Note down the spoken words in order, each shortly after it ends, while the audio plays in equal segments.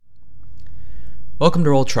Welcome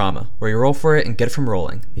to Roll Trauma, where you roll for it and get it from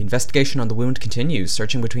rolling. The investigation on the wound continues,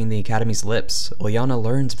 searching between the Academy's lips. Ilyana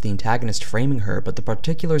learns of the antagonist framing her, but the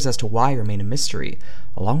particulars as to why remain a mystery,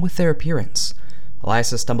 along with their appearance.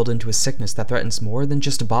 Elias has stumbled into a sickness that threatens more than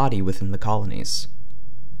just a body within the colonies.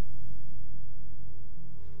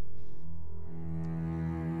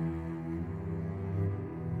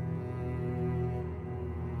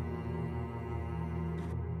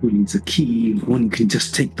 Who needs a key? One can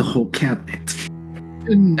just take the whole cabinet.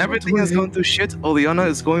 Everything is going to shit. Ilyana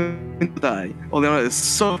is going to die. Ilyana is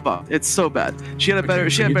so fucked. It's so bad. She had a better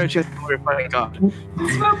chance to fighting God.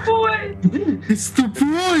 It's my boy! It's the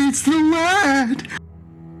boy! It's the lad!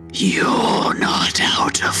 You're not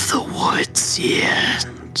out of the woods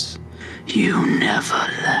yet. You never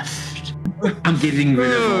left. I'm getting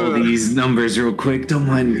rid of all these numbers real quick. Don't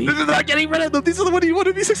mind me. This is not getting rid of them. These are the ones you want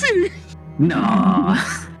to be succeeding. Nah.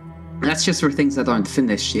 That's just for things that aren't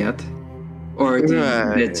finished yet. Or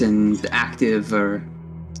it's in active or...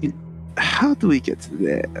 How do we get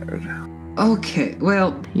there? Okay,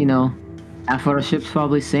 well... You know, half our ships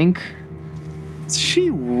probably sink.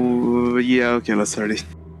 Yeah, okay, let's start it.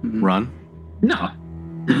 Run? No.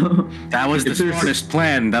 That was the smartest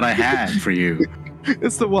plan that I had for you.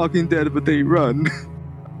 It's The Walking Dead, but they run.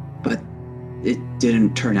 But it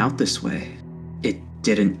didn't turn out this way. It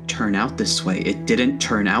didn't turn out this way. It didn't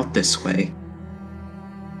turn out this way.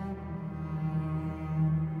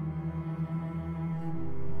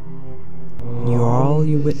 You are all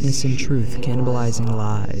you witness in truth, cannibalizing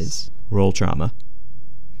lies. Roll Trauma.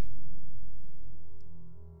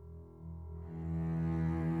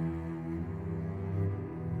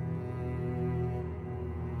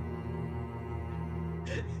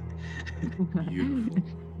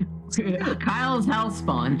 Kyle's house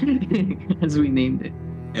spawn, as we named it.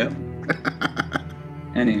 Yep.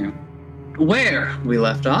 Anywho, where we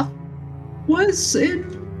left off was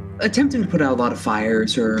in attempting to put out a lot of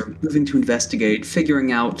fires or moving to investigate,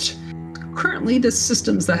 figuring out currently the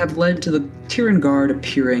systems that have led to the Tyran Guard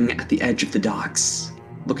appearing at the edge of the docks,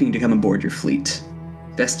 looking to come aboard your fleet.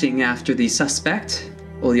 Investing after the suspect,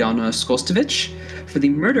 Ilyana Skostovich, for the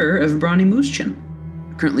murder of Brani Muschin,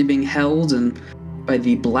 currently being held by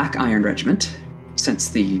the Black Iron Regiment, since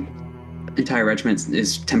the entire regiment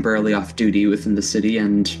is temporarily off duty within the city,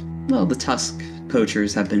 and, well, the Tusk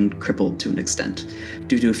poachers have been crippled to an extent,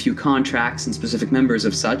 due to a few contracts and specific members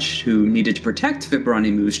of such who needed to protect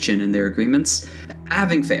Vibrani Muschin and their agreements,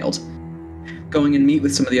 having failed. Going and meet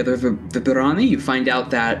with some of the other Vibrani, you find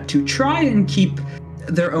out that to try and keep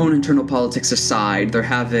their own internal politics aside, they're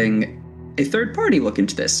having a third party look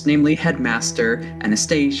into this, namely Headmaster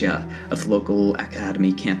Anastasia of the local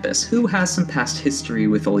academy campus, who has some past history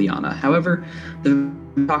with Ilyana. However, the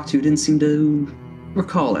talk to didn't seem to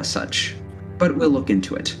recall as such, but we'll look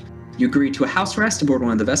into it. You agree to a house arrest aboard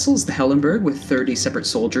one of the vessels, the Hellenberg, with 30 separate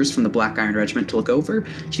soldiers from the Black Iron Regiment to look over.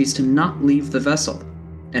 She's to not leave the vessel.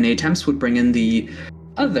 Any attempts would bring in the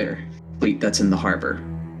other fleet that's in the harbor.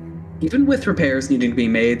 Even with repairs needing to be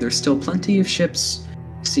made, there's still plenty of ships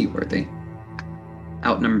seaworthy,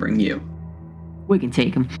 outnumbering you. We can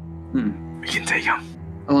take him. We can take him.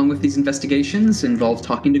 Along with these investigations involve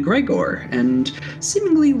talking to Gregor and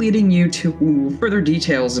seemingly leading you to further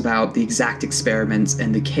details about the exact experiments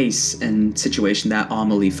and the case and situation that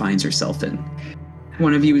Amelie finds herself in.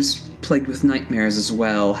 One of you is plagued with nightmares as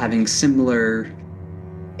well, having similar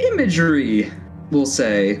imagery, we'll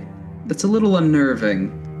say, that's a little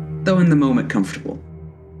unnerving, though in the moment comfortable.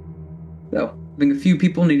 Though, having a few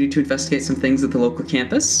people needing to investigate some things at the local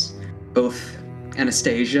campus, both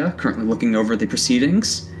Anastasia, currently looking over the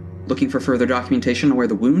proceedings, looking for further documentation on where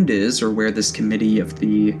the wound is, or where this committee of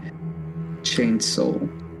the Chainsaw,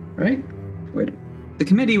 right? Wait, the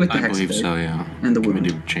committee with the I believe so, yeah. And the wound.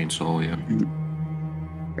 Committee with Chainsaw, yeah.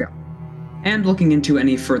 Yeah. And looking into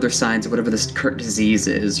any further signs of whatever this current disease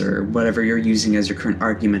is, or whatever you're using as your current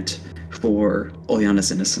argument for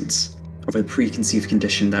Ilyana's innocence, or the preconceived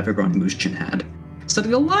condition that Vibrani Muschin had.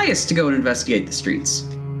 Sending Elias to go and investigate the streets.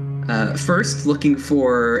 First, looking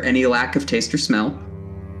for any lack of taste or smell.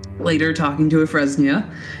 Later, talking to Efresnia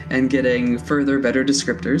and getting further, better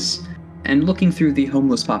descriptors. And looking through the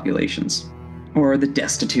homeless populations, or the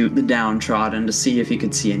destitute, the downtrodden, to see if he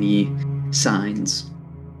could see any signs.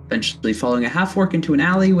 Eventually following a half-orc into an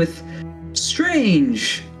alley with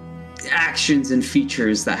strange actions and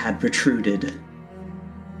features that had protruded.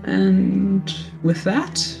 And with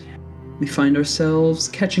that, we find ourselves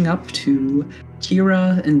catching up to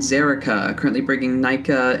Kira and Zerika, currently bringing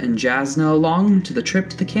Nika and Jasna along to the trip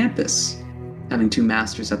to the campus, having two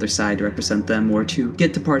masters at their side to represent them or to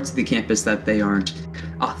get to parts of the campus that they aren't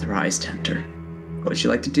authorized to enter. what would you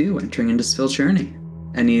like to do entering into Sville Journey?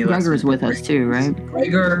 Any Gregor's with us too, right?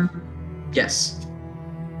 Gregor, yes.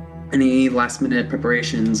 Any last minute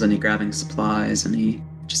preparations? Any grabbing supplies? Any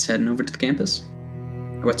just heading over to the campus?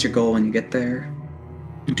 What's your goal when you get there?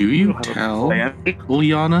 Do you don't have a tell plan.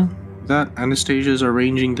 Uliana that Anastasia's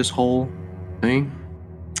arranging this whole thing?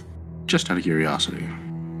 Just out of curiosity.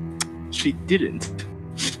 She didn't.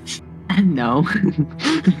 No.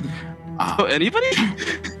 Oh, anybody?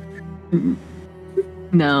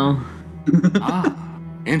 No.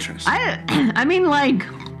 Interesting. I mean, like,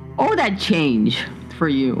 what would that change for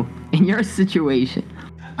you in your situation?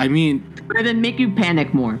 I mean, Other than make you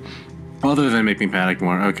panic more. other than make me panic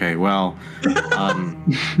more. Okay, well, well,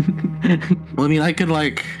 I mean, I could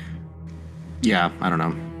like, yeah, I don't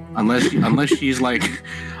know. Unless she's like,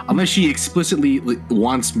 unless she explicitly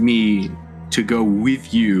wants me to go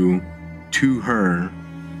with you to her,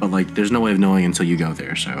 but like, there's no way of knowing until you go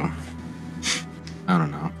there. So, I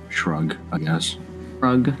don't know. Shrug, I guess.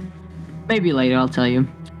 Rug. Maybe later, I'll tell you.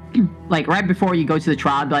 Like, right before you go to the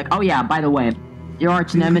trial, be like, oh yeah, by the way, your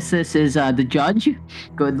arch nemesis is the judge.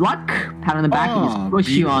 Good luck. Pat on the back and just push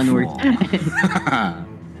you onward.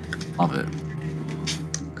 Love it.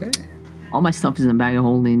 Okay. All my stuff is in a bag of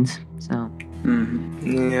holdings, so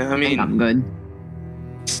Yeah, I I think mean, I'm good.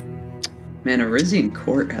 Man, Arisian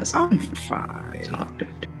Court has I'm fine. talked.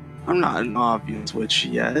 I'm not an obvious witch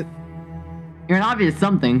yet. You're an obvious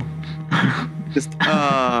something. Just,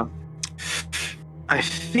 I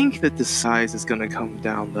think that the size is gonna come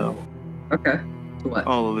down though. Okay. What?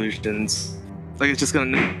 All illusions. Like it's just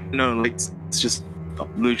gonna like it's just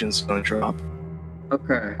illusions gonna drop.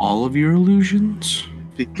 Okay. All of your illusions?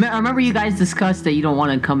 I remember you guys discussed that you don't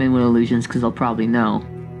want to come in with illusions because they'll probably know.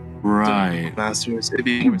 Right. Masters, it'd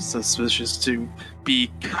be more suspicious to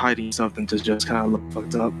be hiding stuff than to just kind of look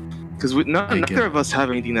fucked up. Because neither of us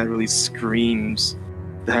have anything that really screams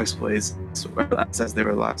the Hexblades as they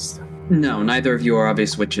were last. No, neither of you are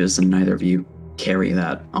obvious witches, and neither of you carry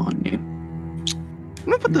that on you. I'm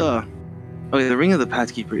gonna put the Ring of the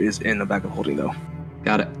Pathkeeper is in the bag of holding though.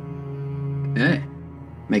 Got it. Okay.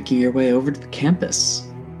 Making your way over to the campus.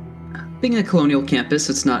 Being a colonial campus,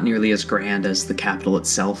 it's not nearly as grand as the capital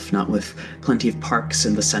itself, not with plenty of parks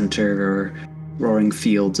in the center or roaring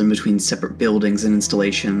fields in between separate buildings and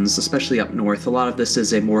installations, especially up north. A lot of this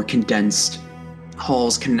is a more condensed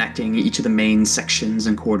halls connecting each of the main sections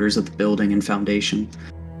and quarters of the building and foundation.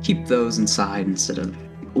 Keep those inside instead of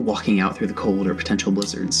walking out through the cold or potential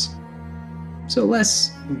blizzards. So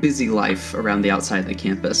less busy life around the outside of the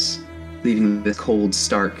campus, leaving the cold,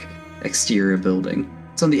 stark exterior building.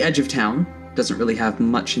 It's on the edge of town, doesn't really have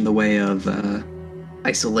much in the way of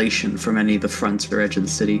isolation from any of the fronts or edge of the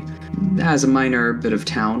city. It has a minor bit of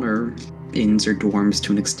town or inns or dorms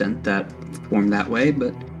to an extent that form that way,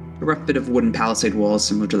 but a rough bit of wooden palisade walls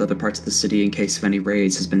similar to the other parts of the city in case of any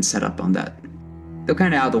raids has been set up on that. They're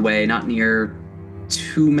kind of out of the way, not near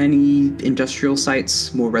too many industrial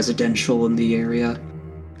sites, more residential in the area,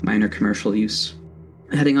 minor commercial use.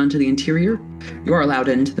 Heading onto the interior, you are allowed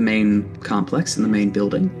into the main complex in the main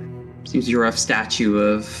building. Seems your rough statue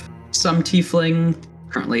of some tiefling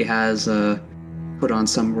currently has put on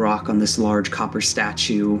some rock on this large copper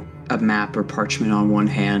statue, a map or parchment on one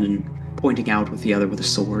hand and pointing out with the other with a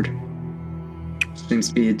sword. Seems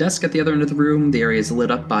to be a desk at the other end of the room. The area is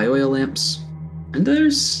lit up by oil lamps. And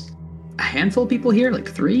there's a handful of people here, like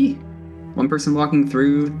 3. One person walking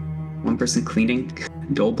through, one person cleaning,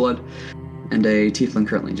 Dole Blood, and a tiefling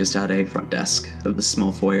currently just at a front desk of the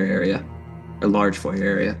small foyer area. Or large foyer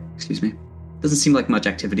area, excuse me. Doesn't seem like much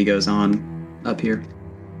activity goes on up here.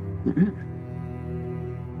 Alright.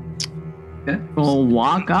 Okay. We'll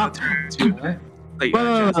walk up. Alright. Like,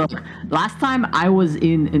 Whoa. Last time I was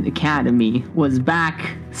in an academy was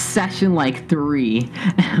back session like 3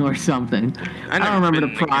 or something. I don't remember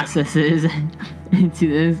the processes into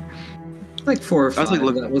this. Like 4 or 5. I was like,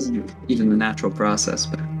 look- That wasn't even the natural process,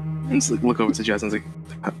 but I just look over to Jazz and like,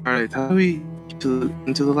 all right, how do we get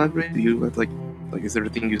into the library? Do you have like is there a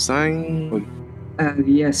thing you sign? Or...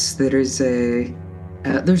 yes, there is a.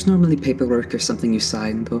 There's normally paperwork or something you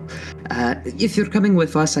sign, though. If you're coming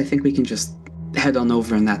with us, I think we can just head on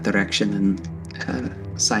over in that direction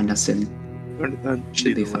and sign us in.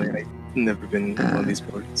 Should be be fine. fine. I've never been in one of these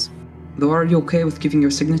boards. Though, are you okay with giving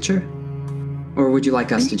your signature? Or would you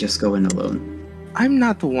like us to just go in alone? I'm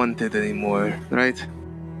not the wanted anymore, right?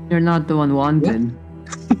 You're not the one wanted.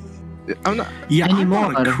 I'm not. Yeah, I'm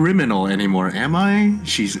not a Anymore. criminal anymore, am I?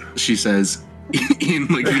 She says in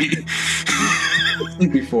like the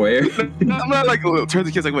Before. I'm not like turn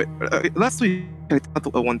the kids like wait. Last week I not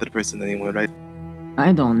a wanted person anymore, right?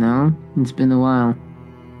 I don't know. It's been a while.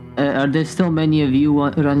 Are there still many of you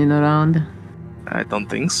running around? I don't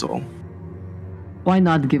think so. Why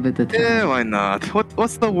not give it a try? Yeah, why not?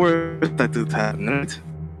 What's the worst that could happen, right?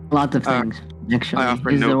 A lot of things, actually. I offer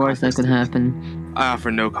Is no the worst that could context. happen. I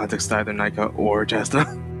offer no context to either Nika or Jasna.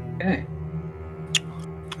 Okay.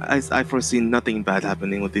 I foresee nothing bad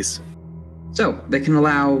happening with these. So they can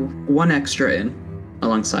allow one extra in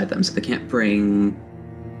alongside them, so they can't bring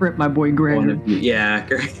Rip my boy one Gregor. of you. Yeah,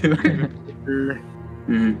 great.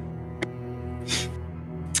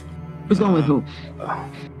 Who's going with who?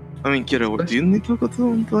 I mean, Kira, do you need to go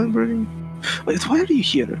to the library? Wait, why are you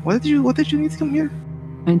here? What did you need to come here?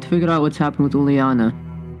 Trying to figure out what's happened with Uliana.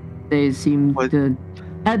 They seem What? the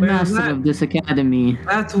headmaster that- of this academy.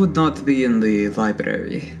 That would not be in the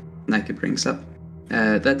library, Nike brings up.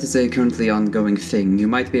 That is a currently ongoing thing. You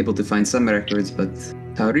might be able to find some records, but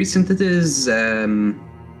how recent it is,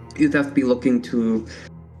 you'd have to be looking to,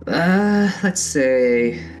 let's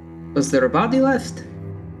say, was there a body left?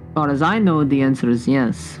 As far as I know, the answer is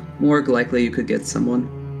yes. More likely you could get someone,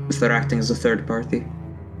 if they're acting as a third party.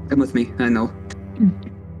 Come with me, I know.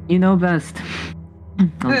 You know best.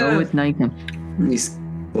 I'll Yeah. go with Nika. These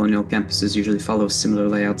colonial campuses usually follow similar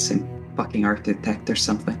layouts, same fucking architect or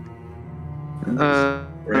something. There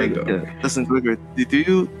you go. Listen, Gregor,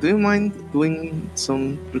 do you mind doing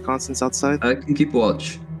some reconnaissance outside? I can keep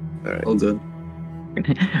watch. Alright. All good.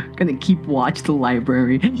 Gonna keep watch the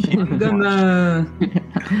library. I'm gonna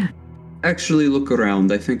actually look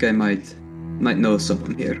around. I think I might know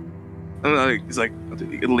someone here. He's like,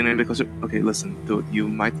 leaning a bit closer. Okay, listen, dude, you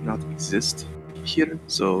might not exist here,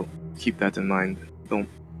 so keep that in mind. Don't.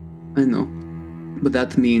 I know. But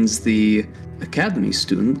that means the academy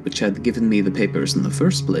student, which had given me the papers in the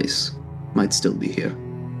first place, might still be here.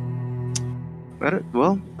 Alright,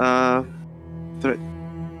 well, I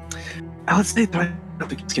would say try not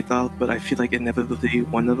to get kicked out, but I feel like inevitably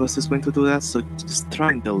one of us is going to do that, so just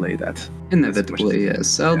try and delay that. Inevitably,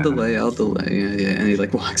 yes. I'll delay. Yeah. And he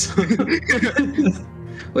like walks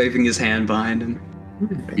waving his hand behind him.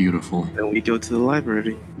 Beautiful. Then we go to the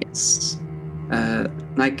library. Yes.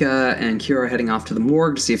 Nika and Kira are heading off to the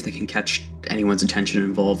morgue to see if they can catch anyone's attention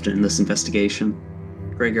involved in this investigation.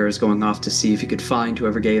 Gregor is going off to see if he could find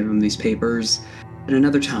whoever gave him these papers at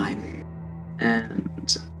another time. And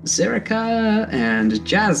Zerika and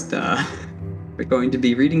Jazda are going to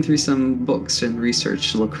be reading through some books and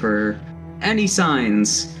research to look for any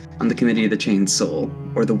signs on the Committee of the Chained Soul,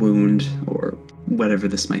 or the Wound, or whatever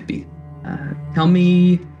this might be. Tell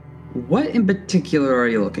me, what in particular are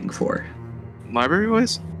you looking for?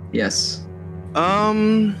 Library-wise? Yes.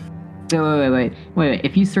 Wait.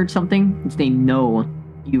 If you search something, they know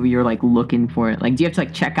you're like looking for it. Like, do you have to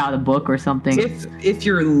like check out a book or something? If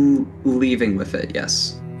you're leaving with it,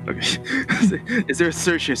 yes. Okay. Is there a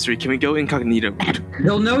search history? Can we go incognito mode?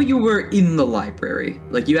 They'll know you were in the library.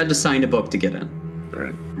 Like, you had to sign a book to get in.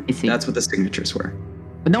 Alright. I see. That's what the signatures were.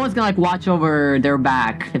 But no one's gonna like watch over their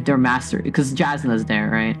back if they're master, because Jasna's there,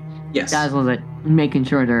 right? Yes. Jasna's like making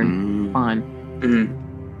sure they're Mm. fine. Mhm.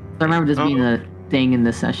 I remember this being a thing in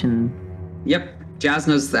this session. Yep.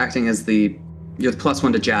 Jasna's acting as you're the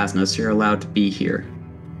 +1 to Jasna, so you're allowed to be here.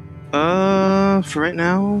 For right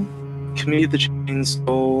now, Committee of the Chained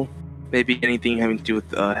Soul, maybe anything having to do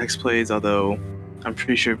with hex plays, although I'm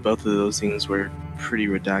pretty sure both of those things were pretty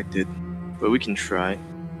redacted. But we can try.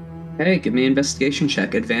 Hey, give me an investigation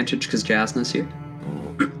check. Advantage because Jasna's here.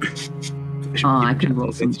 I can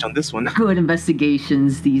roll some advantage on this one. good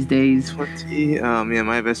investigations these days. 20. Yeah,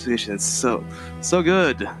 my investigation is so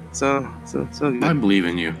good. So good. I believe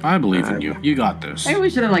in you. I believe in you. You got this. Maybe we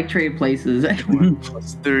should have like traded places.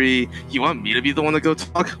 3. You want me to be the one to go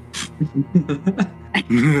talk?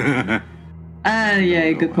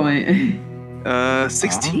 Yeah, good point.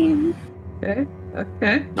 16.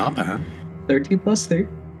 Okay. Not bad. 13 plus 3.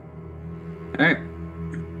 Alright.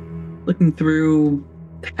 Looking through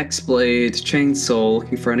Hexblade, Chained Soul,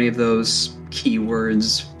 looking for any of those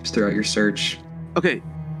keywords throughout your search, Okay.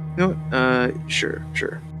 You know what? Sure.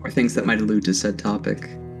 or things that might allude to said topic.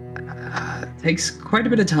 Takes quite a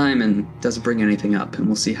bit of time and doesn't bring anything up, and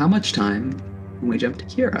we'll see how much time when we jump to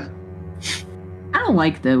Kira. I don't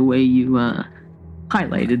like the way you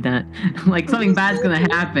highlighted that. Like something bad's gonna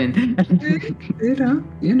happen.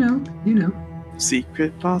 You know.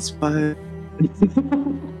 Secret boss fight.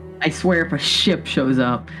 I swear if a ship shows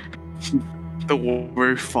up. The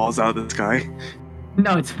word falls out of the sky.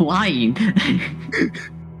 No, it's flying.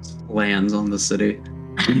 Lands on the city.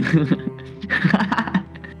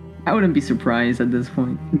 I wouldn't be surprised at this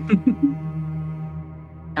point.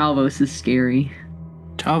 Alvos is scary.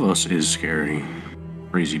 Tavos is scary.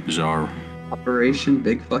 Crazy bizarre. Operation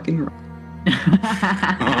Big Fucking Rock.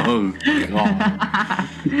 Oh god.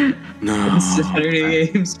 No. Saturday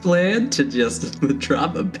Games plan to just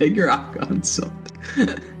drop a big rock on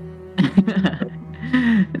something.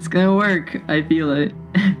 It's gonna work. I feel it.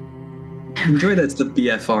 Enjoy that's the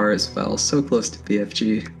BFR as well. So close to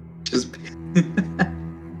BFG. Just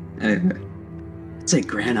anyway, it's like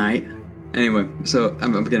granite. Anyway, so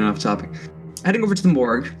I'm getting off topic. Heading over to the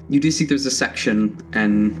morgue, you do see there's a section,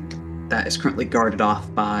 and that is currently guarded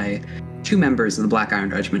off by 2 members of the Black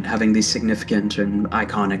Iron Regiment, having the significant and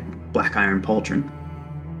iconic Black Iron pauldron.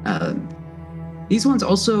 These ones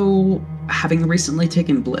also having recently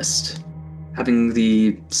taken Blist, having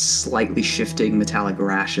the slightly shifting metallic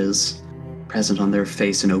rashes present on their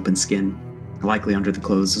face and open skin, likely under the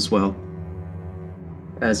clothes as well.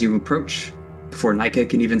 As you approach, before Nika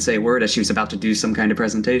can even say a word, as she was about to do some kind of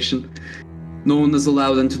presentation, no one is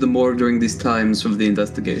allowed into the morgue during these times of the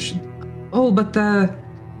investigation. Oh, but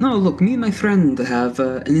no, look, me and my friend have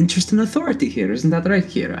an interest in authority here, isn't that right,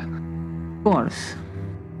 Kira? Of course.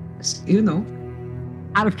 You know.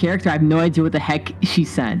 Out of character, I have no idea what the heck she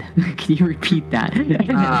said. Can you repeat that?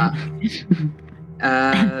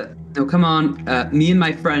 No, come on. Me and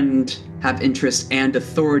my friend have interest and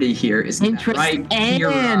authority here, isn't Interest that right, and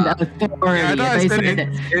Kira? authority. Yeah, I know I They said said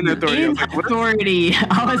in authority. I in was like, what? authority.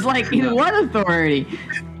 I was like, in what authority?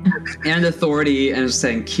 And authority, and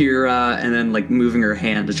saying Kira, and then like moving her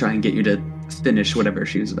hand to try and get you to finish whatever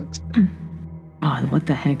she was about to say. Oh, what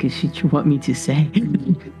the heck is she want me to say?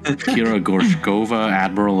 Kira Gorshkova,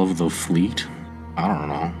 Admiral of the Fleet. I don't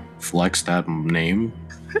know. Flex that name.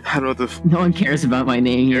 I don't know what the. No one cares about my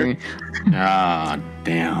name here. Ah,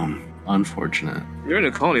 damn. Unfortunate. You're in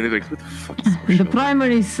a colony. They're like, what the fuck is this The shit?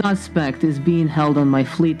 primary suspect is being held on my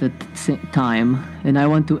fleet at the same time, and I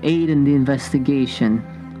want to aid in the investigation.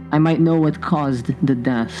 I might know what caused the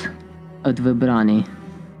death of Vibrani.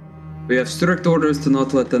 We have strict orders to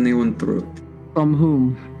not let anyone through. From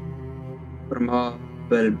whom? From well,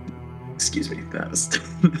 excuse me, that was.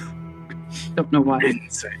 Don't know why.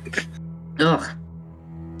 Insane. Ugh.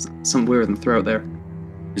 Some weird in the throat there.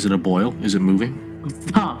 Is it a boil? Is it moving?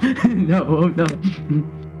 Stop! No, no.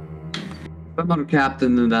 I'm our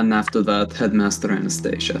captain, and then after that, Headmaster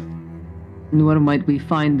Anastasia. And where might we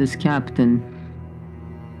find this captain?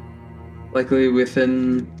 Likely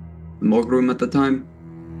within the morgue room at the time.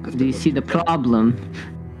 Do you see the problem?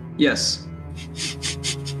 Yes.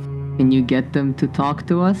 Can you get them to talk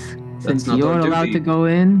to us? Since not you're our allowed duty. to go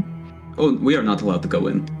in? Oh, we are not allowed to go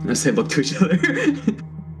in. As they look to each other.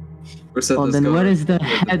 Well, then where is the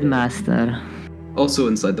headmaster? Also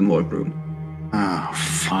inside the morgue room. Oh,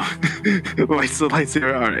 fuck.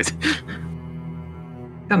 Lightsaber. All right.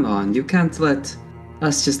 Come on, you can't let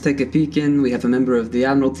us just take a peek in. We have a member of the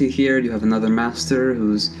Admiralty here. You have another master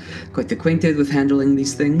who's quite acquainted with handling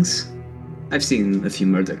these things. I've seen a few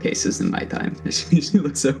murder cases in my time. She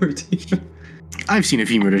looks over to you. I've seen a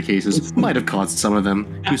few murder cases. Might have caused some of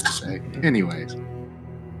them. Who's to say? Anyways.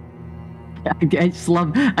 I just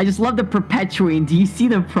love the perpetuating. Do you see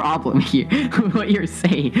the problem here? What you're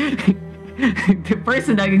saying? The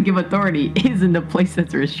person that can give authority is in the place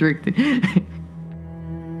that's restricted.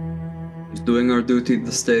 Just doing our duty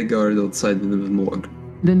to stay guard outside the morgue.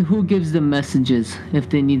 Then who gives them messages if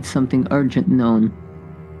they need something urgent known?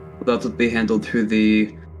 That would be handled through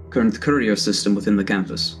the current courier system within the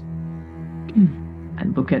campus.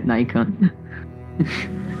 And look at Nikon.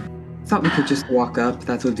 Thought we could just walk up.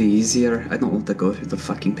 That would be easier. I don't want to go through the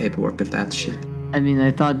fucking paperwork of that shit. I mean,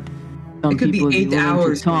 I thought some It could be people would 8 willing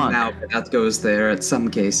hours to from talk. now, but that goes there at some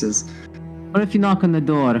cases. What if you knock on the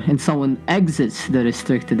door and someone exits the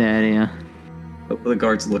restricted area? But the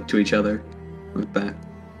guards look to each other. Look back.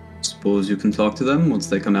 Suppose you can talk to them once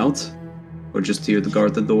they come out? Or just hear the guard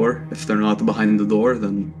at the door. If they're not behind the door,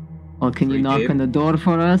 then Or can you Free knock game. on the door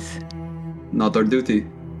for us? not our duty.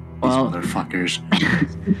 Well, These motherfuckers.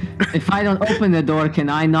 if I don't open the door, can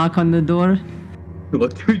I knock on the door?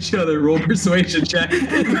 Look to each other, roll persuasion check.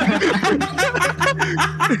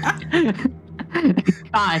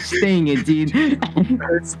 Gosh, dang it, dude.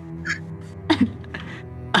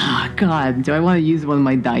 Ah, God, do I want to use one of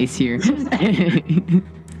my dice here?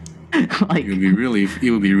 Like It would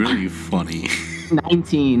be really funny.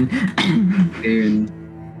 19. And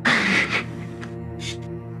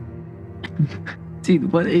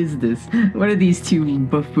Dude, what is this? What are these two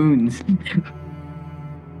buffoons?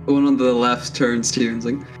 the one on the left turns to you and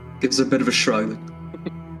like, gives a bit of a shrug.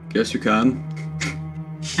 Like, guess you can.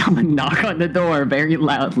 I'm gonna knock on the door very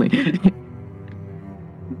loudly.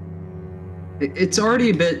 It's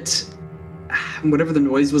already a bit. Whatever the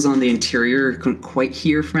noise was on the interior, couldn't quite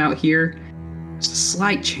hear from out here. There's a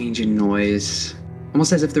slight change in noise.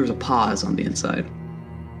 almost as if there was a pause on the inside.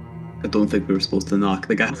 I don't think we were supposed to knock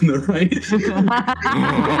the guy on the right.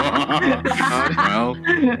 Well,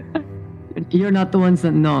 You're not the ones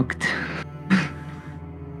that knocked.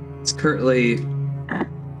 It's currently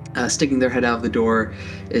sticking their head out of the door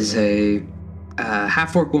is a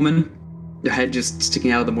half-orc woman. Their head just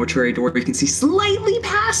sticking out of the mortuary door. You can see slightly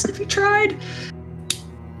past if you tried.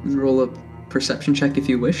 And roll a perception check if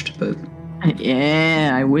you wished, but...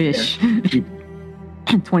 Yeah, I wish.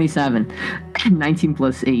 27. 19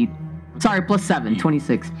 plus 8. Sorry, plus 7.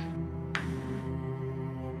 26.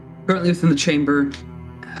 Currently within the chamber,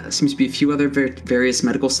 seems to be a few other various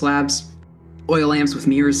medical slabs. Oil lamps with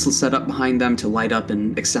mirrors set up behind them to light up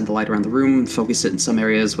and extend the light around the room, focus it in some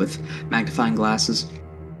areas with magnifying glasses.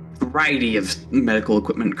 Variety of medical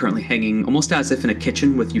equipment currently hanging almost as if in a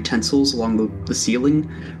kitchen with utensils along the ceiling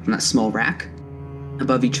from that small rack.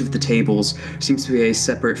 Above each of the tables seems to be a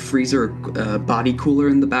separate freezer body cooler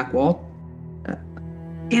in the back wall.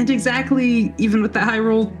 And exactly, even with that high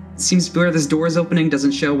roll, seems to be where this door is opening,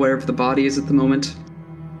 doesn't show wherever the body is at the moment.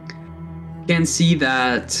 Can see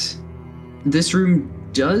that this room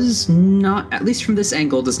does not, at least from this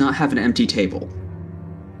angle, does not have an empty table.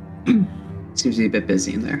 Seems to be a bit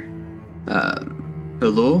busy in there.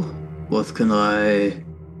 Hello? What can I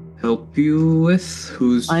help you with?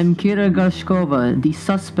 I'm Kira Garshkova. The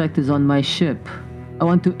suspect is on my ship. I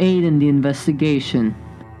want to aid in the investigation.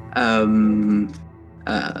 Are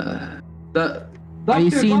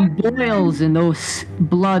you seeing boils in those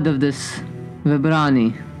blood of this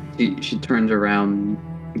Vibrani? She turns around,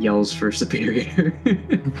 yells for superior.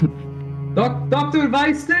 Dr.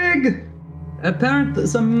 Weistig! Apparently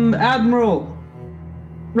some admiral.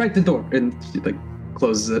 Right the door. And she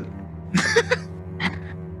closes it.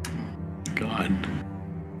 God.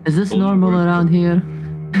 Is this normal around here?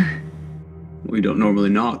 We don't normally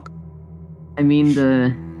knock. I mean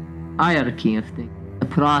the hierarchy of things. The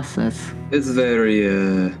process. It's very,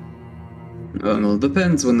 I don't know,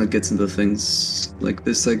 depends when it gets into things like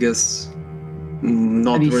this, I guess.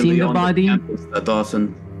 Not Have you really seen the on body? campus that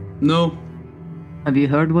often. No. Have you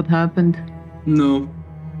heard what happened? No.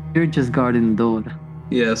 You're just guarding the door.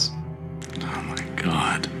 Yes. Oh my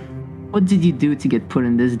God. What did you do to get put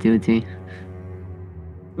in this duty?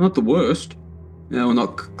 Not the worst. Yeah, we're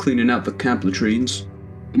not cleaning out the camp latrines.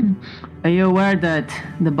 Are you aware that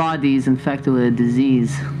the body is infected with a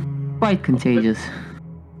disease? Quite contagious.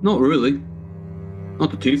 Not really.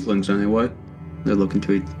 Not the tieflings, anyway. They're looking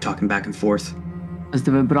to it, talking back and forth. Is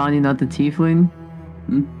the Vibrani not the tiefling?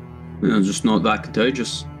 Yeah, just not that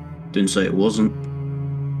contagious. Didn't say it wasn't.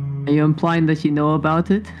 Are you implying that you know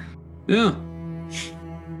about it? Yeah.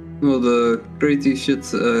 Well, the crazy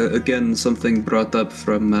shit, again, something brought up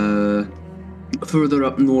from further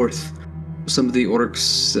up north. Some of the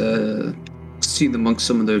orcs seen amongst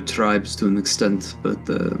some of their tribes to an extent, but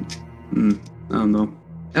I don't know.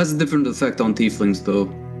 Has a different effect on tieflings, though.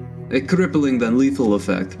 A crippling than lethal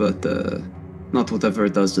effect, but not whatever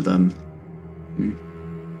it does to them.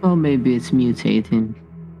 Well, maybe it's mutating.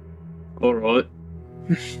 Alright.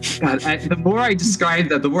 God, the more I describe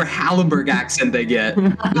that, the more Hallenberg accent they get.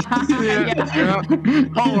 Yeah.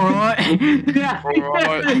 Alright.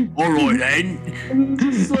 Alright then.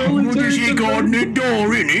 Slowly What is he got on the door,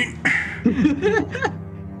 innit?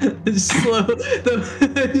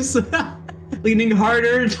 Leaning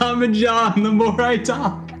harder, Tom and John, the more I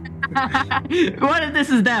talk. What if this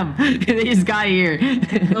is them? This guy here.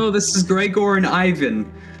 Oh, this is Gregor and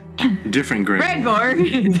Ivan. Different grade. Gregor!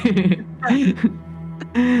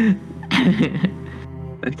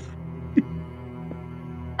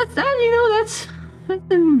 That's that, that's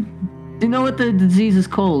do you know what the disease is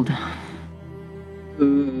called?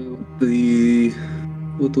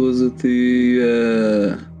 What was it?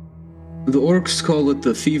 The orcs call it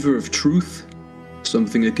the fever of truth.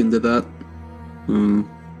 Something akin to that.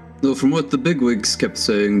 No, from what the bigwigs kept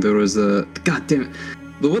saying, there was a... God damn it.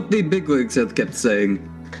 But what the bigwigs had kept saying,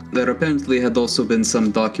 there apparently had also been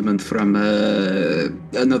some document from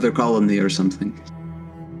another colony or something.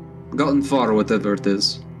 Gotten far, whatever it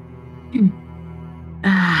is.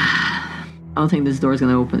 I don't think this door's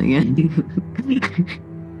gonna open again.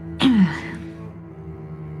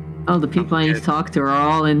 Oh, the people I need to talk to are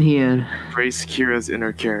all in here. Brace Kira's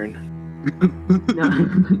inner Karen. No.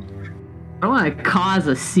 I don't want to cause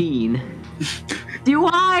a scene. Do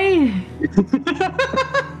I?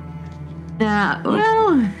 Yeah,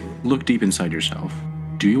 well... Look deep inside yourself.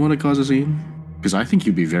 Do you want to cause a scene? Because I think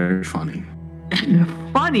you'd be very funny.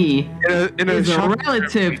 Funny In a is a shocking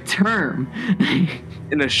relative term.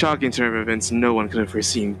 In a shocking turn of events, no one could have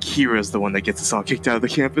foreseen Kira's the one that gets us all kicked out of the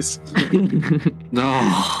campus. No.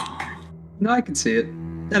 No, I can see it.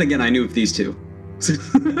 Then again, I knew of these two. I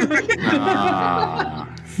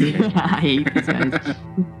hate these guys.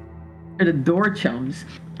 They're the door chums.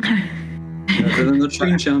 Better than the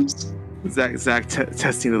train chumps. Zach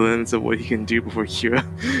testing the limits of what he can do before Kira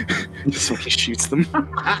just fucking shoots them.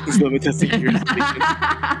 He's limit testing Kira's thinking.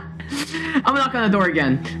 I'm knocking on the door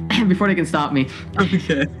again before they can stop me.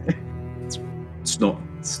 Okay. It's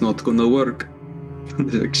not gonna work. He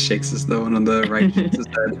like shakes his one on the right, shakes his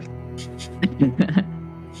head.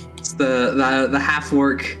 It's the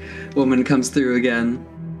half-orc woman comes through again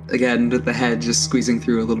with the head just squeezing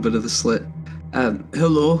through a little bit of the slit.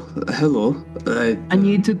 Hello. I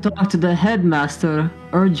need to talk to the headmaster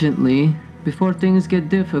urgently before things get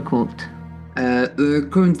difficult. They're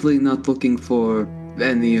currently not looking for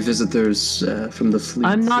any visitors from the fleet.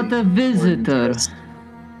 I'm not a visitor.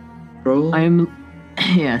 Roll?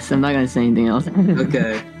 Yes, I'm not gonna say anything else.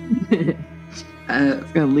 Okay. I'm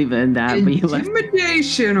gonna leave it at that. But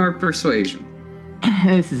Intimidation or persuasion?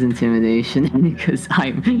 This is intimidation because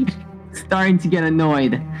I'm starting to get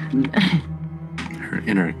annoyed. Her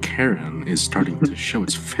inner Karen is starting to show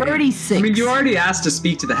its face. 36. I mean, you already asked to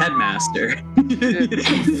speak to the headmaster.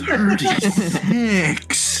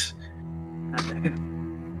 36.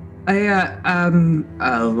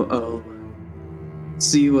 I'll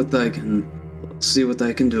see what I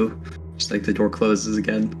can do. Just like the door closes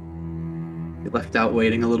again. You're left out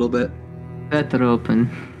waiting a little bit. Better open.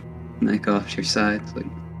 Neck off to your side. It's like,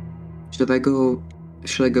 should I go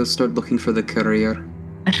start looking for the courier?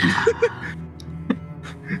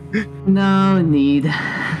 No need.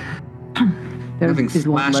 I'm having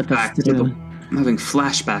flashbacks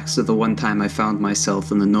to the one time I found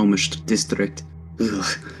myself in the Gnomish district. Ugh.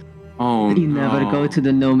 Oh, You never go to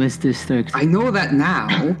the Nomis district. I know that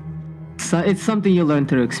now. So it's something you learn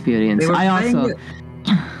through experience.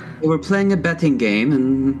 They were playing a betting game,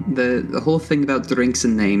 and the whole thing about drinks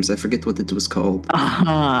and names, I forget what it was called.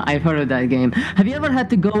 I've heard of that game. Have you ever had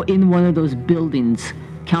to go in one of those buildings?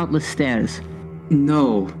 Countless stairs.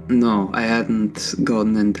 No, I hadn't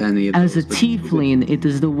gotten into any of As those. a tiefling, it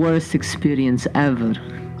is the worst experience ever.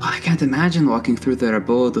 I can't imagine walking through their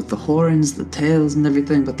abode with the horns, the tails, and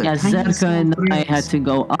everything, but the Yeah, tiny Zerka small and I ribs. had to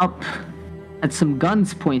go up, had some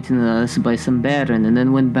guns pointing at us by some baron, and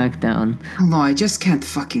then went back down. No, I just can't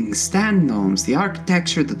fucking stand gnomes. The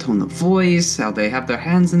architecture, the tone of voice, how they have their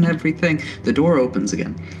hands and everything. The door opens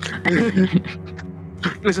again.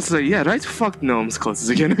 Let's just say, yeah, right? Fuck gnomes closes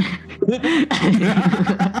again.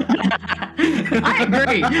 I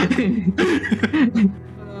agree.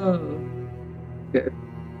 Okay.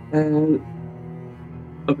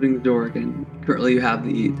 Opening the door again. Currently, you have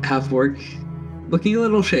the half-orc looking a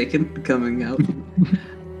little shaken coming out.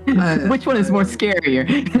 Which one is more scarier?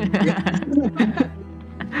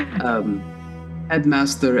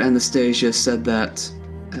 Headmaster Anastasia said that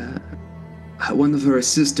one of her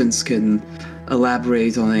assistants can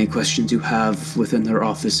elaborate on any questions you have within her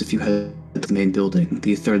office if you head to the main building,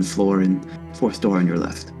 the 3rd floor and 4th door on your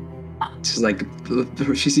left. She's like,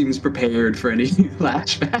 she seems prepared for any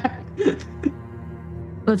flashback.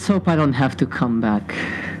 Let's hope I don't have to come back.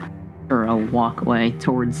 Or I'll walk away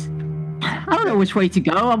towards... I don't know which way to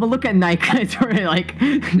go. I'm gonna look at Nika. It's already like...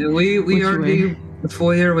 Yeah, we Which already... way? The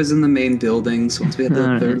foyer was in the main building, so once we had the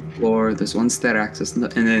Alright. 3rd floor, there's one stair access, and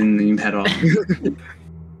then you head off.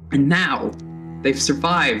 And now, they've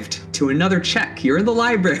survived to another check. You're in the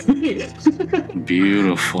library.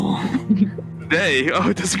 beautiful.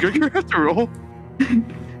 Does Gregor have to roll?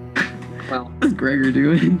 Well, What's Gregor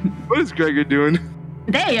doing? What is Gregor doing?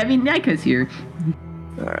 Hey, I mean, Nika's here.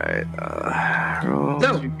 Alright, roll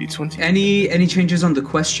So, 2d20. any changes on the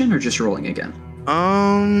question, or just rolling again?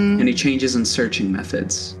 Any changes in searching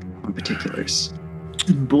methods on particulars?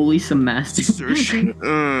 Bully some masters. Searching?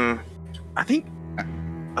 I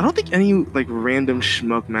don't think any like random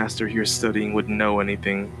schmuck master here studying would know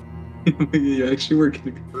anything. You're actually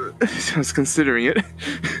working. I was considering it.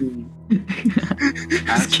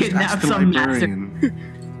 Just kidnap some master.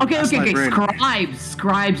 Okay,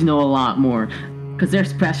 Scribes know a lot more because they're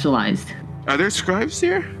specialized. Are there scribes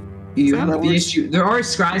here? You How that have the works? issue. There are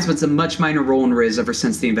scribes, but it's a much minor role in Riz ever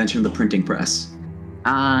since the invention of the printing press.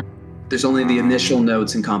 There's only the initial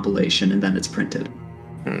notes and compilation, and then it's printed.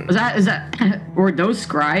 Is that were those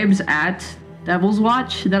scribes at Devil's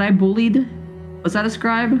Watch that I bullied? Was that a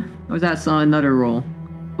scribe? Or was that another role?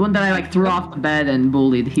 The one that I like threw off the bed and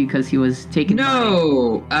bullied because he was taking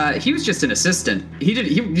No, he was just an assistant. He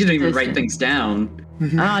didn't even write Assistant. things down.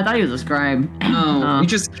 I thought he was a scribe. No, he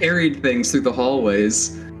just carried things through the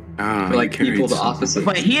hallways for like people to offices.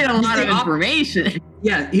 But he had a lot of the op- information.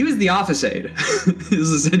 Yeah, he was the office aide. Is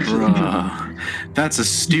essentially. That's a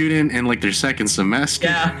student in like their second semester.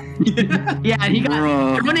 Yeah. Yeah, and he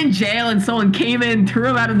got thrown in jail, and someone came in, threw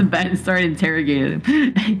him out of the bed, and started interrogating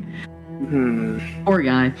him. Poor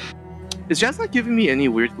guy. Is Jazz not giving me any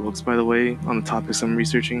weird looks, by the way, on the topics I'm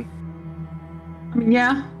researching? I mean,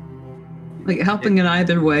 yeah. Like, helping in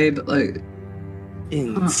either way, but like...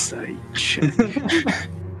 Insight check.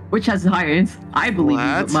 Which has the highest? I believe,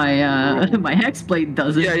 but my my hexblade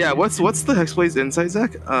doesn't. Yeah. What's the hexblade's insight,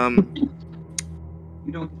 Zach? You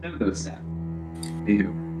don't know those stats.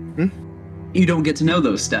 You. You don't get to know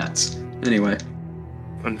those stats. Anyway.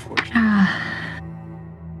 Unfortunately.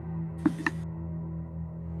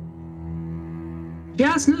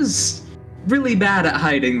 Jasna's really bad at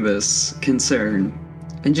hiding this concern.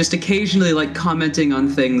 And just occasionally, like, commenting on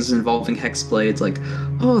things involving hexblades, like,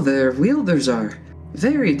 oh, their wielders are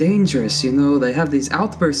very dangerous, you know, they have these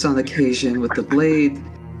outbursts on occasion with the blade,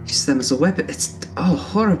 use them as a weapon. It's, oh,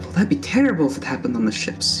 horrible. That'd be terrible if it happened on the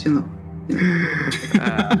ships, you know.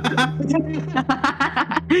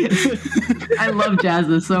 I love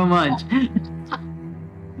Jasna so much.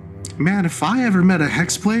 Man, if I ever met a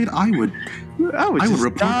hexblade, I would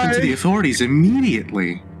report them to the authorities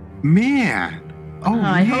immediately. Man. Oh,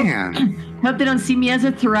 I man. Hope they don't see me as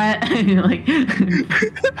a threat. Like,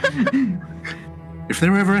 if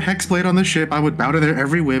there were ever a hexblade on the ship, I would bow to their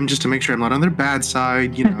every whim just to make sure I'm not on their bad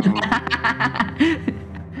side, you know.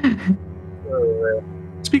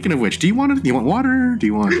 Speaking of which, do you want water? Do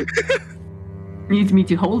you want... Needs me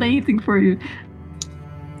to hold anything for you?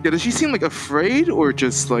 Yeah, does she seem like afraid, or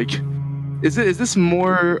just like, is this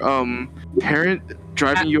more parent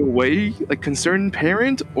driving you away, like concerned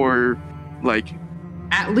parent, or like?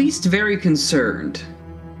 At least very concerned.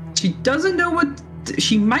 She doesn't know what.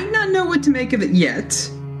 She might not know what to make of it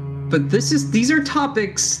yet, but these are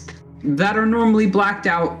topics that are normally blacked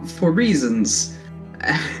out for reasons.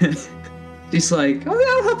 She's like,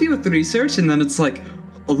 oh, I'll help you with the research, and then it's like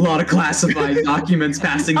a lot of classified documents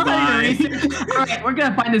passing by. Alright, we're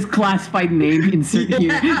gonna find this classified name insert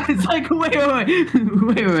here. It's like, wait. I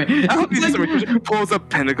hope he pulls up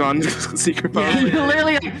Pentagon secret file.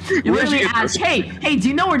 Yeah, you literally ask, hey, do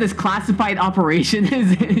you know where this classified operation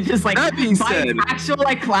is? It's just like, that being find said, actual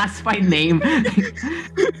like classified name.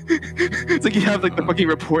 It's like you have like the fucking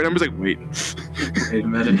report numbers. Like, wait a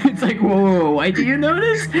minute. It's like, whoa, why do you know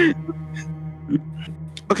this?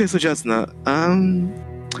 Okay, so Jasna,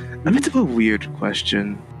 a bit of a weird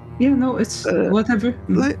question. Yeah, no, it's whatever.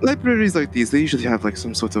 Libraries like these, they usually have like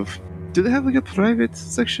some sort of... Do they have like a private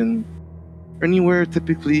section? Anywhere,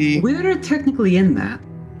 typically? We're technically in that.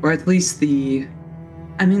 Or at least the...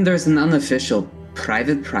 I mean, there's an unofficial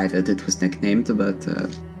private, it was nicknamed, but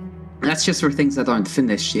that's just for things that aren't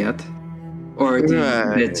finished yet. Or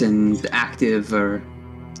it's in active, or...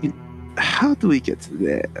 How do we get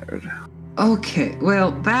there? Okay,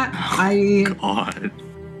 well, that I... God.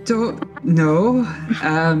 Don't know.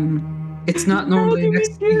 It's not normally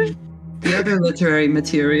next to the other literary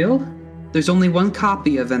material. There's only one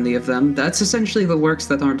copy of any of them. That's essentially the works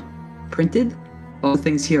that aren't printed. All the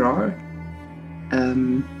things here are.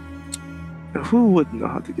 Who would know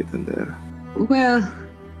how to get in there? Well,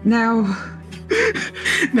 now...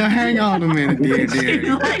 Now hang on a minute, dear.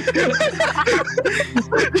 You're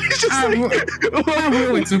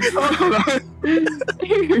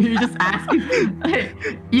just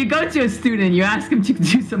asking. You go to a student, you ask him to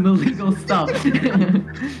do some illegal stuff.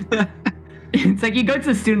 It's like you go to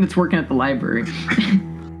a student that's working at the library.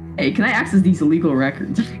 Hey, can I access these illegal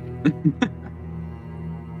records?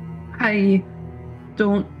 I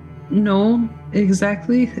don't know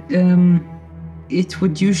exactly. It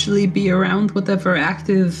would usually be around whatever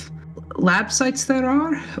active lab sites there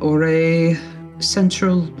are, or a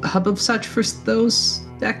central hub of such for those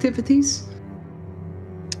activities.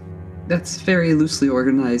 That's very loosely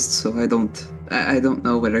organized, so I don't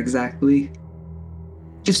know where exactly.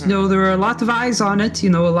 Just know there are a lot of eyes on it, you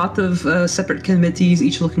know, a lot of separate committees,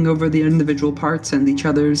 each looking over the individual parts and each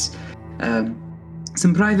other's.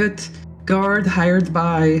 Some private guard hired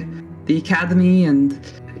by the academy and,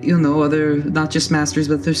 you know, other, not just masters,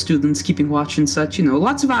 but their students keeping watch and such, you know,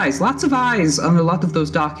 lots of eyes on a lot of those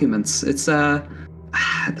documents. It's, I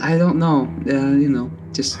don't know, you know,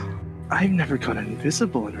 just... I've never gone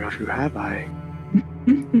invisible in Rafu, have I?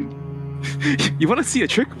 You want to see a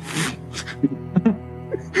trick?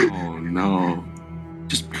 Oh no!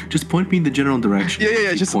 Just point me in the general direction.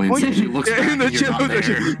 Yeah. Just point. She looks back in the and you're general not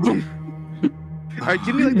direction. Alright,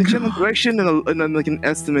 give me like the general direction and then like an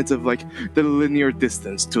estimate of like the linear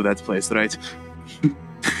distance to that place, right?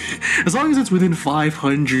 As long as it's within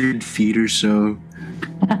 500 feet or so.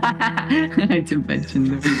 I did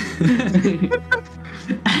mention them.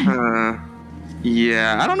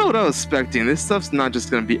 Yeah, I don't know what I was expecting. This stuff's not just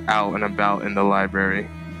gonna be out and about in the library.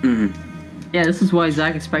 Yeah, this is why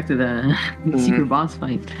Zach expected a secret boss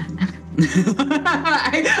fight.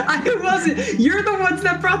 I wasn't. You're the ones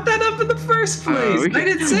that brought that up in the first place. I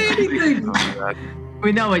didn't say anything.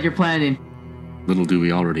 We know what you're planning. Little do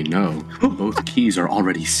we already know, both keys are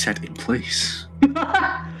already set in place.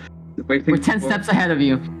 We're 10 steps ahead of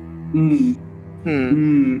you.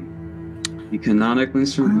 You canonically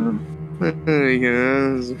survive.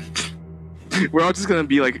 Yes. We're all just gonna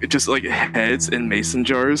be like heads in mason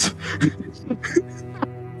jars.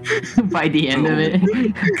 By the end of it.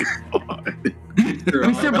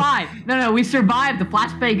 We survive. No, we survive. The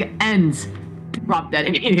flashbang ends. Drop dead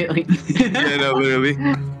immediately. Yeah, no, literally.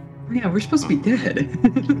 Yeah, we're supposed to be dead.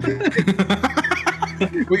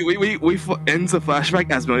 we ends the flashback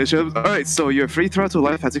as Melissa. All right, so your free throttle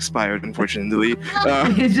life has expired, unfortunately.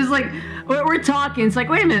 It's just like we're talking. It's like,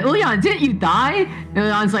 wait a minute, Leon, didn't you die? And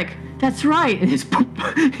Leon's like, that's right. And it just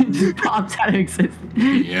pops out of existence.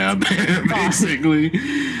 Yeah, basically.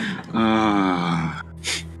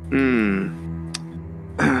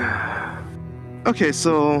 Okay,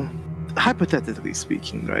 so hypothetically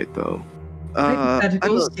speaking, right though.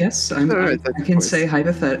 Hypotheticals, yes. I can say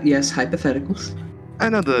hypotheticals. I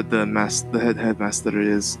know the headmaster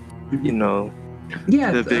is,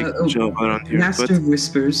 the big joke around here. Master of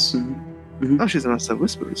Whispers. Oh, she's a Master of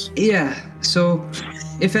Whispers. Yeah, so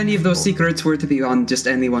if any of those secrets were to be on just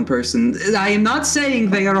any one person, I am not saying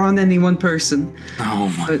they are on any one person. Oh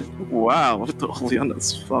my. Wow, what the holy on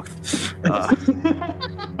that's fucked.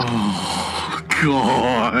 Oh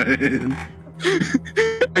god.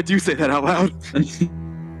 I do say that out loud.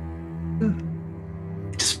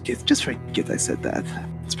 Just forget I said that.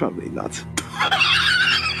 It's probably not.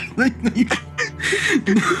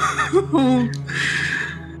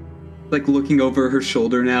 Like looking over her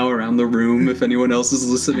shoulder now around the room if anyone else is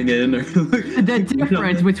listening in. Or the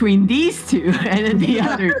difference between these two and then the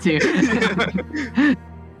other two.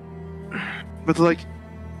 But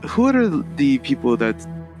who are the people that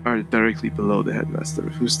are directly below the headmaster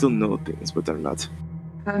who still know things but are not?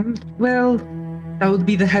 Well, that would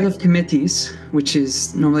be the head of committees, which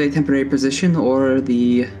is normally a temporary position, or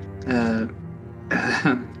the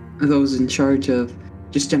those in charge of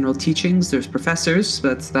just general teachings. There's professors,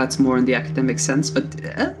 but that's more in the academic sense. But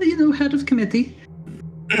head of committee.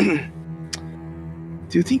 Do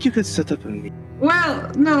you think you could set up a meeting?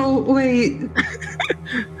 Well, no, wait.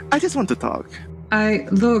 I just want to talk. I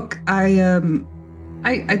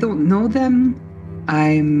don't know them.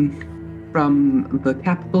 I'm from the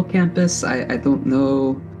Capitol campus. I don't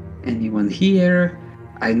know anyone here.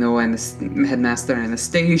 I know Headmaster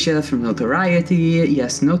Anastasia from Notoriety.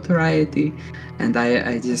 Yes, Notoriety. And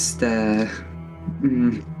I just I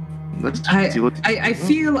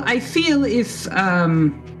feel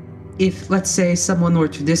if let's say someone were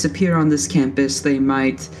to disappear on this campus, they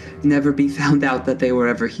might never be found out that they were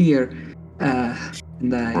ever here.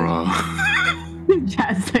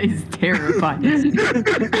 Jazz is terrified.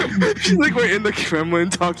 She's like we're in the Kremlin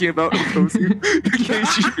talking about opposing the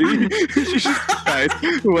KGB. She's just, guys,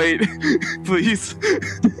 wait, please.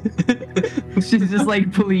 She's just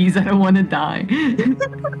like, please, I don't want to die.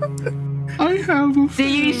 I have a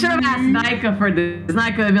See, you should have asked Nika for this.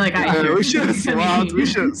 Nika would be like, we should have swapped. We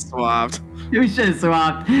should have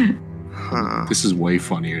swapped. Huh. This is way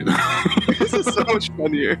funnier though. This is so much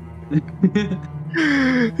funnier.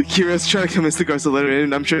 Kira's trying to convince the guards to let her in,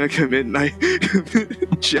 and I'm trying to commit, and I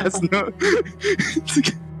just know.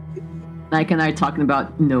 Nika and I are talking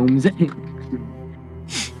about gnomes.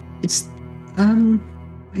 It's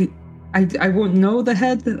I won't know the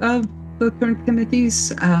head of the current committees.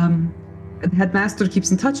 The headmaster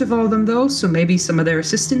keeps in touch with all of them though, so maybe some of their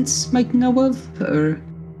assistants might know of, or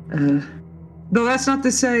though that's not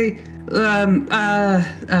to say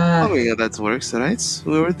oh yeah, that works, right?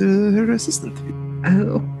 Who are her assistant?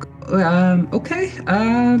 Okay.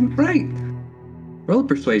 Right. Roll a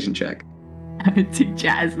persuasion check. To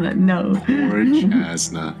Jasna, no. Poor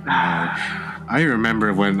Jasna. I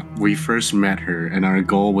remember when we first met her, and our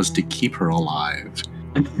goal was to keep her alive.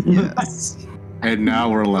 Yes. And now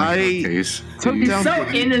we're like, okay, He's so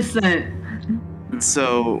innocent.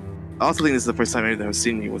 So, I also think this is the first time anyone has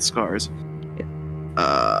seen me with scars.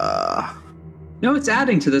 No, it's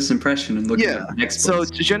adding to this impression and looking at the next so ones.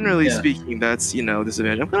 Generally speaking, that's,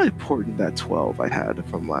 disadvantage. I'm going to important that 12 I had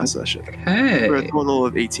from last session. Okay. For a total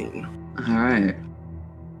of 18. Alright.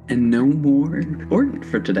 And no more important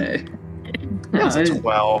for today. That was a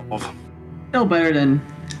 12. Still better than,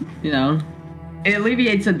 it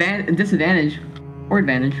alleviates a disadvantage. or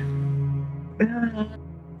advantage.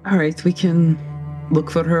 All right, we can look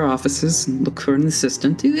for her offices and look for an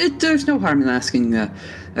assistant. There's no harm in asking a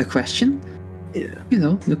question. Yeah. You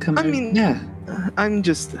know, you'll come. I mean, yeah.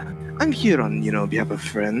 I'm here on, behalf of a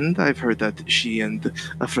friend. I've heard that she and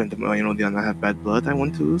a friend of mine, Diana, have bad blood. I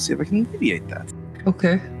want to see if I can alleviate that.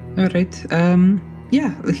 Okay. All right.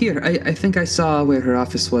 Yeah. Here, I think I saw where her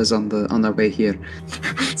office was on our way here.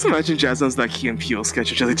 So imagine Jasmine's that Key and Peele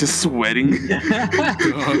sketch, just sweating.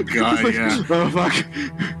 Oh god, Like, yeah. oh fuck.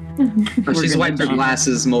 She's wiped her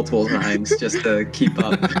glasses multiple times just to keep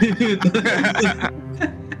up.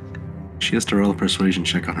 She has to roll a persuasion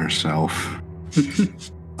check on herself.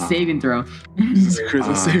 Saving throw. Jesus Christ,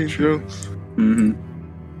 I'm saving through. Mm-hmm.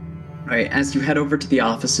 All right. As you head over to the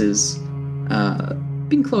offices,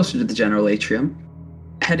 being closer to the general atrium,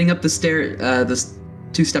 heading up the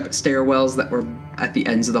two-step stairwells that were at the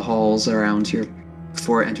ends of the halls around here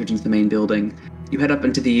before it entered into the main building, you head up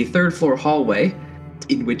into the third floor hallway,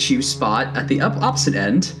 in which you spot at the opposite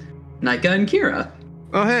end Nika and Kira.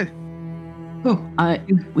 Oh hey. Oh,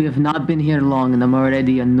 We have not been here long, and I'm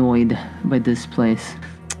already annoyed by this place.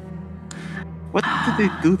 What did they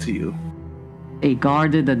do to you? They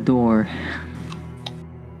guarded the door.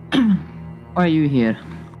 Why are you here?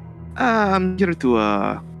 I'm here to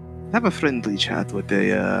have a friendly chat with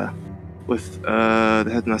the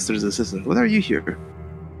headmaster's assistant. What are you here?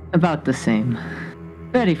 About the same.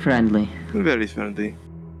 Very friendly. Very friendly.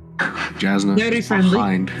 Jasna. Very friendly.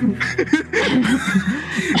 Behind.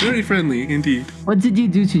 Very friendly, indeed. What did you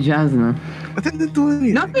do to Jasna? I didn't do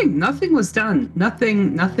anything. Nothing was done.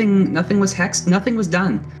 Nothing was hexed. Nothing was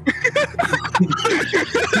done.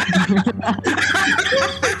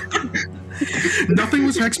 Nothing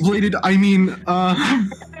was hex-bladed. I mean,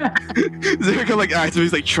 Zerika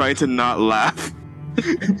actively trying to not laugh.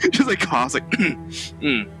 Just coughs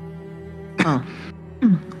Oh.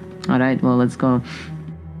 Alright, well, let's go.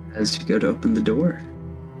 As you go to open the door.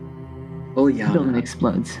 Oh The yeah. building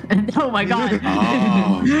explodes. Oh my god!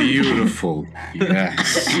 oh, beautiful.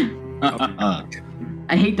 Yes.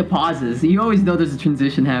 I hate the pauses. You always know there's a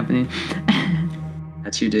transition happening.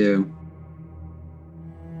 That you do.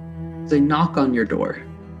 They knock on your door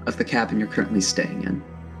of the cabin you're currently staying in.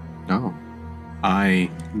 No. I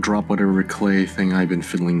drop whatever clay thing I've been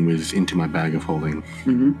fiddling with into my bag of holding,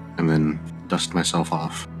 Mm-hmm. and then dust myself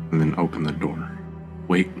off, and then open the door.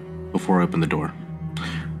 Wait, before I open the door.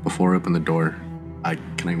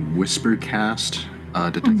 Can I whisper cast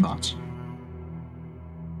detect thoughts?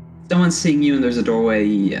 Someone's seeing you and there's a doorway,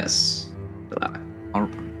 yes.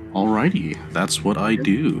 Alrighty, that's what I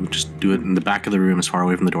do. Just do it in the back of the room as far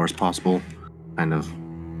away from the door as possible. Kind of,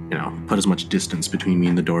 put as much distance between me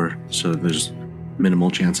and the door so there's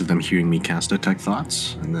minimal chance of them hearing me cast detect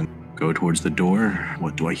thoughts, and then go towards the door.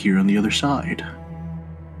 What do I hear on the other side?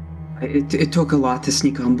 It took a lot to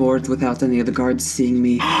sneak on board without any of the guards seeing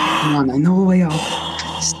me. Come on, I know a way out.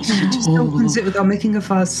 She just opens it without making a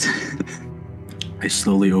fuss. I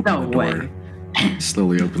slowly open No the door. way.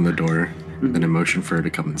 Then I motion for her to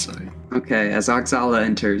come inside. Okay, as Oxala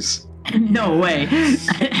enters. No way.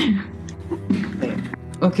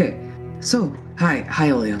 Okay, so, hi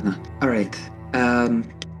Oleana. Alright, I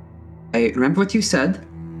remember what you said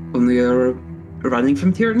when we were running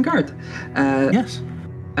from Tyrion Guard. Yes.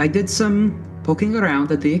 I did some poking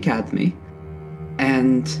around at the academy,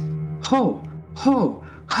 and oh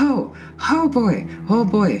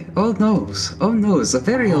boy, old nose, a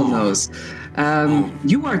very old nose.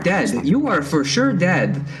 You are dead. You are for sure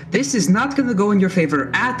dead. This is not going to go in your favor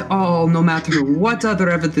at all, no matter what other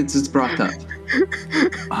evidence is brought up.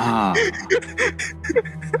 Ah.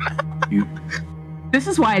 This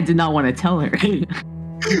is why I did not want to tell her.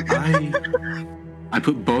 I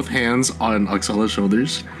put both hands on Oxala's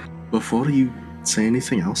shoulders. Before you say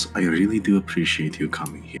anything else, I really do appreciate you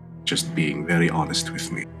coming here. Just being very honest with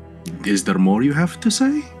me. Is there more you have to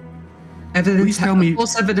say? Please tell me.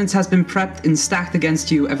 False evidence has been prepped and stacked against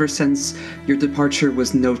you ever since your departure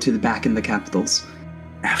was noted back in the capitals.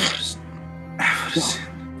 Everson.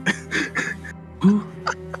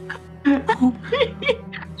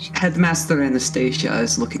 Headmaster Anastasia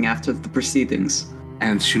is looking after the proceedings.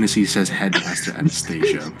 And as soon as he says Headmaster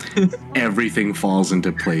Anastasia, everything falls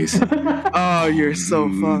into place. Oh, you're so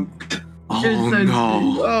fucked. Oh You're so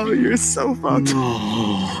no. Oh, you're so fucked.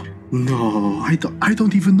 No. I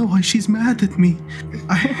don't even know why she's mad at me.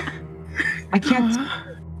 I can't,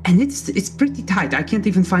 and it's pretty tight. I can't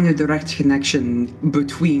even find a direct connection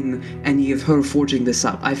between any of her forging this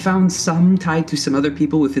up. I found some tied to some other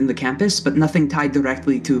people within the campus, but nothing tied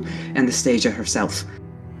directly to Anastasia herself.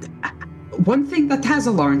 One thing that has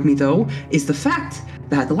alarmed me, though, is the fact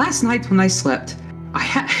that last night when I slept, I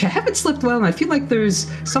haven't slept well, and I feel like there's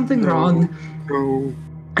something wrong. No.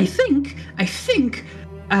 I think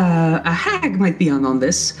a hag might be on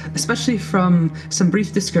this, especially from some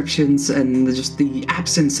brief descriptions and just the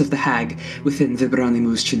absence of the hag within Vibrani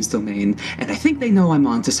Muschin's domain. And I think they know I'm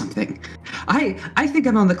onto something. I think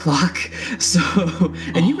I'm on the clock. So,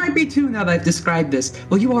 and you might be too now that I've described this.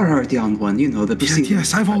 Well, you are already on one. You know the procedure.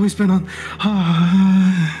 Yes, I've always been on.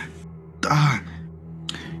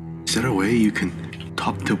 Is there a way you can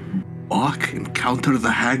talk to Bach and counter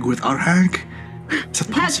the hag with our hag? Is that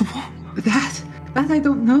possible? That I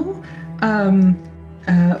don't know.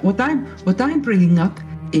 What I'm bringing up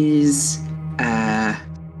is,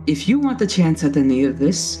 if you want a chance at any of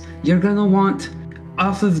this, you're gonna want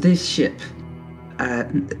off of this ship.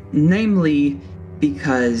 Namely,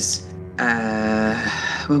 because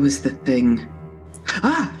what was the thing?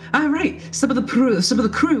 Right. Some of the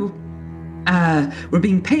crew were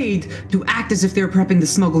being paid to act as if they were prepping to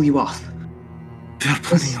smuggle you off. They're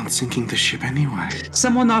planning on sinking the ship anyway.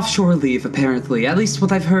 Someone offshore leave, apparently. At least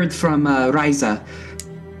what I've heard from Ryza.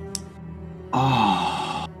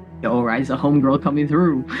 Oh. Yo, Ryza, homegirl coming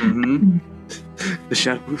through. Mm-hmm.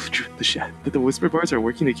 The whisper bars are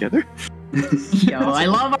working together. Yo, I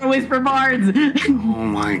love our whisper bards. Oh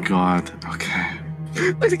my god. Okay.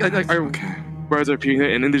 Like our bars are appearing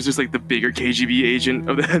there, and then there's just like the bigger KGB agent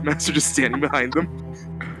of the headmaster just standing behind them.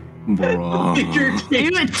 Bro.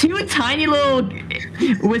 Two tiny little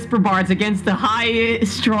whisper bards against the high,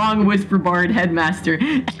 strong whisper bard headmaster.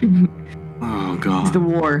 Oh god. It's the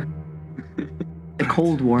war. The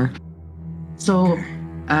Cold War. So,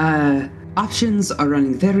 options are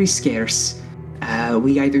running very scarce.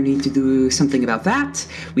 We either need to do something about that,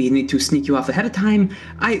 we need to sneak you off ahead of time.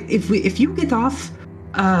 If you get off,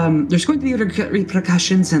 there's going to be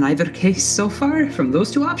repercussions in either case so far from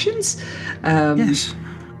those two options. Yes.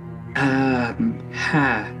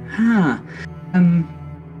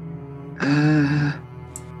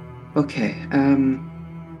 Okay.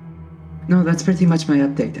 No, that's pretty much my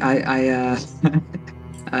update.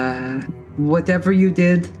 Whatever you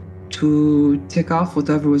did to tick off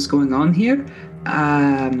whatever was going on here,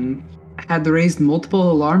 had raised multiple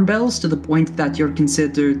alarm bells to the point that you're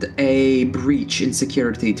considered a breach in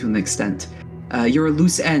security to an extent. You're a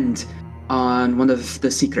loose end on one of the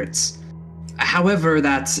secrets. However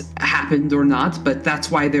that's happened or not, but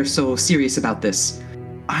that's why they're so serious about this.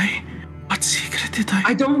 What secret did I?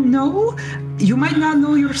 I don't know. You might not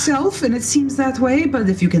know yourself, and it seems that way, but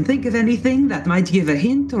if you can think of anything that might give a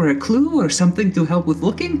hint or a clue or something to help with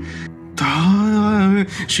looking.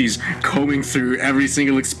 She's combing through every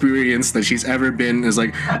single experience that she's ever been. Is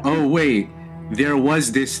like, oh wait, there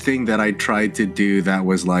was this thing that I tried to do that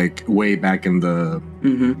was like way back in the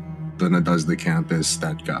Naduzda campus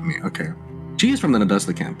that got me. Okay. She is from the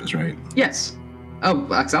Naduzda campus, right? Yes. Oh,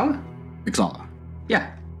 Axala? Ixala.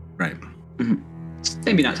 Yeah. Right.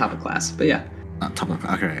 Maybe not top of class, but yeah. Not top of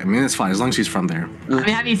okay. I mean, it's fine as long as she's from there. I mean,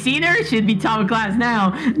 have you seen her? She'd be top of class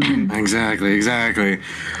now. Exactly. Okay.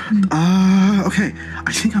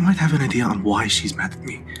 I think I might have an idea on why she's mad at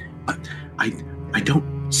me, but I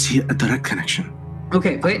don't see a direct connection.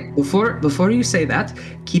 Okay, wait. Before you say that,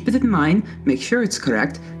 keep it in mind. Make sure it's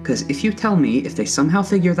correct, because if you tell me if they somehow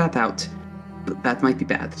figure that out, that might be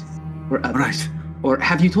bad. Or others. Right. Or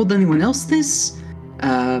have you told anyone else this?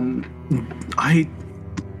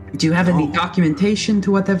 Do you have any documentation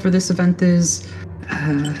to whatever this event is?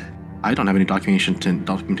 I don't have any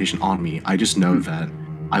documentation on me. I just know that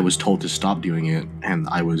I was told to stop doing it, and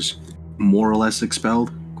I was more or less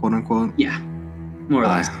expelled, quote unquote. Yeah, more or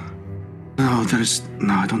less. No,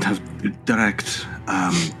 I don't have direct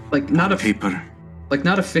not a paper. Like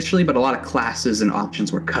not officially, but a lot of classes and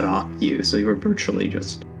options were cut off you, so you were virtually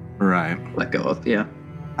just let go of. Yeah.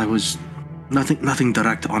 I was nothing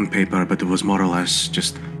direct on paper, but it was more or less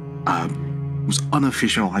just it was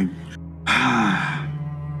unofficial. I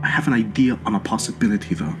have an idea on a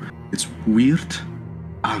possibility though. It's weird.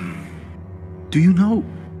 Do you know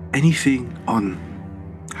anything on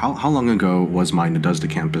how long ago was my Naduzda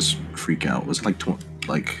campus freak out? Was it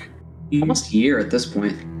like almost a year at this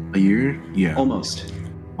point? A year? Yeah. Almost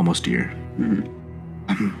a year.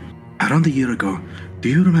 Mm-hmm. Around a year ago, do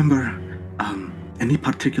you remember any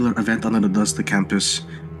particular event on the Naduzda campus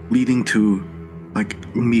leading to like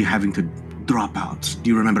me having to drop out? Do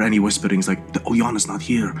you remember any whisperings like Olyana's not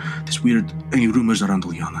here? Any rumors around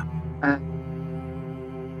Olyana?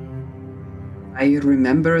 I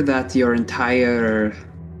remember that your entire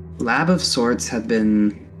lab of sorts had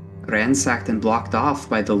been ransacked and blocked off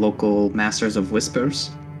by the local Masters of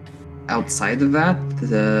Whispers. Outside of that,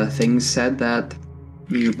 the things said that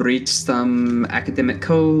You breached some academic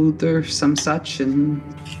code or some such, and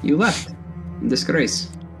you left in disgrace.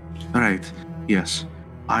 All right. Yes.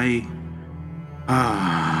 I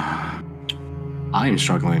am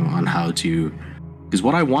struggling on how to, because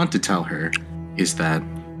what I want to tell her is that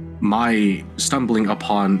my stumbling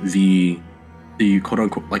upon the quote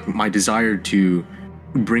unquote, like my desire to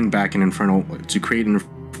bring back an infernal, to create an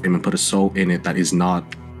frame and put a soul in it that is not,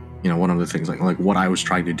 one of the things like what I was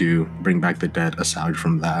trying to do, bring back the dead. Aside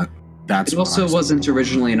from that, that's it also wasn't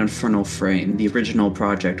originally an infernal frame. The original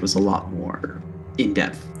project was a lot more in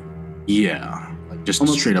depth. Yeah, like just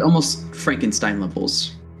almost, straight up, almost Frankenstein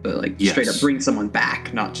levels, but like straight up bring someone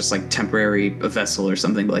back, not just like temporary a vessel or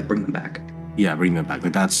something, but like bring them back. Yeah, bring them back.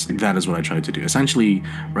 Like that is what I tried to do. Essentially,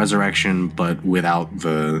 resurrection, but without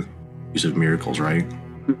the use of miracles, right?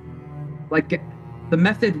 Like the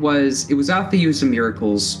method was, it was without the use of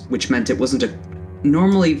miracles, which meant it wasn't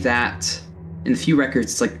normally that in a few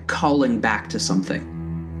records it's like calling back to something.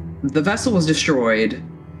 The vessel was destroyed,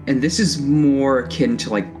 and this is more akin to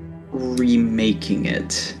like remaking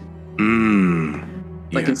it.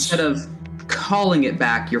 Like instead of calling it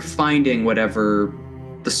back, you're finding whatever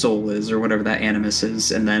the soul is or whatever that animus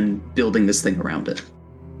is, and then building this thing around it.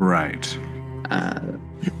 Right.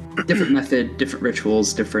 Different method, different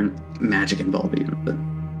rituals, different magic involved.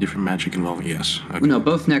 Different magic involved, yes. Okay. No,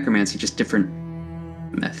 both necromancy, just different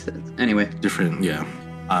methods. Anyway. Different, yeah.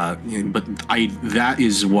 But that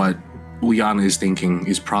is what Uliana is thinking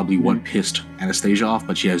is probably what pissed Anastasia off,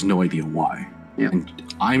 but she has no idea why. Yeah.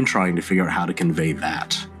 And I'm trying to figure out how to convey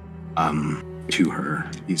that to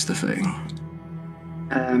her, is the thing.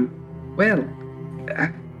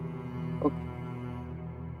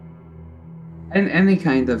 And any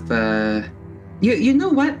kind of you know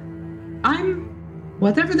what?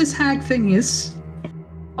 Whatever this hag thing is,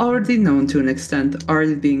 already known to an extent,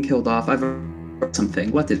 already being killed off. I've heard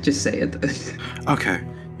something. What did just say it? Okay.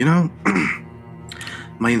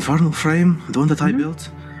 My infernal frame, the one that I built,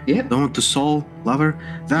 Yep. the one with the soul lover,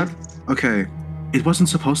 okay. It wasn't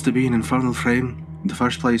supposed to be an infernal frame in the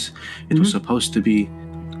first place. It was supposed to be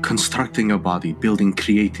constructing a body, building,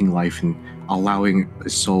 creating life, and allowing a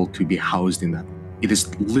soul to be housed in that. It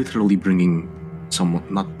is literally bringing someone,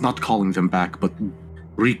 not calling them back, but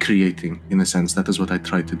recreating, in a sense. That is what I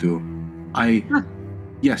tried to do. I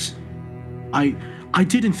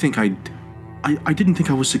didn't think I didn't think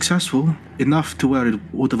I was successful enough to where it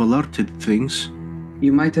would have alerted things.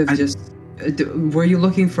 You might have were you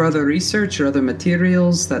looking for other research or other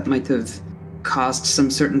materials that might have caused some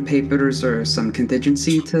certain papers or some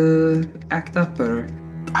contingency to act up, or?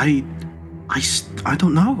 I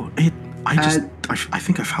don't know. I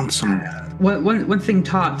think I found some. One thing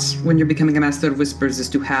taught when you're becoming a Master of Whispers is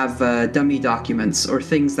to have dummy documents or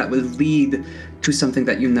things that would lead to something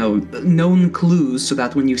that you know, known clues, so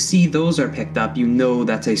that when you see those are picked up, you know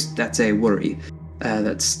that's a worry,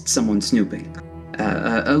 that's someone snooping.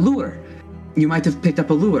 A lure. You might have picked up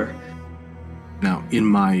a lure. Now, in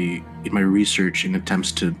my research in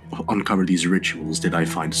attempts to uncover these rituals, did I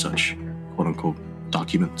find such quote-unquote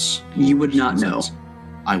documents? You would not know.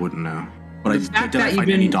 I wouldn't know. But The fact did I that find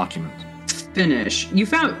you any didn't document? Finish.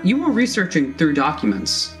 You were researching through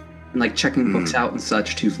documents and like checking books out and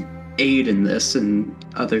such to aid in this and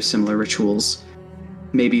other similar rituals.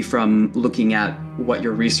 Maybe from looking at what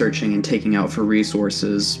you're researching and taking out for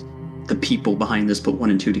resources, the people behind this put 1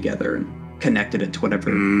 and 2 together and connected it to whatever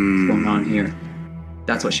is going on here.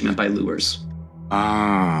 That's what she meant by lures.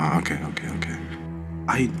 Okay.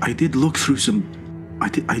 I did look through some. I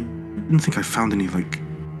didn't think I found any like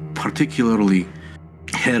particularly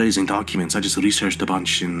hair-raising documents. I just researched a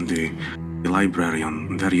bunch in the library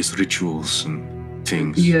on various rituals and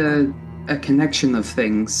things. Yeah, a connection of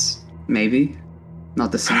things, maybe.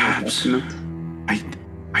 Not the single Perhaps. document.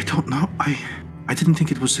 I don't know. I didn't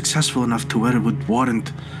think it was successful enough to where it would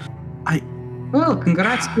warrant. Well,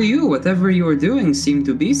 congrats to you. Whatever you were doing seemed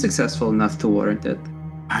to be successful enough to warrant it.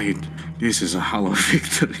 This is a hollow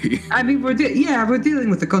victory. I mean, we're dealing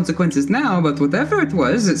with the consequences now, but whatever it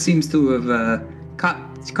was, it seems to have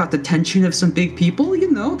caught the attention of some big people.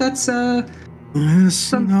 That's Yes,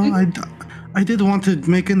 something. I did want to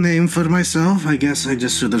make a name for myself. I guess I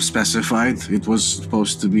just should have specified it was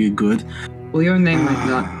supposed to be good. Well, your name might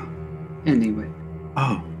not. Anyway.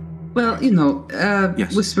 Oh, Well,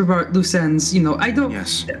 Yes. Whisper Bart, loose ends, I don't.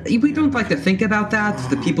 yes. We don't like to think about that.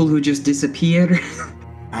 The people who just disappear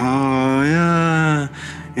Oh, yeah.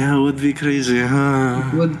 Yeah, it would be crazy, huh?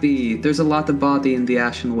 would be. There's a lot of body in the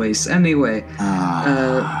ashen waste. Anyway,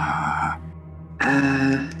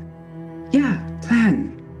 yeah,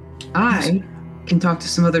 plan. I can talk to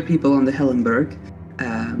some other people on the Hellenberg.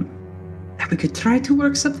 we could try to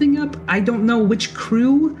work something up. I don't know which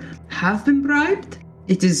crew have been bribed.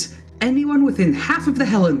 It is anyone within half of the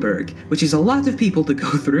Hellenberg, which is a lot of people to go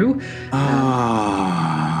through.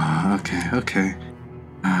 Okay.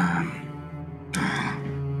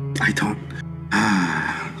 I don't.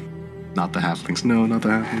 Not the halflings. No, not the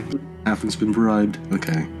halflings. Halflings been bribed.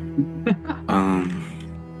 Okay.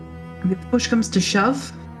 If push comes to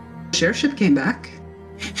shove, sheriffship came back.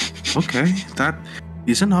 Okay, that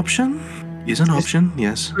is an option.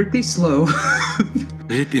 Yes. Pretty slow.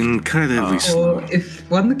 It's incredibly slow. If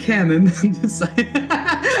one cannon decide.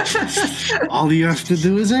 All you have to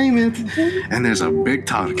do is aim it, and there's a big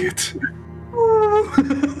target.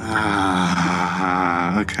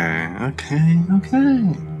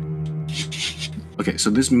 Okay, so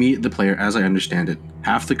this the player, as I understand it,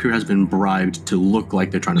 half the crew has been bribed to look like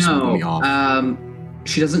they're trying to smuggle me off.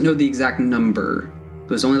 She doesn't know the exact number.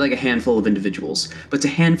 There's only like a handful of individuals, but it's a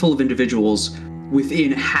handful of individuals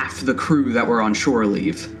within half the crew that were on shore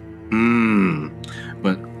leave.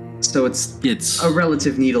 But so it's a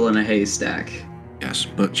relative needle in a haystack. Yes,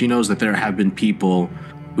 but she knows that there have been people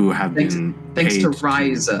who have been thanks paid to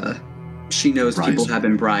Riza. She knows people Riza. have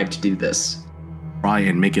been bribed to do this. Try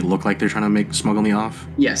and make it look like they're trying to smuggle me off.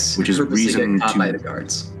 Yes, which is reason get caught to by the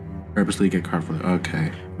guards. Purposely get caught for.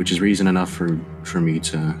 Okay, which is reason enough for me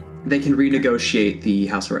to. They can renegotiate the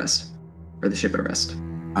house arrest or the ship arrest.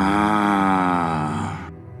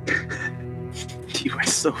 You are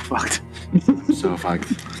so fucked. So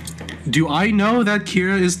fucked. Do I know that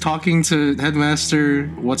Kira is talking to Headmaster?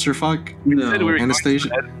 What's her fuck? No,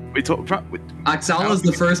 Anastasia. We told. Oxala's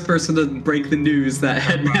the first person to break the news that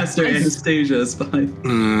Headmaster Anastasia is behind.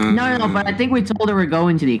 No, but I think we told her we're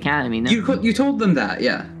going to the academy. No? You told them that,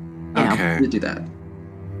 yeah. Yeah. Okay. You do that.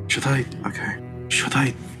 Should I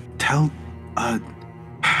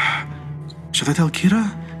tell Kira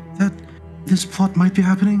that this plot might be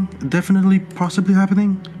happening? Definitely, possibly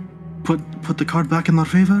happening? Put the card back in our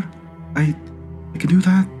favor? I can do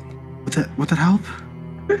that? Would that help?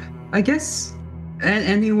 I guess.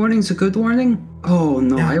 Any warning's a good warning? Oh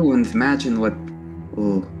no, Yeah. I wouldn't imagine what.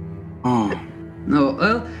 Oh. No,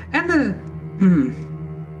 well,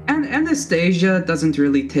 and Anastasia doesn't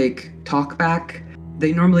really take talk back.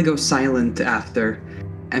 They normally go silent after,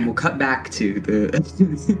 and we'll cut back to the.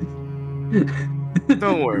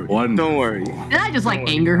 Don't worry. Don't worry. Did I just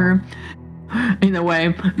anger her in a way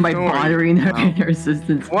by bothering her and her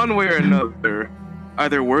assistants? One way or another,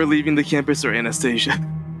 either we're leaving the campus or Anastasia.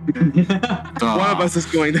 One of us is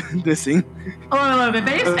going missing. Oh, if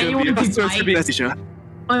there's anyone to fight, if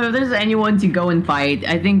there's anyone to go and fight,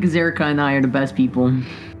 I think Zerka and I are the best people.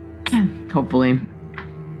 Hopefully.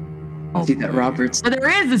 See that Roberts. But there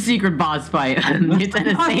is a secret boss fight. It's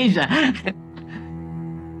Anastasia.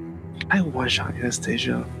 I one-shot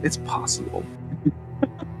Anastasia. It's possible.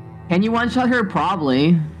 Can you one-shot her?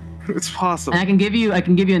 Probably. It's possible. And I can give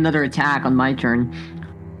you another attack on my turn.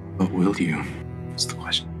 But will you? That's the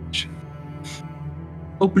question.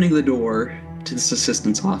 Opening the door to this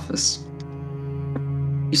assistant's office.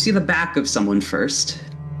 You see the back of someone first.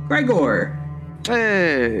 Gregor!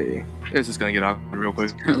 Hey! This is gonna get awkward real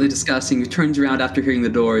quick. Currently discussing, he turns around after hearing the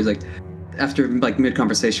door. He's after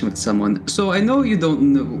mid-conversation with someone. So I know you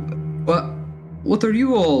don't know. What are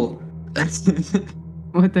you all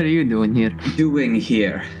What are you doing here? doing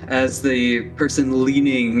here? As the person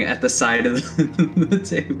leaning at the side of the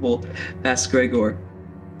table asks Gregor.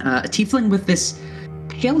 A tiefling with this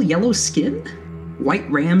pale yellow skin, white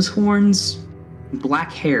ram's horns,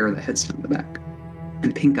 black hair that heads down the back,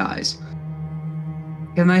 and pink eyes.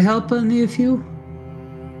 Can I help any of you?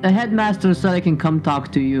 The headmaster said I can come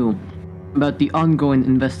talk to you about the ongoing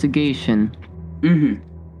investigation.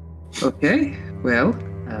 Okay, well,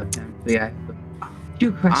 we have a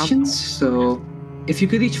few questions, so if you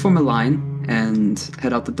could each form a line and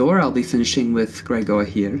head out the door, I'll be finishing with Gregor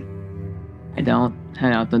here. I don't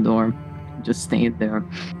head out the door. Just stay there.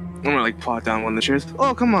 I'm gonna plot down one of the chairs.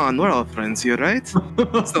 Oh, come on, we're all friends here, right?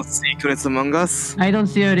 There's no secrets among us. I don't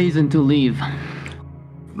see a reason to leave.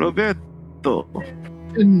 Roberto,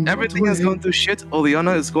 everything has gone to shit.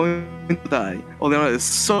 Oleana is going to die. Oleana is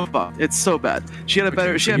so fucked. It's so bad. She had a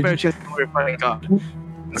better chance than we were fighting God.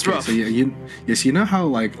 It's rough. So you know how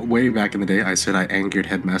way back in the day I said I angered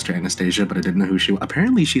Headmaster Anastasia, but I didn't know who she was.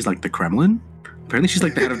 Apparently she's the Kremlin. Apparently she's the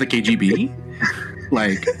head of the KGB.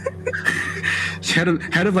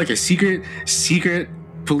 Head of a secret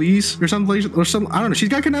police or something or some. I don't know. She's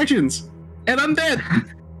got connections, and I'm dead.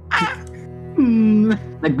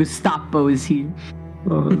 The Gestapo is here.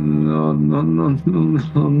 Oh no.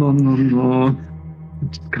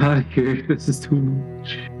 Just got here. This is too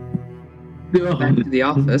much. Back to the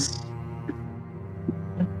office.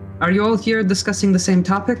 Are you all here discussing the same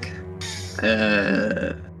topic?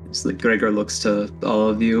 So Gregor looks to all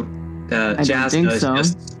of you. I don't Jasna think is so.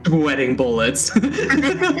 just sweating bullets.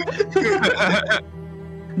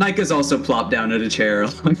 Nika's also plopped down at a chair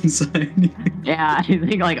alongside you. Yeah, I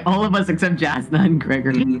think like all of us except Jasna and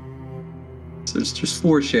Gregor. So there's just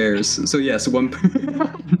 4 chairs. So yes, one.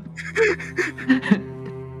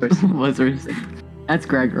 That's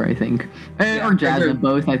Gregor, I think. Yeah, Or Jasna, Gregor-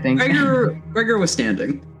 both, I think. Gregor was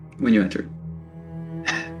standing when you entered.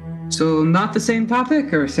 So not the same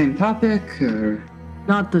topic, or same topic, or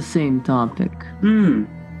Not the same topic.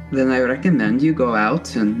 Then I recommend you go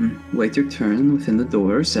out and wait your turn within the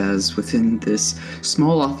doors, as within this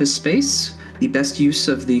small office space, the best use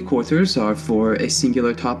of the quarters are for a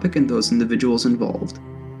singular topic and those individuals involved.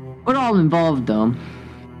 We're all involved, though.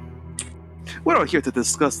 We're all here to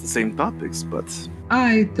discuss the same topics, but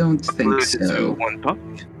I don't think limited to so. one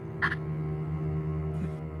topic.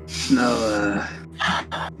 No,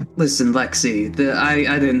 listen, Lexi,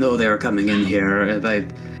 I didn't know they were coming in here.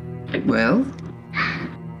 Well,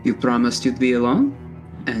 you promised you'd be alone,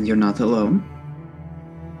 and you're not alone.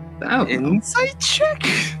 Oh, Insight check.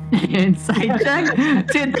 Inside check?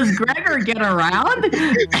 Does Gregor get around?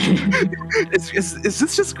 Is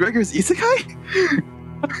this just Gregor's isekai?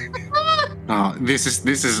 This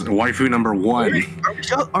is waifu number 1.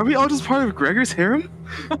 Are we all just part of Gregor's harem?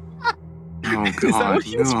 Oh that god, what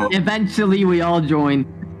he was no. Eventually, we all join.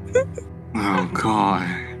 Oh god.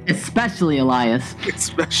 Especially Elias.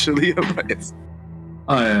 Especially Elias.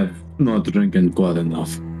 I have not drinking quite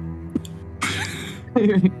enough.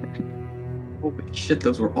 holy shit,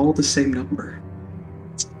 those were all the same number.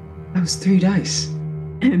 That was 3 dice.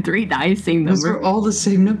 3 dice, same Those number. were all the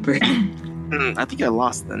same number. I think I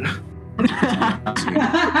lost then.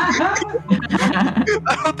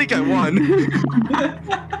 I don't think I won.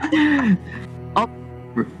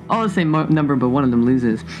 all the same number, but one of them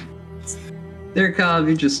loses. Zerka,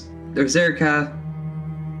 Zerka.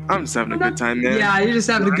 I'm just having a good time, man. Yeah, you're just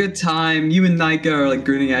having a good time. You and Nika are like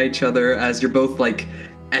grinning at each other as you're both like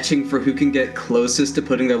etching for who can get closest to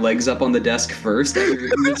putting their legs up on the desk first.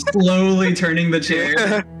 You're slowly turning the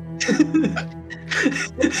chair.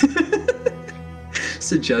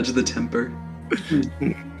 To judge the temper.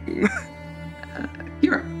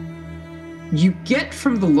 Here. You get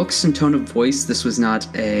from the looks and tone of voice this was not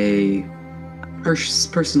a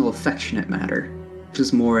personal affectionate matter. It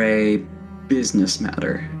was more a business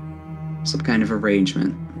matter. Some kind of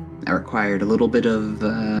arrangement that required a little bit of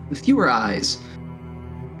fewer eyes.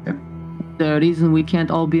 Okay. The reason we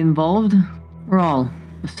can't all be involved? We're all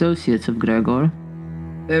associates of Gregor.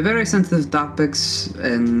 They're very sensitive topics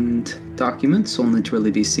and documents only to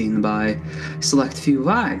really be seen by a select few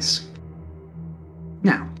eyes.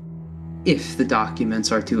 Now, if the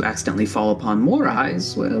documents are to accidentally fall upon more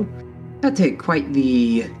eyes, well, that'd take quite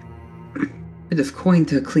the bit of coin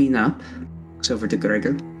to clean up. Looks over to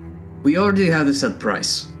Gregor. We already have a set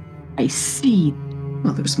price. I see.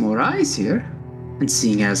 Well, there's more eyes here. And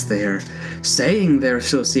seeing as they're saying they're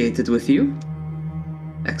associated with you,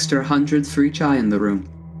 extra 100 for each eye in the room.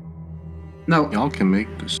 No, Y'all can make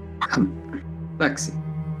this. come, Lexi,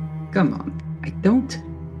 come on. I don't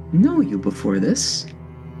know you before this,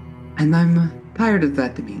 and I'm tired of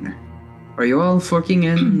that demeanor. Are you all forking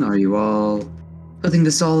in? Are you all putting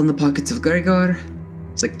this all in the pockets of Gregor?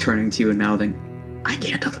 It's like turning to you and mouthing, I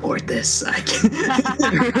can't afford this. I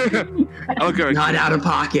can't. Okay. Not out of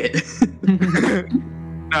pocket.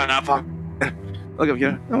 No, not fuck. Look up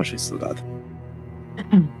here. How much we still got?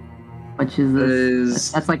 Which is this?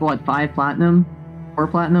 Is That's like what, 5 platinum? 4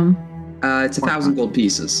 platinum? it's 1,000 gold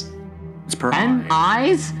pieces It's per 10 eye.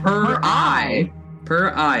 eyes? per eye.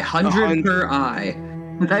 Per eye, 100 per eye.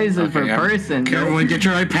 That is Okay, per yeah. person. Everyone, get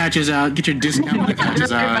your eye patches out. Get your discount eye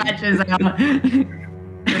patches out.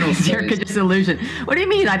 Circa disillusion. What do you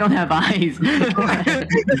mean I don't have eyes?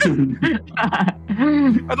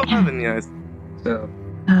 I don't have any eyes. So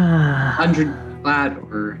 100 flat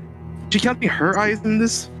or Did you count me her eyes in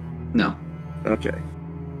this? no, Okay.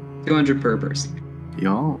 200 per person.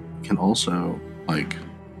 Y'all can also like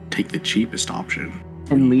take the cheapest option.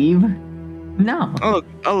 And leave? No.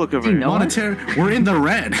 I'll look over You here. know- Monetary. We're in the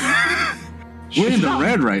red. We're in the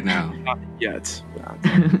red right now. Not yet.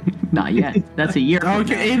 Not yet. That's a year. from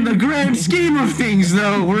Okay, in the grand scheme of things,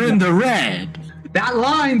 though, we're in the red. That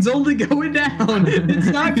line's only going down. It's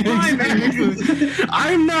not climbing.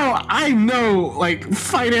 I'm no like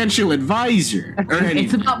financial advisor or now. It's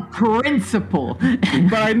anything. about principle.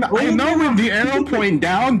 But I know when the arrow point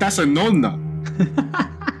down, that's a no-no.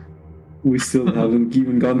 We still haven't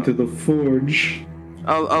even gone to the forge.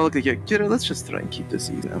 I'll look at you. Kiddo, let's just try and keep this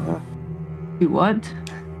easy now, huh? Do what?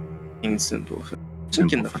 being simple. We Simple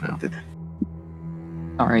can for now. afford it.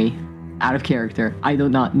 Sorry, out of character. I do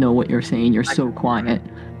not know what you're saying. You're so quiet.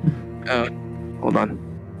 Hold on.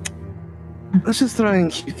 Let's just try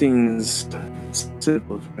and keep things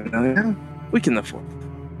simple for now. Yeah, we can afford it.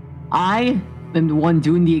 I am the one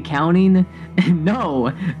doing the accounting.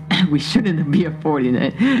 No, we shouldn't be affording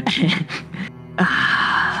it.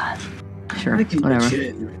 Sure, I can whatever.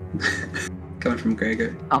 shit. Coming from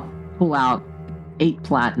Gregor. I'll pull out 8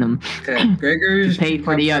 platinum. Okay, Gregor's Pay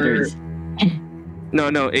for the others. No,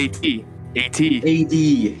 AT. AD.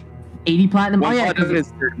 80 platinum? One Oh yeah, platinum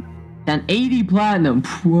is then 80 platinum.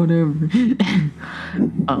 Pff, whatever.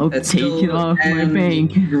 I'll That's take it still- off my and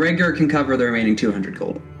bank. Gregor can cover the remaining 200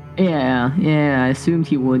 gold. Yeah, I assumed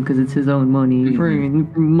he would because it's his own money.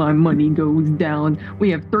 Mhm. My money goes down. We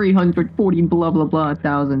have 340 blah blah blah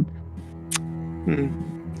thousand.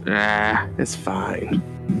 it's fine.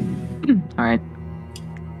 Alright.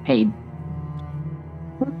 Paid.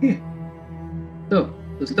 Okay. So,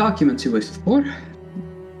 those documents you wished for.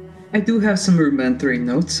 I do have some rudimentary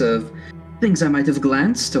notes of things I might have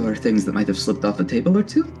glanced or things that might have slipped off a table or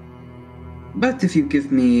two. But if you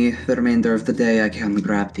give me the remainder of the day, I can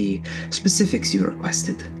grab the specifics you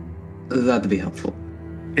requested. That'd be helpful.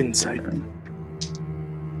 Insight.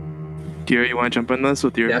 Dear, you want to jump on this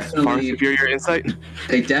with your Definitely. far superior insight?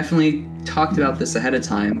 They definitely talked about this ahead of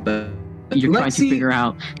time, but You're trying to figure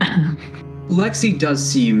out. Lexi does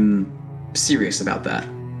seem serious about that.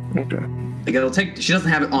 Okay. Like it'll take. She doesn't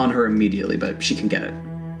have it on her immediately, but she can get it.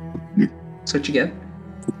 So what you get?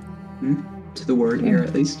 To the word here,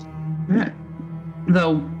 at least. All right.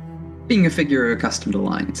 Though, being a figure accustomed to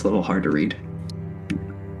lying, it's a little hard to read.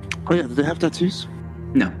 Oh yeah, do they have tattoos?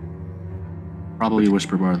 No, Probably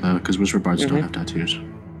Whisper Bard though, because Whisper Bards don't have tattoos.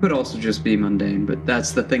 could also just be mundane, but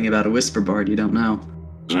that's the thing about a whisper bard. You don't know.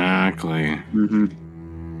 Exactly.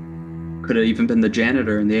 Could have even been the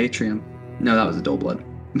janitor in the atrium. No, that was a Doleblood.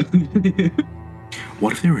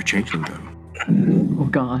 What if they were changing though? Oh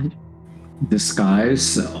god. Disguise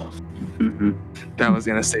self. That was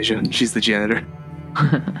Anastasia. She's the janitor.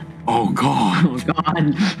 Oh god. Oh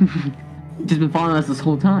god. She's been following us this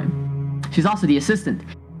whole time. She's also the assistant.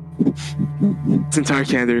 This entire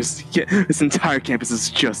campus is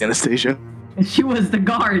just Anastasia. And she was the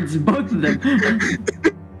guards, both of them.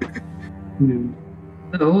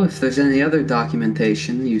 So, if there's any other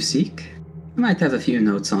documentation you seek, I might have a few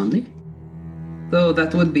notes on me. Though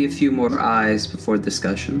that would be a few more eyes before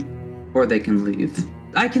discussion, or they can leave.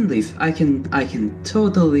 I can leave. I can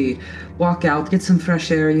totally walk out, get some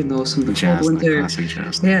fresh air, some cold Just like winter. classic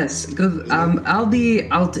Just. Yes, good. I'll be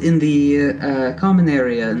out in the common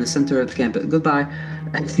area in the center of the campus. Goodbye.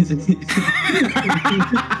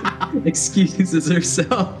 Excuses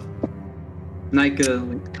herself.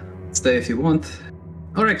 Nika, stay if you want.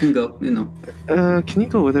 Or I can go, Can you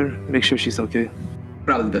go with her? Make sure she's okay.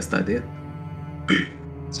 Probably the best idea.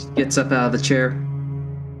 She gets up out of the chair.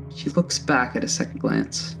 She looks back at a second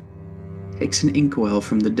glance. Takes an inkwell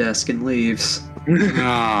from the desk and leaves.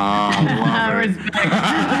 Oh, love it.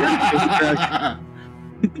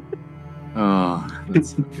 Oh,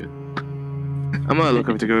 that's so good. I'm gonna look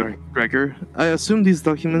over to Gregor. I assume these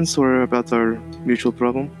documents were about our mutual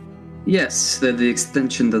problem. Yes, they're the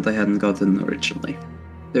extension that I hadn't gotten originally.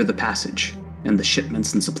 They're the passage, and the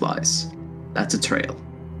shipments and supplies. That's a trail.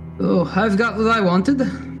 Oh, I've got what I wanted.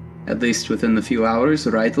 At least within the few hours,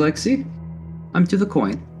 right, Lexi? I'm to the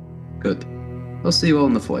coin. Good. I'll see you all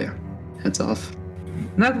in the foyer. Heads off.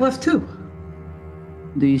 And I've left too.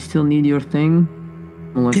 Do you still need your thing?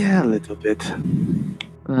 Yeah, a little bit.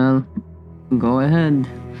 Well, go ahead.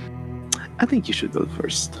 I think you should go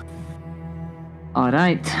first.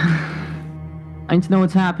 Alright. I need to know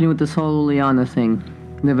what's happening with this whole Liana thing.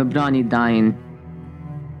 We have a Brani dying.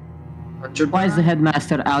 Why is the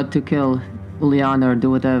headmaster out to kill Liana or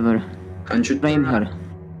do whatever? 100. Blame her.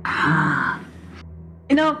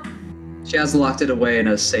 She has locked it away in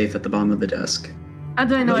a safe at the bottom of the desk. How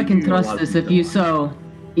do I know I You can know a trust lot of this if people. you so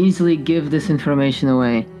easily give this information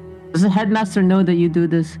away? Does the headmaster know that you do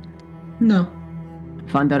this? No. I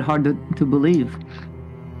find that hard to believe.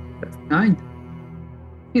 Fine.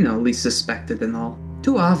 Least suspected and all.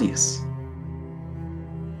 Too obvious.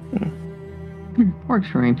 Works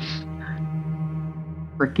for me.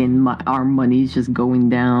 Frickin' our money's just going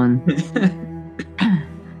down.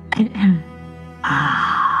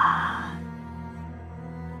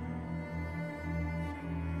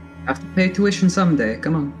 Have to pay tuition someday.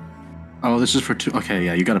 Come on. Oh, this is for two. Okay,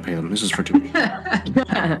 yeah, you gotta pay them. This is for two.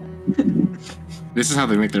 This is how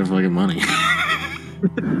they make their fucking money.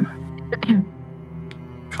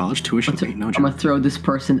 College tuition ain't no I'm gonna joke. throw this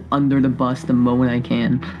person under the bus the moment I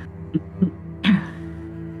can.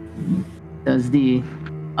 Does the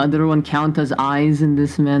other one count as eyes in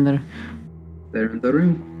this manner? They're in the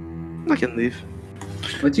room. I can leave.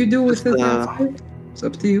 What you do with Just, it after? It's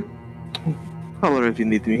up to you. Holler if you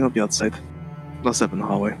need me. I'll be outside. I'll step in the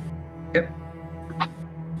hallway. Yep.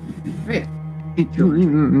 Right.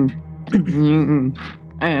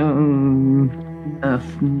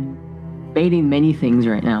 Baiting many things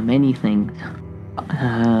right now. Many things.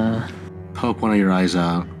 Poke one of your eyes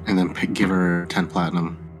out and then give her 10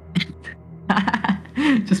 platinum.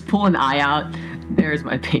 Just pull an eye out. There's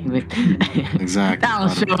my payment. Exactly. That'll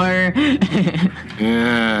show her.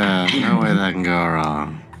 Yeah, no way that can go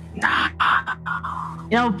wrong.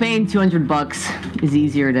 You know, paying $200 is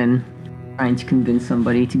easier than trying to convince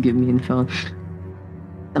somebody to give me info.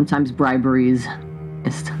 Sometimes bribery is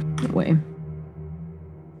just the way.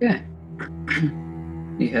 Yeah.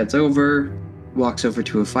 He heads over, walks over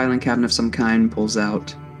to a filing cabinet of some kind, pulls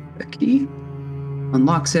out a key,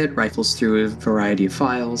 unlocks it, rifles through a variety of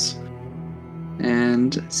files,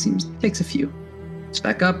 and takes a few. It's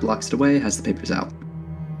back up, locks it away, has the papers out.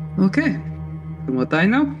 Okay. From what I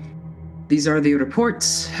know, these are the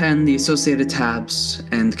reports and the associated tabs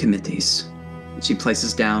and committees. She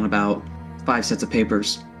places down about 5 sets of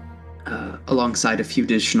papers, alongside a few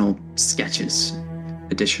additional sketches.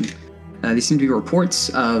 These seem to be reports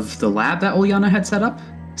of the lab that Ulyana had set up,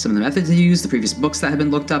 some of the methods used, the previous books that had been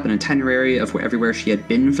looked up, an itinerary of everywhere she had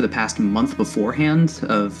been for the past month beforehand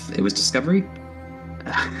of it was discovery.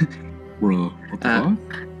 Bro, what the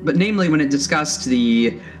fuck? But namely, when it discussed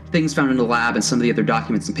the things found in the lab and some of the other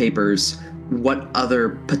documents and papers, what other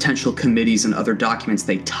potential committees and other documents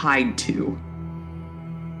they tied to.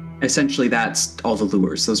 Essentially, that's all the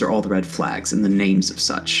lures. Those are all the red flags and the names of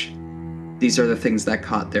such. These are the things that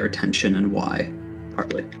caught their attention and why,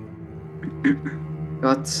 partly.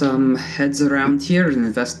 Got some heads around here and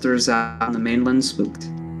investors on the mainland spooked.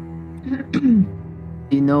 Do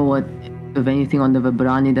you know what of anything on the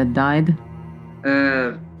Vibrani that died?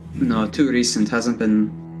 No, too recent. Hasn't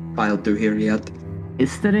been filed through here yet.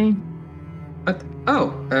 History? What?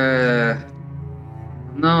 Oh,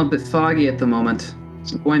 no, a bit foggy at the moment.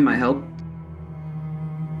 Some coin might help.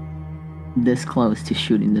 This close to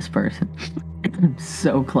shooting this person.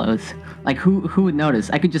 So close. Like, who would notice?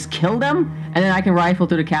 I could just kill them, and then I can rifle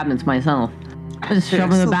through the cabinets myself. I just shove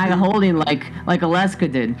them in the bag of holding like Alaska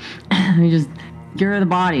did. You just get rid of the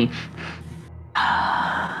body.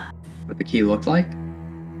 What the key looked like?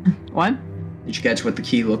 What? Did you catch what the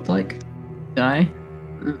key looked like? Did I?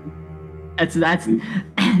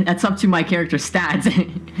 That's up to my character stats.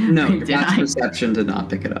 No, your Did max I? perception did not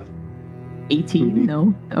pick it up. 18?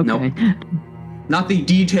 No? Okay. Nope. Not the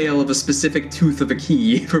detail of a specific tooth of a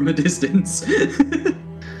key from a distance.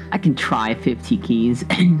 I can try 50 keys.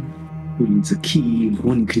 Who needs a key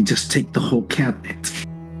when you can just take the whole cabinet?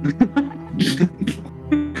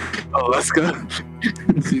 Oh, let's go.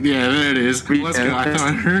 Yeah, there it is. Let's go. I thought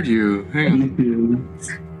I heard you. Hang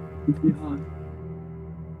on.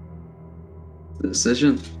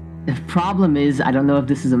 Decision. The problem is, I don't know if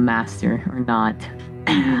this is a master or not.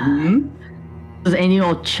 Mm-hmm. Because any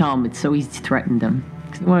old chum, it's so easy to threaten them.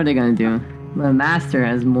 'Cause what are they gonna do? The master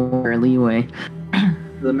has more leeway.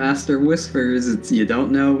 The master whispers, it's you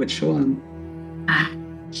don't know which one.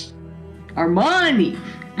 Armani!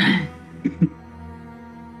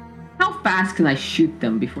 How fast can I shoot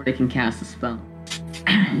them before they can cast a spell?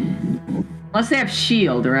 Unless they have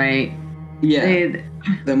shield, right? Yeah.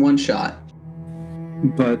 Then one shot.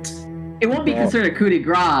 But It won't be considered a coup de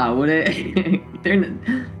grace, would it?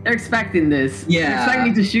 They're expecting this. Yeah. They're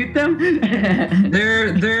expecting me to shoot them?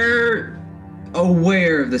 They're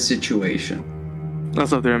aware of the situation.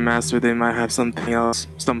 Also, if they're a master, they might have something else,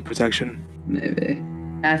 some protection. Maybe.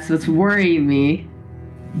 That's what's worrying me.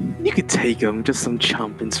 You could take them, just some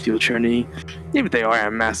chump in field journey. Even if they are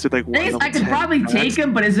a master, like I guess I could probably take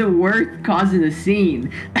him, but is it worth causing a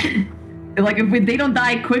scene? Like, if they don't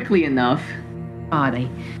die quickly enough. God,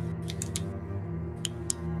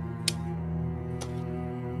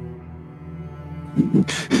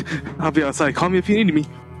 I'll be outside. Call me if you need me.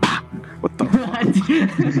 What the fuck?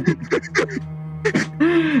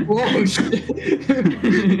 Whoa, shit.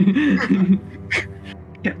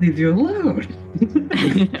 Can't leave you alone.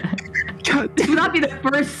 God This would not be the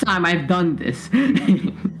first time I've done this.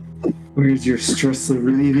 where's your stress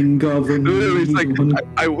relieving goblin? Literally, it's like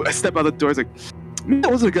I step out the door. It's like, man,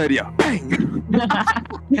 that wasn't a good idea. Bang!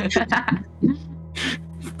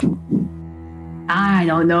 I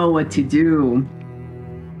don't know what to do.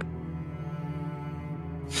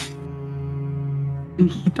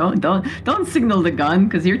 Don't signal the gun,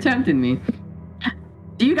 because you're tempting me.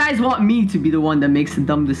 Do you guys want me to be the one that makes the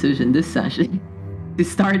dumb decision this session to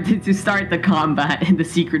start the combat and the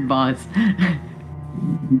secret boss?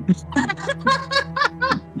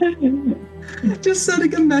 Just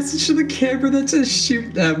sending a message to the camera that says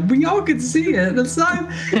shoot them. We all can see it. It's not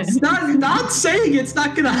saying it's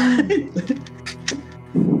not gonna happen.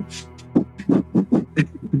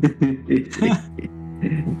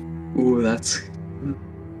 Ooh, that's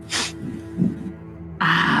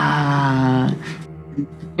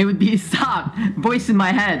it would be voice in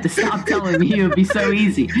my head to stop telling me it would be so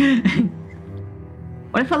easy.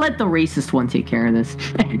 What if I let the racist one take care of this?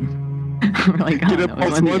 We're like, oh, Get a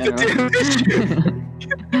plus 1 to damage.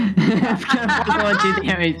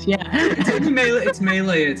 Damage, yeah. It's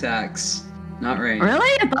melee attacks, not range.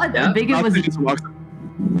 Really? I thought the biggest was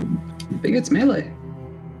Biggest melee.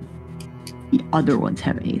 the other ones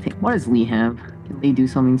have anything. What does Lee have? Can they do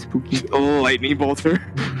something spooky? Oh, lightning bolter.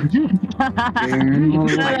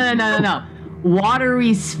 No.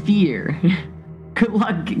 Watery sphere. Good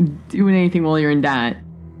luck doing anything while you're in that. A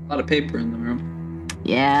lot of paper in the room.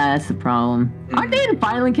 Yeah, that's the problem. Aren't they in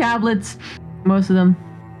filing tablets? Most of them.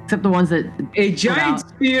 Except the ones that... A giant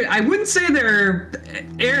sphere. I wouldn't say they're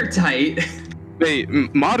airtight. Wait,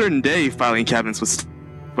 modern day filing cabinets was...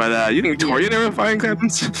 But you think Victorian era filing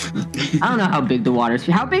cabinets? I don't know how big the water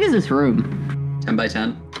sphere... How big is this room? 10 by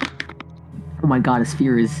 10. Oh my god, a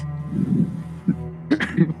sphere is...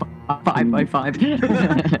 5 by 5.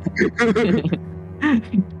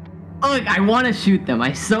 Look, I want to shoot them.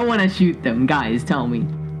 I so want to shoot them. Guys, tell me.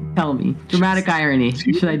 Dramatic irony.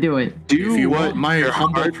 Should I do it? If you want my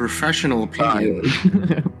humble professional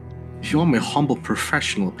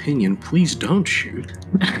opinion, please don't shoot.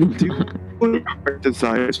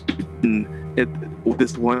 Desires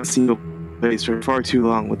this one single place for far too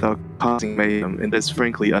long without causing mayhem, and that's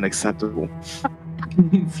frankly unacceptable.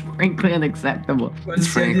 It's frankly unacceptable. It's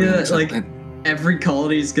frankly like every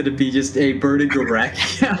colony is gonna be just a burning wreck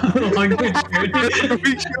along the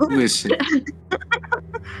journey. Listen.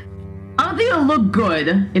 I don't think it'll look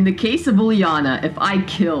good in the case of Uliana if I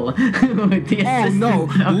kill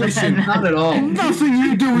the listen, not at all. Nothing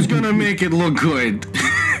you do is gonna make it look good.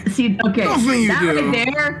 See, okay, Nothing you that do.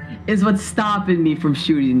 right there is what's stopping me from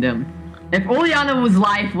shooting them. If Uliana's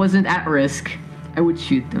life wasn't at risk, I would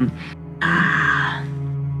shoot them.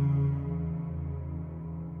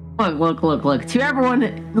 Look. To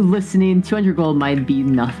everyone listening, 200 gold might be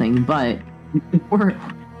nothing, but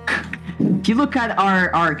if you look at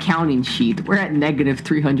our accounting sheet, we're at negative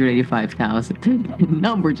 385,000.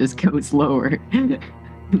 Number just goes lower.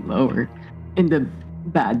 Lower. In the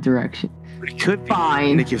bad direction. But it could be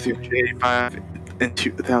Fine. negative 385 and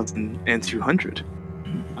 2,200.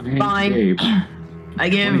 Fine. I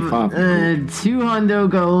give 200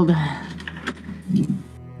 gold.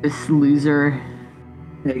 This loser.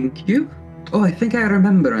 Thank you. Oh, I think I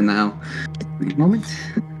remember now. Wait a moment.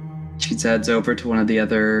 She heads over to one of the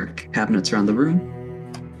other cabinets around the room,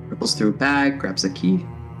 ripples through a bag, grabs a key.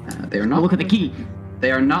 They are not. Look at the key.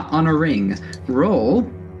 They are not on a ring. Roll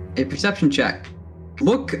a perception check.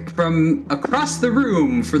 Look from across the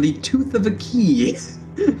room for the tooth of a key.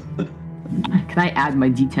 Can I add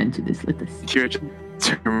my D10 to this? Let us see. Here,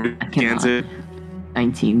 I cannot.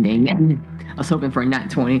 19, dang it. I was hoping for a nat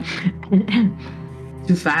 20.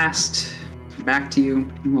 Too fast. Back to you.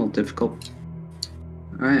 A little difficult.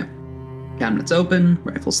 Alright. Cabinet's open.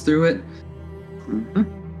 Rifles through it.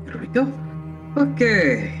 There we go.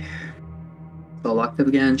 Okay. It's all locked up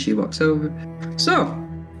again. She walks over. So,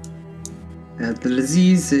 the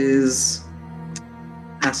disease is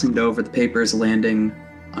passing it over. The papers landing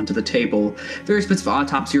onto the table. Various bits of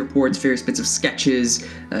autopsy reports, various bits of sketches,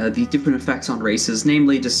 the different effects on races,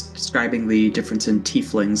 namely just describing the difference in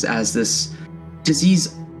tieflings, as this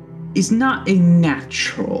disease is not a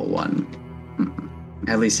natural one.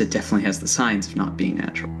 At least it definitely has the signs of not being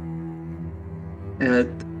natural.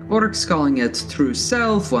 Orcs calling it true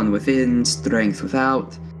self, one within, strength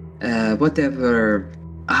without, whatever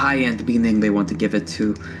high-end meaning they want to give it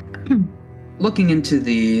to. Looking into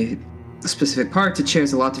the specific parts, it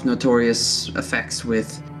shares a lot of notorious effects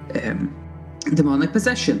with demonic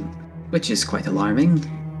possession, which is quite alarming.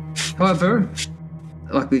 However,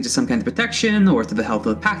 luckily to some kind of protection or to the help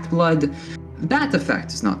of the packed blood, that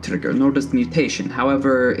effect is not triggered, nor does the mutation.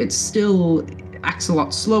 However, it still acts a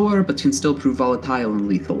lot slower, but can still prove volatile and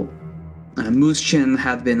lethal. Muschin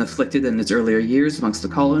had been afflicted in its earlier years amongst the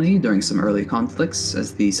colony during some early conflicts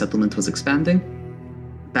as the settlement was expanding,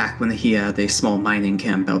 back when he had a small mining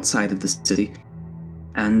camp outside of the city,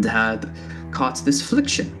 and had caught this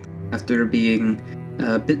affliction after being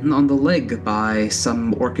bitten on the leg by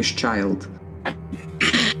some orcish child.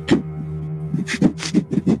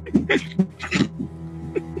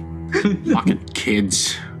 Fucking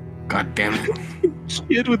kids. God damn it.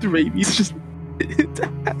 Kid with rabies just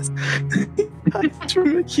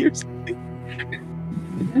from here.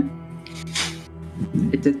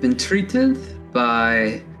 It had been treated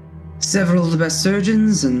by several of the best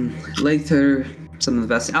surgeons and later some of the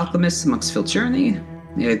best alchemists amongst Filcherni.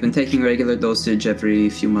 He had been taking regular dosage every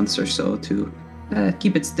few months or so to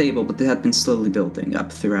keep it stable, but it had been slowly building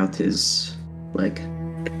up throughout his leg.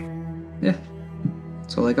 Yeah,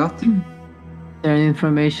 that's all I got. Is there any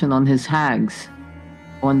information on his hags?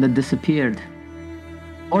 One that disappeared?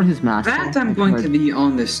 Or his master? That I'm going to be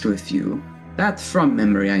honest with you. That from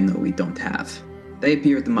memory I know we don't have. They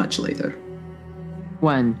appeared much later.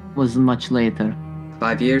 When was much later?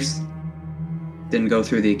 5 years. Didn't go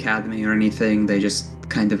through the academy or anything. They just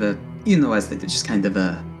kind of as they just kind of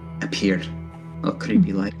appeared. All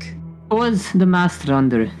creepy like. Who was the master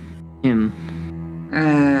under him?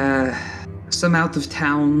 Some out of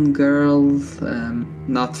town girl,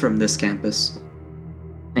 not from this campus.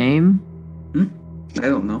 Name? I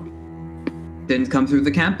don't know. Didn't come through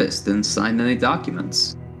the campus, didn't sign any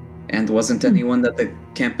documents. And wasn't anyone that the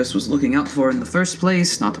campus was looking out for in the first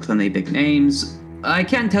place, not with any big names. I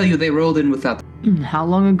can tell you they rolled in without. How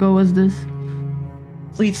long ago was this?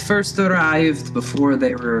 Fleet first arrived before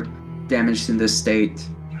they were damaged in this state.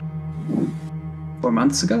 4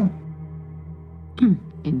 months ago.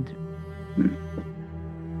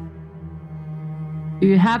 Do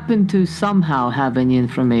you happen to somehow have any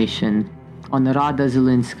information on Rada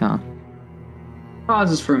Zelinska?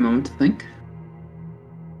 Pauses for a moment to think.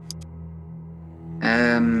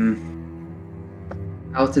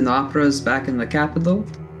 Out in operas back in the capital?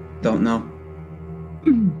 Don't know.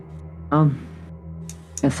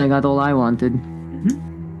 Guess I got all I wanted.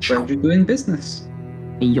 Where you doing business?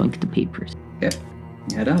 I yoinked the papers. Yep.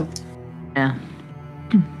 Head out. Yeah.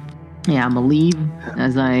 Yeah, I'ma leave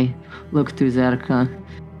as I look to Zerka.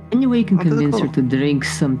 Any way you can convince her to drink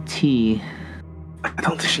some tea? I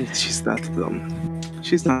don't think she's that dumb.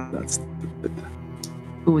 She's not that stupid.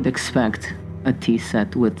 Who would expect a tea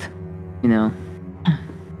set with,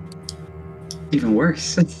 Even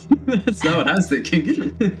worse. That's not what I was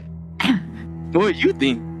thinking. What do you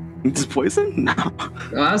think? It's poison? No.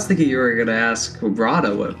 Well, I was thinking you were gonna ask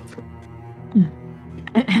Rada what.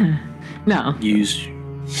 No. Use.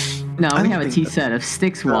 No, I we don't have a think tea that- set of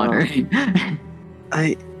Styx water.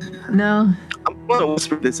 No. I'm gonna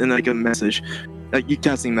whisper this in like a message. You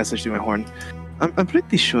casting message to my horn. I'm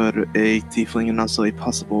pretty sure a tiefling and also a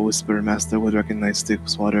possible whisper master would recognize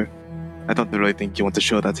Styx water. I don't really think you want to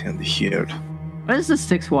show that hand here. What does the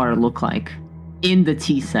Styx water look like in the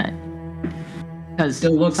tea set? Because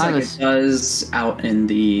It looks like it does out in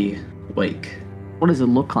the lake. What does it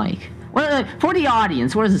look like? For the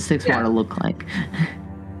audience, what does the Styx Yeah. water look like?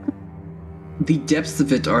 The depths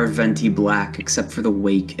of it are venti black, except for the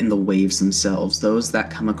wake and the waves themselves. Those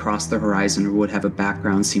that come across the horizon or would have a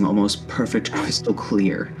background seem almost perfect, crystal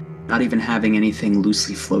clear, not even having anything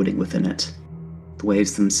loosely floating within it. The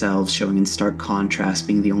waves themselves showing in stark contrast,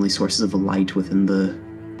 being the only sources of light within the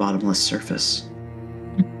bottomless surface.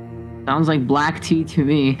 Sounds like black tea to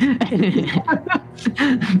me.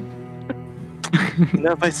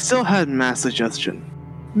 Now, if I still had mass suggestion,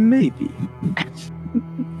 maybe.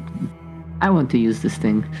 I want to use this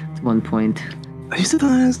thing at one point. You said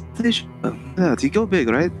on a station. Yeah, you go big,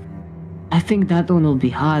 right? I think that one will be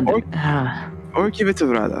hard. Or- At Or give it to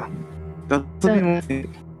Rada. That's the one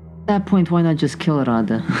thing. that point, why not just kill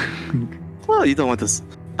Rada? Well, you don't want to.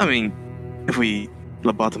 I mean, if we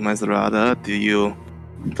lobotomize the Rada, do you?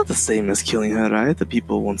 It's not the same as killing her, right? The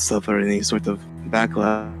people won't suffer any sort of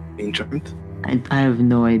backlash being charmed. I have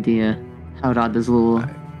no idea how Rada's little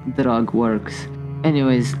drug works.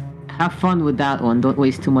 Anyways, have fun with that one. Don't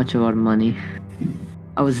waste too much of our money.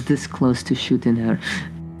 I was this close to shooting her.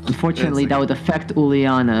 Unfortunately, that would affect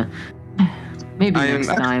Uliana. Maybe next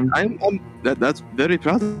time. That's very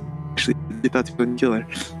proud. Actually, you thought you couldn't kill her.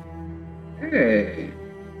 Hey.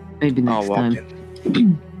 Maybe I'll next walk time.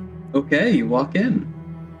 in. Okay, you walk in.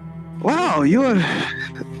 Wow, you're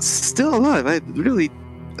still alive.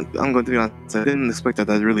 I'm going to be honest. I didn't expect that.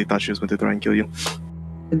 I really thought she was going to try and kill you.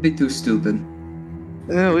 It'd be too stupid.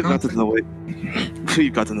 Yeah, we've gotten away.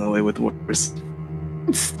 We've gotten away with worse.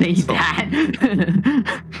 Stay that.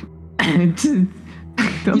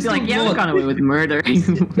 Don't be like, yeah, we've gone away with murder.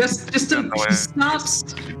 Just she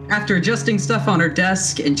stops after adjusting stuff on her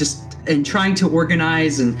desk and trying to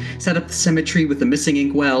organize and set up the symmetry with the missing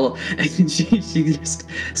inkwell, and she just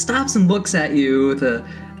stops and looks at you with a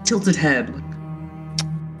tilted head.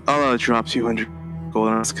 I'll drop 200 gold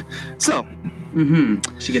and ask. So,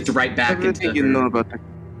 She gets right back into everything you her. know about the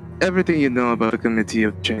everything you know about the Committee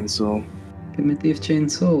of Chainsaw. Committee of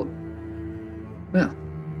Chainsaw. Well,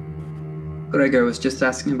 Gregor was just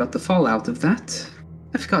asking about the fallout of that.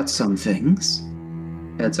 I've got some things.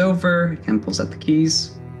 Heads over, Ken pulls out the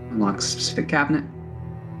keys, unlocks a specific cabinet,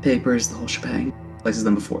 papers, the whole shebang, places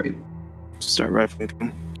them before you. Start rifling through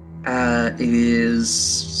them. It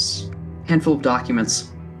is a handful of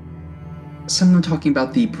documents. Someone talking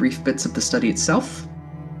about the brief bits of the study itself,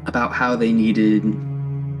 about how they needed,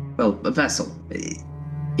 well, a vessel.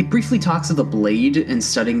 It briefly talks of the blade and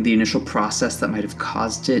studying the initial process that might have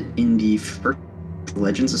caused it in the first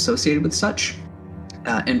legends associated with such,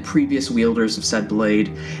 and previous wielders of said blade,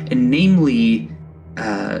 and namely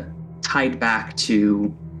tied back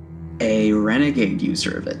to a renegade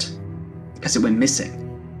user of it, because it went missing.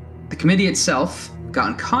 The committee itself got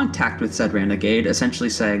in contact with said renegade, essentially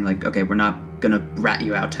saying, like, okay, we're not gonna rat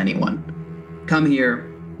you out to anyone. Come here,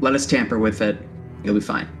 let us tamper with it, you'll be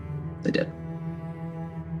fine. They did.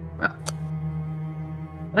 Well,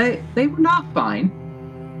 they were not fine.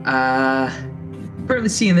 Apparently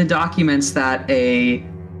see in the documents that a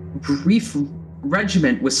brief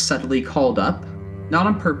regiment was suddenly called up, not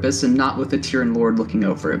on purpose and not with a Tyrian lord looking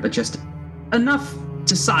over it, but just enough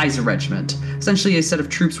to size a regiment. Essentially, a set of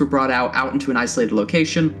troops were brought out into an isolated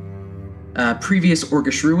location. Previous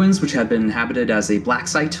Orcish ruins, which had been inhabited as a black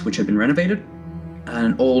site, which had been renovated.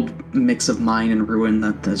 An old mix of mine and ruin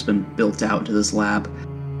that has been built out to this lab.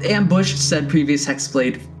 Ambushed said previous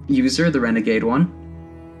Hexblade user, the renegade one.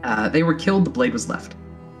 They were killed, the blade was left.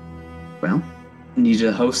 Well, needed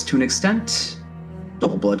a host to an extent. The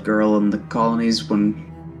whole blood girl in the colonies, no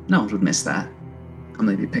one would miss that. When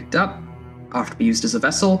they'd be picked up, offered to be used as a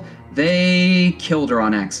vessel, they killed her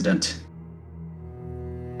on accident.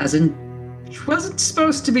 As in, she wasn't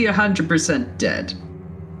supposed to be 100% dead.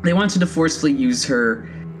 They wanted to forcefully use her,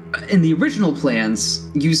 in the original plans,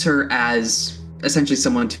 use her as essentially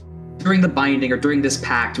someone to, during the binding or during this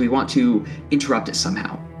pact, we want to interrupt it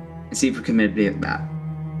somehow and see if we're committed to that.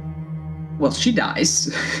 Well, she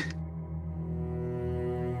dies.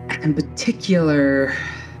 In particular,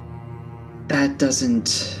 that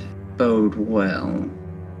doesn't bode well,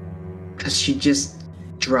 because she just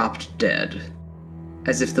dropped dead,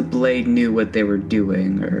 as if the blade knew what they were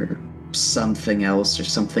doing, or something else, or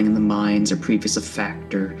something in the mines, or previous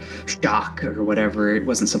effect, or shock, or whatever. It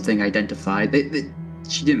wasn't something identified.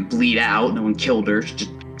 She didn't bleed out, no one killed her, she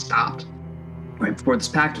just stopped right before this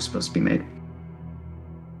pact was supposed to be made.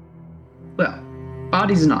 Well,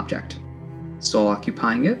 body's an object. Soul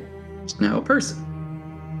occupying it is now a person.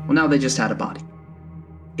 Well, now they just had a body.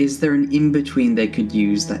 Is there an in-between they could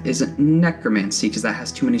use that isn't necromancy, because that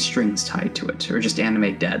has too many strings tied to it, or just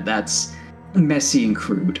animate dead? That's messy and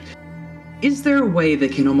crude. Is there a way they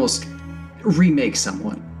can almost remake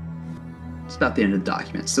someone? It's about the end of the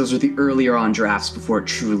documents. Those are the earlier on drafts before it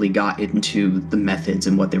truly got into the methods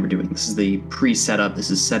and what they were doing. This is the pre-setup, this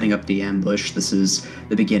is setting up the ambush, this is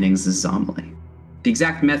the beginnings, this is Amelie. The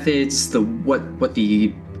exact methods, what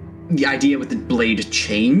the idea with the blade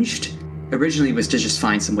changed originally was to just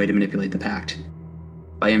find some way to manipulate the pact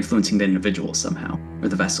by influencing the individual somehow, or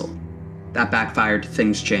the vessel. That backfired,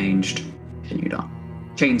 things changed, continued on.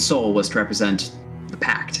 Chain Soul was to represent the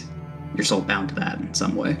pact. Your soul bound to that in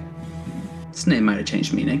some way. This name might have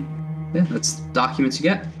changed meaning. Yeah, that's documents you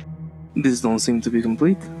get. These don't seem to be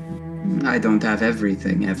complete. I don't have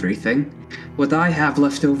everything. What I have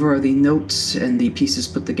left over are the notes and the pieces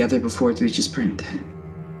put together before it reaches print.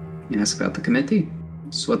 You ask about the committee?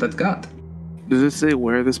 It's what I've got. Does it say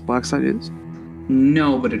where this black site is?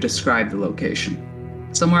 No, but it described the location.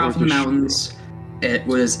 Somewhere off in the mountains. It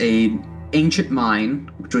was a ancient mine,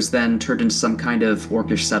 which was then turned into some kind of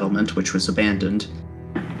Orcish settlement, which was abandoned.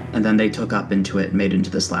 And then they took up into it and made into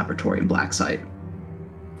this laboratory in Black Site.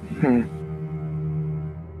 You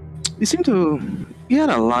seem to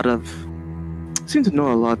know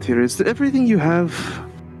a lot here. Is everything you have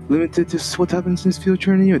limited to what happens in this field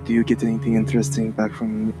journey, or do you get anything interesting back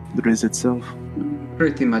from the Riz itself?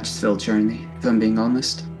 Pretty much field journey, if I'm being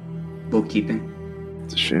honest. Bookkeeping.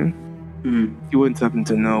 It's a shame. You wouldn't happen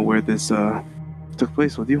to know where this took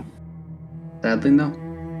place, would you? Sadly, no.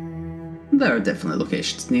 There are definitely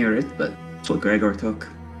locations near it, but it's what Gregor took.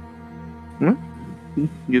 Well,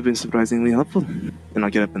 you've been surprisingly helpful. And I'll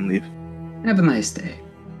get up and leave. Have a nice day.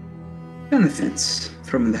 Benefits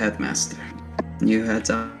from the headmaster. You heads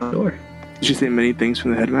out the door. Did you say many things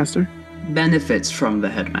from the headmaster? Benefits from the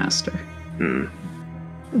headmaster.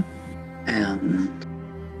 And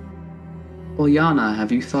Ilyana,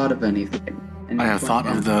 have you thought of anything? I have thought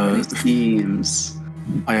of any schemes.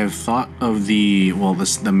 I have thought of the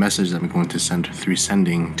message that I'm going to send through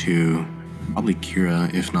sending to Probably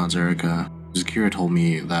Kira, if not Zerika. Because Kira told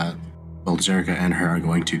me that both Zerika and her are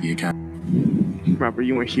going to the academy. Robert,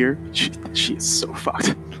 you weren't here. She is so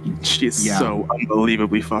fucked. She is Yeah. so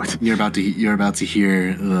unbelievably fucked. You're about to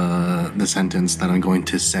hear the sentence that I'm going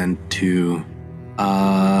to send to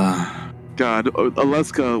God,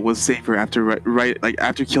 Aleska was safer after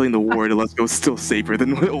after killing the ward. Aleska was still safer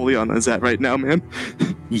than what Oleana is at right now, man.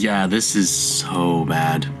 Yeah, this is so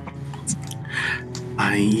bad.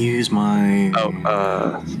 I use my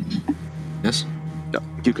Yes? No,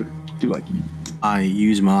 do like I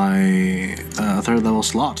use my third level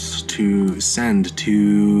slot to send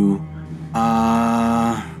to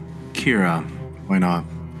Kira. Why not?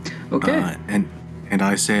 Okay. And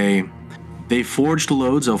I say, they forged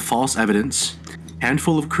loads of false evidence.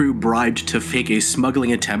 Handful of crew bribed to fake a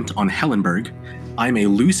smuggling attempt on Hellenberg. I'm a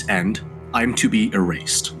loose end. I'm to be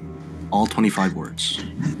erased. All 25 words.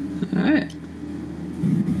 All right.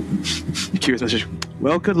 Kira's message.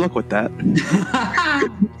 Well, good luck with that.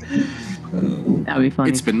 That'd be funny.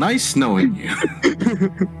 It's been nice knowing you.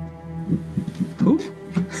 Who?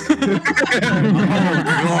 Oh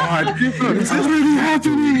God! It's already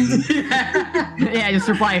happening. Yeah, just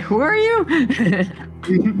reply. Who are you?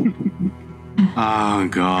 Oh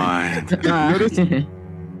God! Notice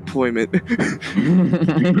employment.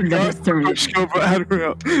 Notice termination. Go for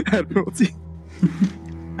Admiralty.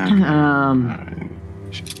 Alright.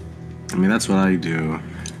 I mean, that's what I do.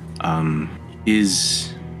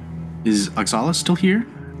 Is Oxala still here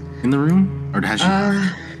in the room, or has she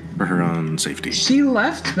for her own safety? She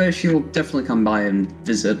left, but she'll definitely come by and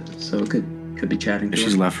visit, so could be chatting to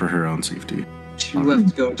She's her. left for her own safety. She left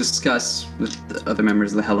to go discuss with the other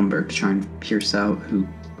members of the Hellenberg to try and pierce out who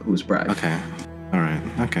was bribed. Okay. All right.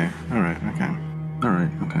 Okay. All right. Okay. All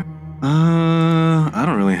right. Okay. I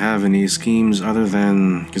don't really have any schemes other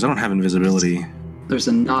than because I don't have invisibility. There's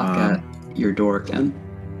a knock at your door, Ken.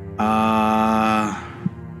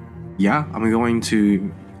 Yeah, I'm going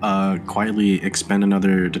to quietly expend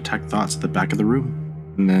another detect thoughts at the back of the room,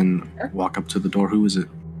 and then walk up to the door. Who is it?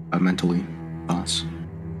 Mentally, thoughts.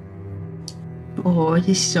 Oh,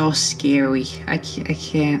 this is so scary. I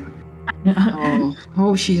can't.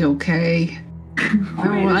 Oh, she's okay. I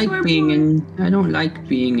don't like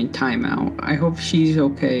being in timeout. I hope she's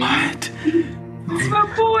okay. What? It's my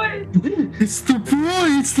boy. It's the boy.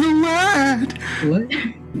 It's the lad.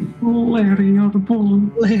 Larry, you're the boy.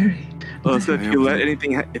 Larry. Oh, so if you let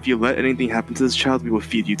anything happen to this child, we will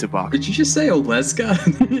feed you to Bach. Did you just say Oleska?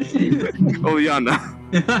 Oleana.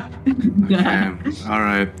 Okay. All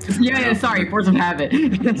right. Yeah, sorry, force of habit.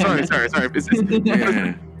 sorry.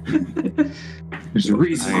 Yeah. There's a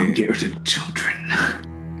reason I- I'm garroted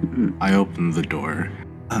children. I open the door.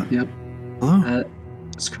 Yep. Hello.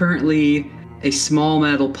 It's currently a small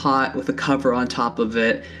metal pot with a cover on top of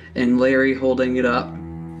it, and Larry holding it up.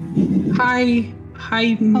 Hi,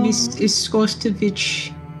 Miss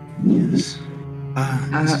Iskostovich. Yes.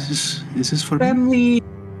 Is this for me?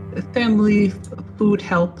 Family food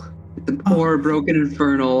help. The poor broken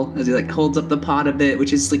infernal as he holds up the pot a bit,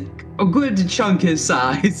 which is a good chunk his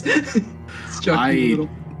size. It's chunky little.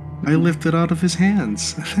 I lifted it out of his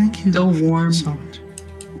hands. Thank you. So warm. So much.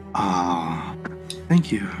 Ah,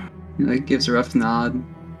 thank you. He gives a rough nod,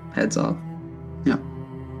 heads off.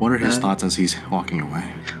 What are his thoughts as he's walking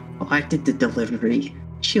away? Oh, I did the delivery.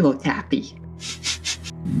 She looked happy.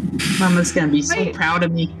 Mama's gonna be so Wait. proud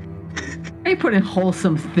of me. I put in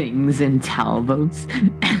wholesome things in Talbot's.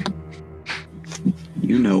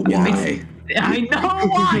 You know why. I know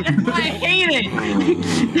why. That's why I hate it.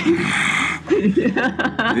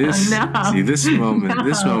 This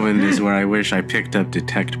moment is where I wish I picked up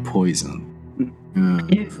detect poison.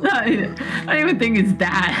 It's not. I don't even think it's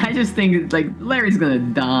that. I just think it's Larry's gonna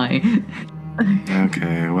die.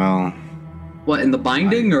 Okay, well. What, in the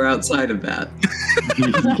binding or outside of that?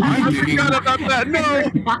 I forgot about that. No.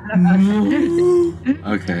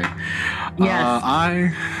 Okay. Yes.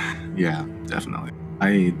 Yeah, definitely.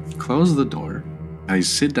 I close the door. I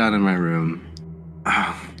sit down in my room.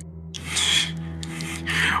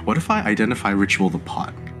 What if I identify ritual the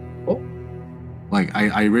pot? Oh.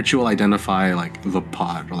 I ritual identify the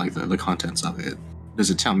pot or the contents of it. Does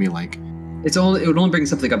it tell me it would only bring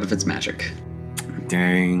something up if it's magic.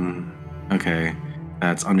 dang. Okay.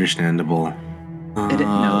 That's understandable. It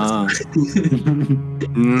knows.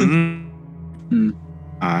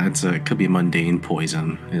 It could be mundane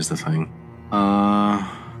poison is the thing. I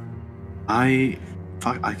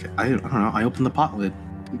don't know. I open the pot lid.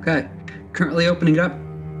 Okay. Currently opening it up.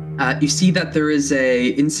 You see that there is a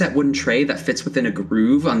inset wooden tray that fits within a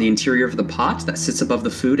groove on the interior of the pot that sits above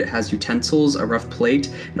the food. It has utensils, a rough plate.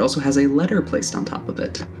 It also has a letter placed on top of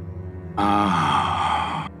it.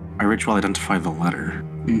 I ritual identify the letter,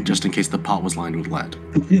 just in case the pot was lined with lead.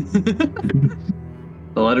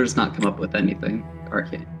 The letter's not come up with anything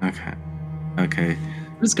arcane. Okay.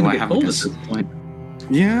 It's gonna get cold at this point.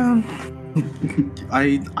 Yeah.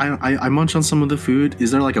 I munch on some of the food.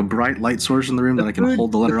 Is there like a bright light source in the room that I can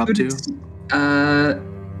hold the letter up to?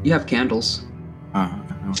 You have candles.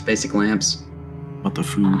 Just basic lamps. But the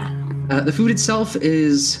food? The food itself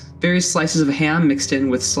is various slices of ham mixed in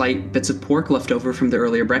with slight bits of pork left over from the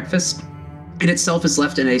earlier breakfast. It itself is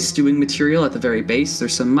left in a stewing material at the very base.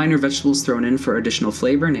 There's some minor vegetables thrown in for additional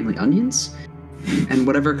flavor, namely onions, and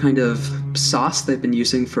whatever kind of sauce they've been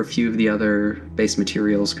using for a few of the other base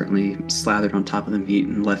materials currently slathered on top of the meat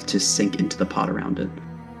and left to sink into the pot around it.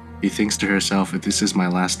 She thinks to herself, if this is my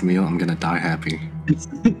last meal, I'm gonna die happy.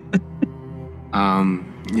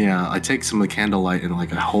 Yeah, I take some of the candlelight and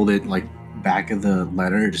like I hold it like back of the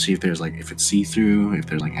letter to see if there's like, if it's see-through, if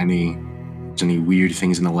there's like any weird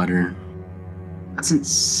things in the letter. Doesn't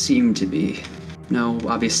seem to be. No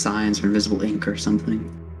obvious signs or invisible ink or something.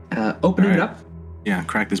 Opening it up. Yeah,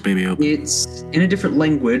 crack this baby open. It's in a different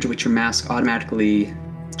language, which your mask automatically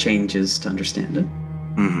changes to understand it.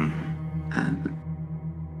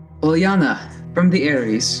 Oliana, from the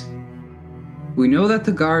Ares, we know that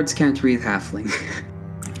the guards can't read Halfling.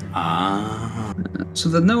 So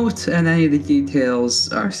the note and any of the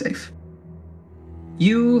details are safe.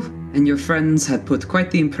 You and your friends had put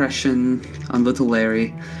quite the impression on little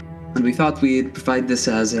Larry, and we thought we'd provide this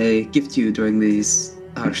as a gift to you during these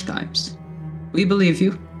harsh times. We believe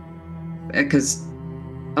you, because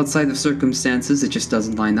outside of circumstances, it just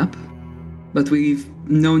doesn't line up. But we've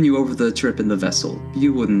known you over the trip in the vessel.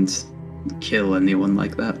 You wouldn't kill anyone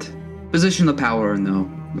like that. Position of power, no.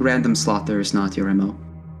 Random slaughter is not your MO.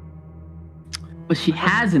 Well, she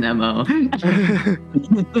has an MO. That's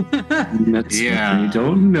what you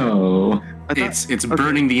don't know. It's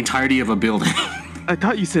burning the entirety of a building. I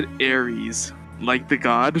thought you said Ares, like the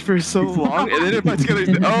god, for so long, and then if I was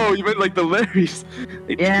gonna, oh, you meant like the Larrys.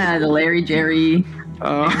 Yeah, the Larry, Jerry,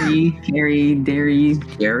 Mary, Carrie, Derry.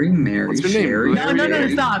 Gary, Mary, What's your name? Sherry. No,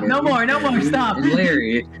 stop. No more, stop. And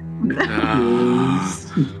Larry.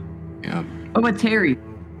 Yeah. What about Terry?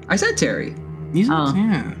 I said Terry.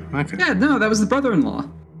 Yeah. Okay. Yeah, no, that was the brother-in-law.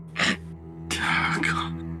 Oh,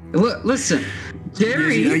 God. Listen,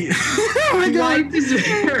 Jerry. Oh my God. Wife is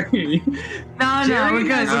Jerry. No, we're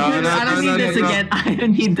good. I don't need this again. I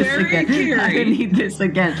don't need this again. I don't need this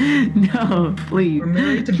again. No, please. We're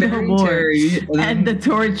married to Barry and Terry. And the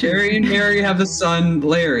torture. Jerry and Mary have a son,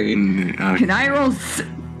 Larry. Can I roll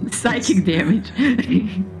psychic damage?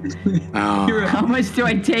 How much do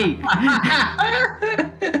I take?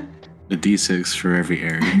 A D6 for every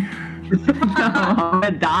area. No, I'm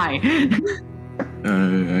gonna die.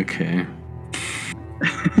 Okay.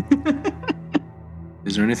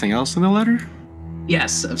 Is there anything else in the letter?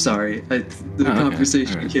 Yes, I'm sorry. The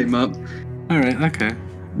conversation came up. All right. Okay.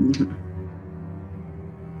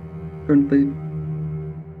 Currently,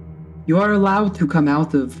 you are allowed to come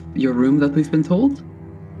out of your room that we've been told,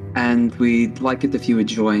 and we'd like it if you would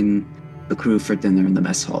join the crew for dinner in the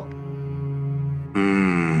mess hall.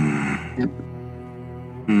 Yep.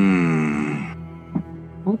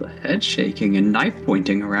 All the head shaking and knife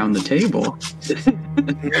pointing around the table.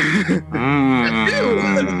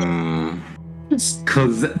 Just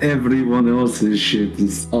because everyone else's shit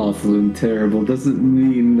is awful and terrible doesn't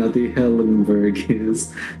mean that the Hellenberg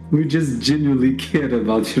is. We just genuinely care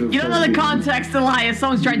about your. You don't know the context, Elias.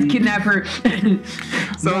 Someone's trying to kidnap her.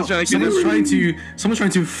 Someone's trying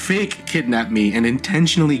to fake kidnap me and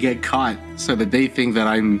intentionally get caught so that they think that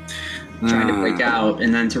I'm trying to break out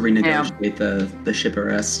and then to renegotiate the ship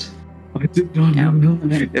arrest. I did not know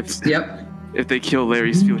that. If they kill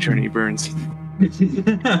Larry's fuel journey burns.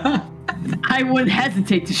 I wouldn't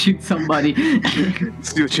hesitate to shoot somebody.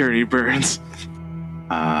 Steel charity burns.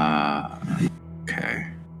 Okay.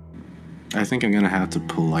 I think I'm gonna have to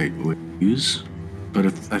politely use, but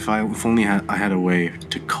if only I had a way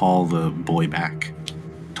to call the boy back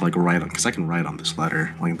to like write on, because I can write on this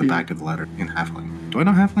letter, like the back of the letter in Halfling. Do I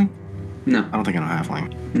know Halfling? No. I don't think I know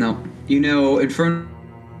Halfling. No. You know Infernal.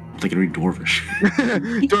 I can read Dwarvish.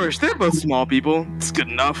 Dwarvish, they're both small people. It's good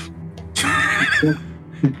enough.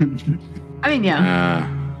 I mean, yeah.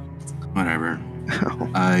 Whatever.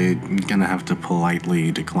 I'm gonna have to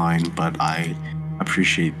politely decline, but I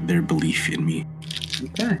appreciate their belief in me.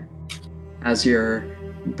 Okay. As you're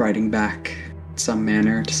writing back some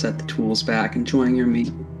manner to set the tools back, enjoying your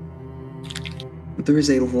meal, there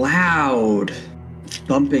is a loud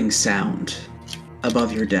bumping sound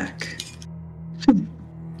above your deck.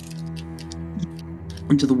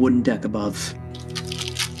 Into the wooden deck above.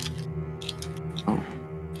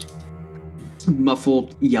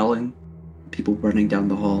 muffled yelling, people running down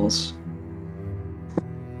the halls.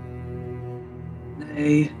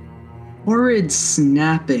 A horrid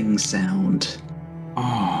snapping sound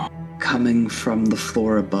coming from the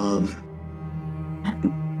floor above.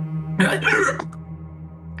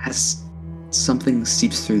 As something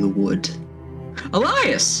seeps through the wood.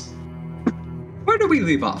 Elias! Where did we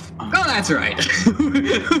leave off? Oh, that's right.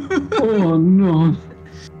 Oh no.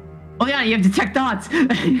 Oh yeah, you have detect dots.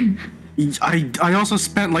 I also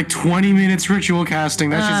spent like 20 minutes ritual casting.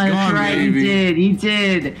 That's just gone, That's right, baby. you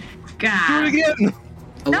did. God. Do it again.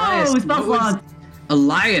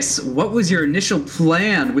 Elias, what was your initial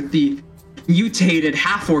plan with the mutated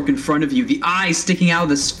half-orc in front of you, the eye sticking out of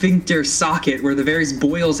the sphincter socket where the various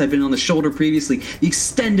boils had been on the shoulder previously, the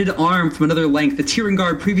extended arm from another length, the tearing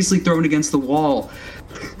guard previously thrown against the wall?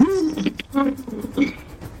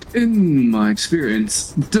 In my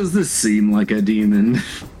experience, does this seem like a demon?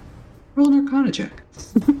 Roll an Arcana check.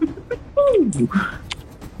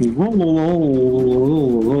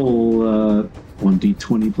 Roll,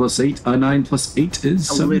 1d20 plus 8. 9 plus 8 is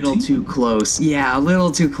 17. A little too close. Yeah, a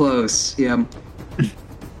little too close. Yeah.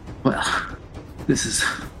 Well, this is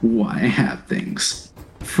why I have things.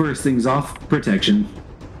 First things off, protection.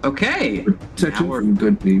 Okay. Protection Now we're from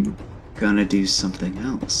good people. gonna do something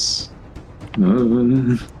else.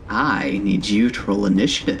 Uh, I need you to roll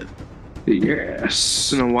initiative. yes.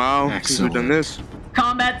 It's been a while since we've done this.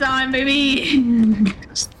 Combat time, baby.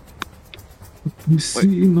 You see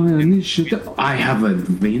my initiative. I have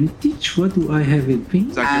advantage. What do I have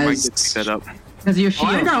advantage? Dr. Mike As- did pick that up. Because your Oh,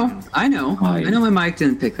 shield. I know. Hi. I know my mic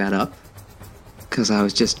didn't pick that up. Because I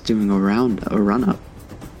was just doing a run-up.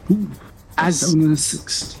 As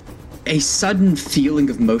 760. a sudden feeling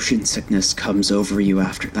of motion sickness comes over you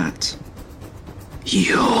after that.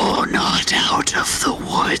 You're not out of the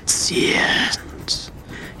woods yet.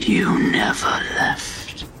 You never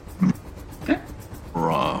left. Okay.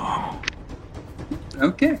 Bro.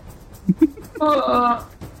 Okay.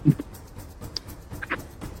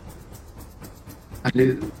 I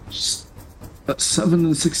did 7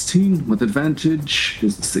 and 16 with advantage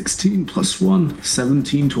is 16 plus 1,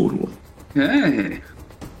 17 total. Okay.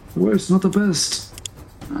 Worst, not the best.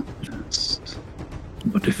 Not the best.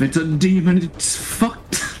 But if it's a demon, it's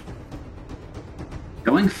fucked.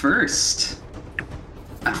 Going first.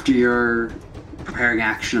 After your preparing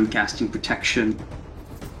action of casting protection.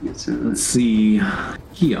 Let's see.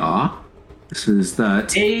 Yeah. This is that.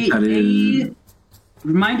 That is.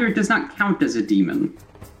 Reminder, it does not count as a demon.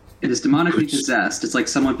 It is demonically possessed. It's like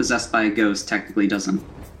someone possessed by a ghost technically doesn't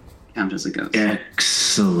count as a ghost.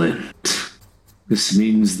 Excellent. This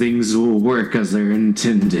means things will work as they're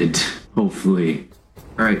intended. Hopefully.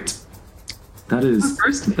 Alright. That is.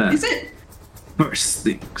 First, that. is it? First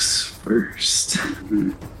things first.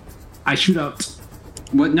 I shoot out.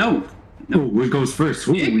 What? No. Oh, it goes first.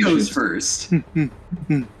 Holy It goes shit. first.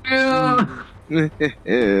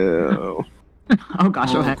 Ew. Oh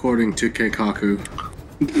gosh, All okay. according to Keikaku.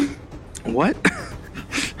 What?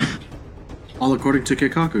 All according to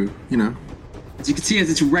Keikaku, you know. As you can see, as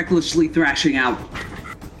it's recklessly thrashing out,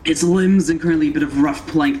 its limbs and currently a bit of rough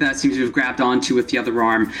plank that it seems to have grabbed onto with the other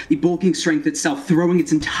arm, the bulking strength itself throwing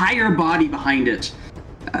its entire body behind it.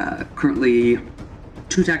 Currently,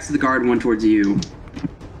 2 attacks to the guard, 1 towards you.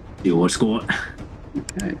 Yo, what's going on?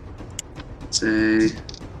 Okay.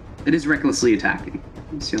 It is recklessly attacking.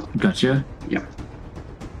 Let's see. Gotcha. Yep.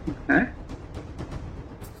 Okay.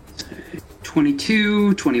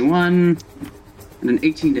 22, 21, and an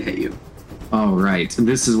 18 to hit you. Alright,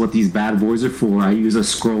 this is what these bad boys are for. I use a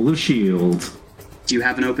scroll of shield. Do you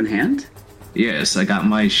have an open hand? Yes, I got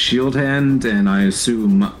my shield hand, and I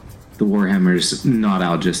assume the Warhammer's not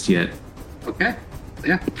out just yet. Okay.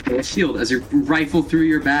 Yeah. Roll a shield as you rifle through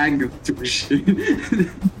your bag.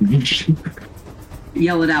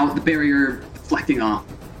 Yell it out, the barrier deflecting off.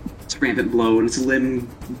 Its rampant blow and its limb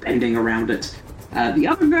bending around it. The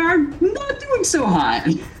other guard not doing so hot.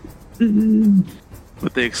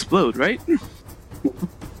 But they explode, right?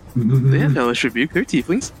 They have hellish rebuke. They're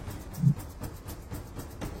tieflings.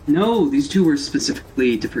 No, these two were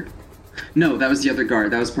specifically different. No, that was the other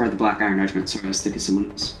guard. That was part of the Black Iron Regiment. Sorry, I was thinking someone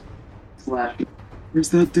else. Slash. Where's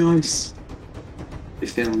that dice? They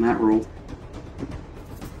failed on that roll.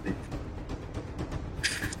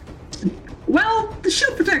 Well, the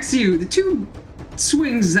shield protects you. The 2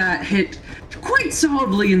 swings that hit quite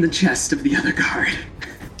solidly in the chest of the other guard.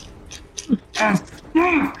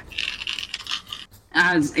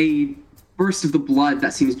 As a burst of the blood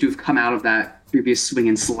that seems to have come out of that previous swing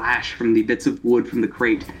and slash from the bits of wood from the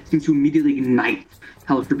crate seems to immediately ignite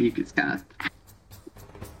Hellish Rebuke is cast.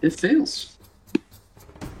 It fails.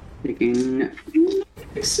 Taking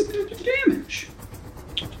 6 damage.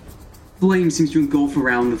 Flame seems to engulf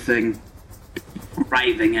around the thing,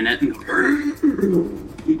 writhing in it.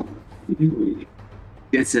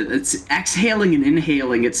 It's exhaling and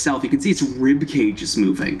inhaling itself. You can see its rib cage is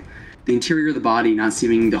moving. The interior of the body not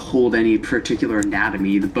seeming to hold any particular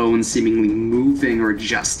anatomy. The bones seemingly moving or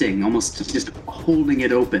adjusting, almost just holding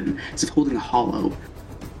it open, as if holding a hollow.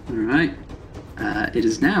 All right. It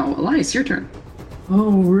is now Elias, your turn.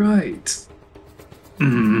 All right.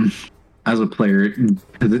 As a player,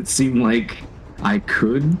 does it seem like I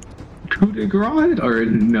could coup de grace it or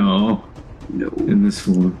no? No. In this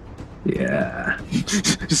form, yeah.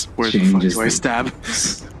 Just where the fuck do I stab?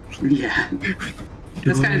 Yeah.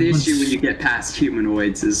 That's kind of the issue when you get past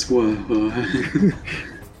humanoids. Is whoa.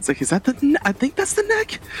 It's like, is that the? I think that's the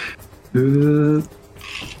neck.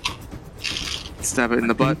 Stab it in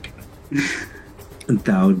the butt.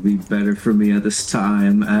 That would be better for me at this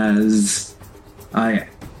time, as I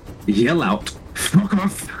yell out, "Fuck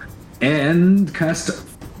off!" and cast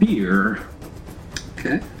Fear.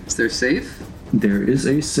 Okay. Is there save? There is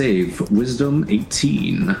a save. Wisdom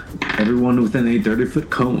 18. Everyone within a 30-foot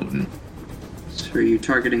cone. So are you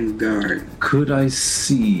targeting the guard? Could I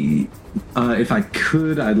see? If I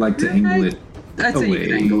could, I'd like to angle it I'd say you away.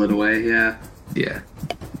 can angle it away, yeah. Yeah.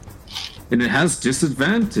 And it has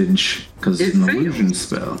disadvantage, because it's It an failed. illusion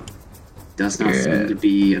spell. Does not Yeah. seem to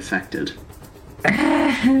be affected.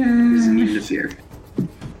 Is immune to fear.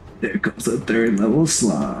 There comes a 3rd level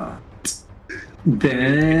slot.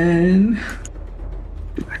 Then...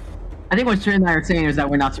 I think what Sher and I are saying is that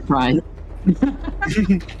we're not surprised.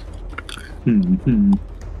 Hmm.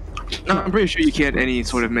 No, I'm pretty sure you can't any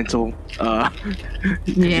sort of mental.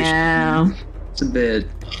 Yeah. It's a bit.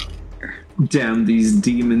 Damn these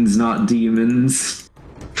demons, not demons.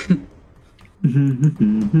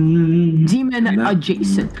 Demon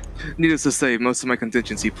adjacent. Needless to say, most of my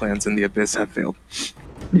contingency plans in the abyss have failed.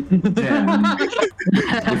 Damn.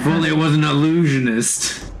 If only it was an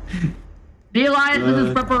illusionist. The Alliance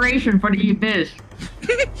is preparation for the abyss.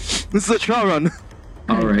 This is a trial run.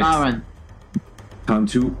 Alright. Aaron. Time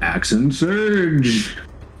to axe and surge.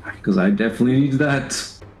 Because I definitely need that.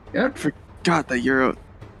 I forgot that you're a...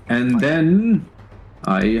 And then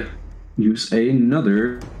I use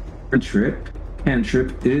another cantrip.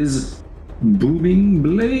 Cantrip is Booming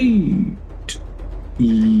Blade.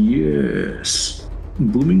 Yes.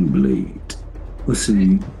 Booming Blade. Let's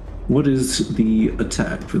see. What is the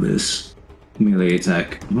attack for this? Melee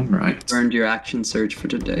attack. Alright. Earned your action surge for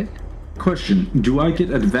today. Question. Do I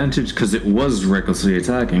get advantage because it was recklessly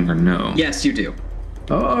attacking or no? Yes, you do.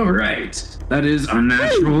 Alright. That is a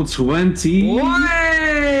natural 20.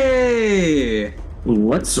 Way!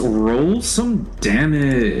 Let's roll some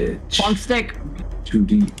damage. Plunk stick.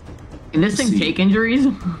 2d. Can this thing See. take injuries?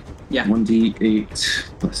 Yeah. 1d8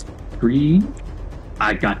 plus 3.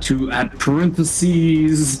 I got to add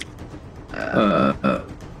parentheses.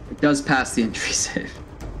 It does pass the injury save.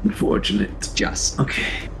 Unfortunate. Just.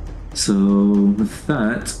 Okay. So with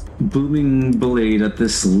that, Booming Blade at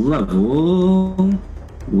this level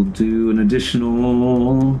will do an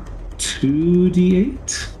additional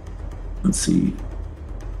 2d8. Let's see.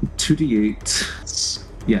 2d8.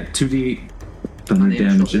 Yeah, 2d8 thunder On the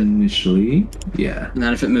initial damage hit. initially. Yeah, And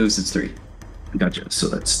then if it moves, it's 3. gotcha. So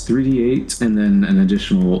that's 3d8 and then an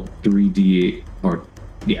additional 3d8. Or,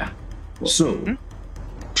 yeah. So,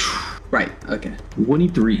 Right, okay.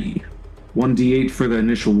 23. 1d8 for the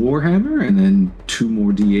initial Warhammer, and then 2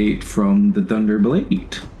 more d8 from the Thunder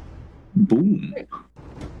Blade. Boom.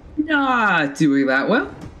 Not doing that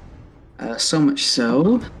well. So much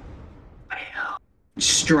so.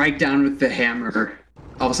 Strike down with the hammer.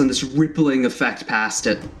 All of a sudden, this rippling effect past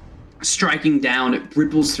it. Striking down, it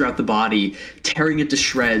ripples throughout the body, tearing it to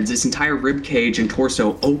shreds. Its entire rib cage and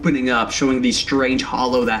torso opening up, showing the strange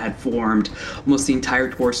hollow that had formed. Almost the entire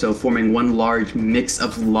torso forming one large mix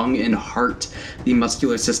of lung and heart. The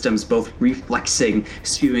muscular systems both reflexing,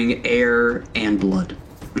 spewing air and blood.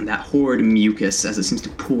 And that horrid mucus as it seems to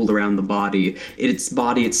pool around the body. Its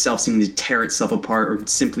body itself seeming to tear itself apart or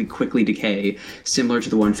simply quickly decay, similar to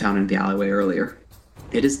the one found in the alleyway earlier.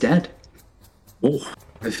 It is dead. Oh.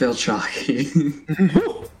 I failed shocky.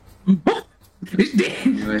 It's dead.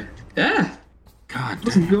 Anyway, yeah. God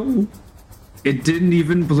Let's go. It didn't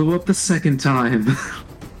even blow up the second time.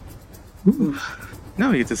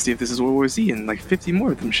 Now we get to see if this is World War Z and like 50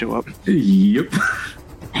 more of them show up. Yep.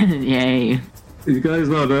 Yay. You guys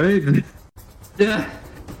alright? Yeah.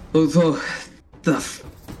 Oh, the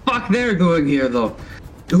fuck they're doing here, though?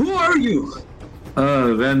 Who are you?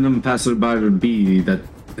 Random passerby B that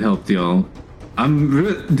helped y'all.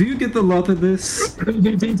 Do you get the lot of this?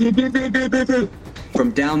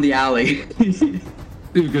 From down the alley.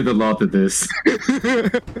 Do you get the lot of this?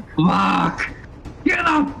 Fuck! Get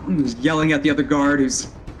up! He's yelling at the other guard who's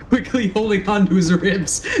quickly holding on to his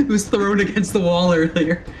ribs, who's thrown against the wall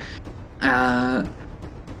earlier.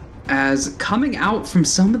 As coming out from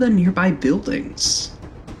some of the nearby buildings.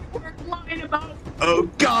 We're lying about. Oh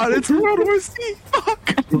god, it's World War Z!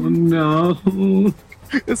 Fuck! Oh no.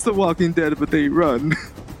 It's The Walking Dead, but they run.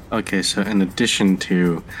 Okay, so in addition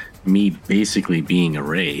to me basically being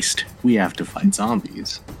erased, we have to fight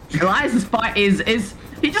zombies. Elias's fight is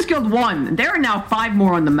he just killed one. There are now 5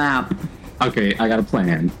 more on the map. Okay, I got a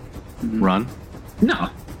plan. Run. No.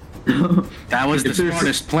 That was the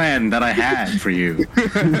smartest plan that I had for you.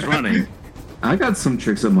 Who's running? I got some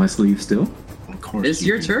tricks up my sleeve still. Of course. It's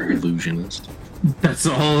your turn. Illusionist. That's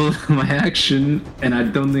all my action, and I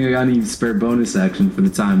don't think I got any spare bonus action for the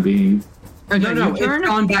time being. No, it's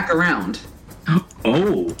gone back around.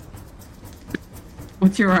 Oh.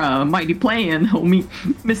 What's your mighty plan, homie?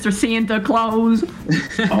 Mr. Santa Claus?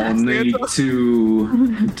 I'll need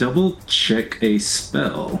to double check a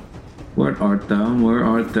spell. Where art thou? Where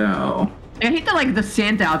art thou? I hate that like the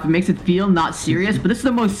Santa outfit makes it feel not serious, but this is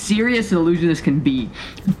the most serious an illusionist can be.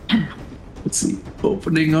 Let's see.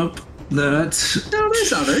 Opening up that. No,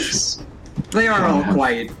 there's others. They are all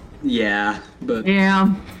quite, but... Yeah.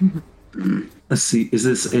 Let's see. Is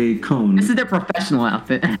this a cone? This is their professional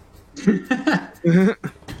outfit.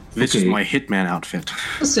 This is my hitman outfit.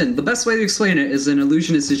 Listen, the best way to explain it is an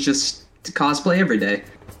illusionist is just to cosplay every day.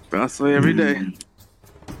 Cosplay every day.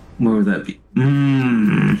 Where would that be?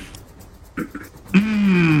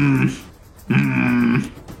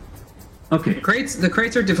 Okay. The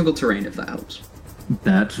crates are difficult terrain, if that helps.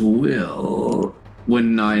 That will.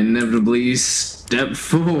 When I inevitably step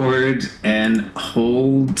forward and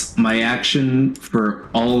hold my action for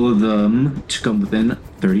all of them to come within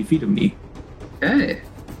 30 feet of me. Okay.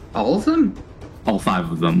 All of them? All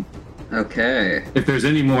 5 of them. Okay. If there's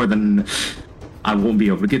any more, then I won't be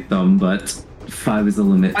able to get them, but 5 is the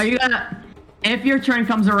limit. Are you gonna, if your turn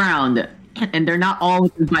comes around and they're not all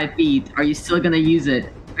within 5 feet, are you still gonna use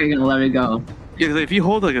it? Or are you gonna let it go? Yeah, 'cause if you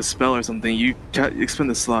hold like a spell or something, you expend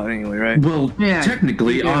the slot anyway, right? Well, Yeah.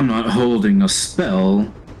 technically, I'm not holding a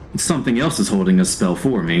spell. Something else is holding a spell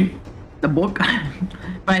for me. The book?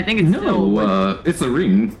 But I think it's still... No, it's a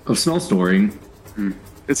ring of spell storing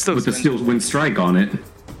It's still with the steel wind strike on it.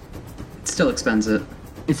 It still expends it.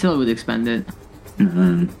 It still would expend it.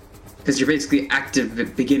 Because you're basically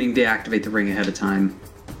beginning to activate the ring ahead of time.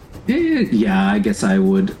 Yeah, I guess I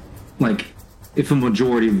would. Like, if a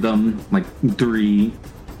majority of them, like 3,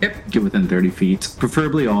 get within 30 feet.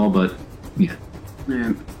 Preferably all, but yeah.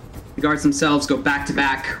 Yeah. The guards themselves go back to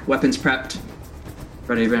back, weapons prepped,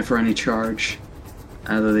 ready for any charge.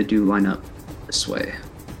 Although they do line up this way,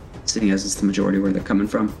 seeing as it's the majority where they're coming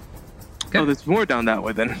from. Okay. Oh, there's more down that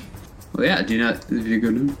way then. Well, yeah, do you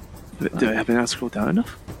go to... Do I have not scrolled down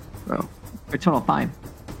enough? Oh. A total of 5.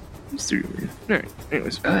 It's 3 over here. Alright,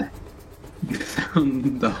 anyways. You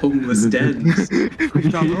found the homeless den. We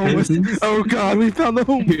found the homeless. Oh god, we found the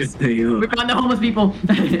homeless. They, We found the homeless people.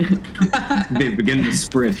 they begin to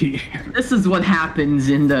spread here. This is what happens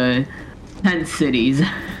in the tent cities.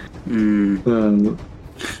 Reminds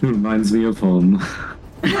me of home.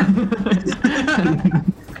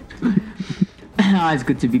 It's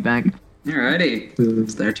good to be back. Alrighty,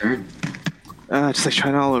 it's their turn. Just like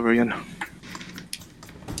trying all over again.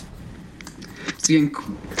 So again,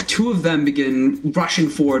 2 of them begin rushing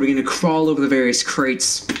forward, begin to crawl over the various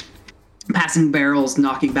crates, passing barrels,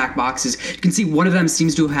 knocking back boxes. You can see one of them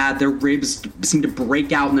seems to have had their ribs seem to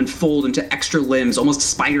break out and then fold into extra limbs, almost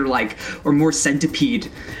spider-like or more centipede,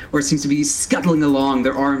 or it seems to be scuttling along,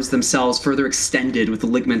 their arms themselves further extended with the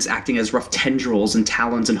ligaments acting as rough tendrils and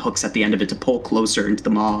talons and hooks at the end of it to pull closer into the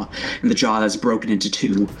maw and the jaw that's broken into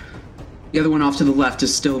 2. The other one off to the left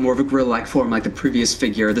is still more of a gorilla-like form like the previous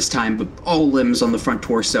figure, this time but all limbs on the front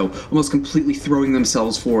torso, almost completely throwing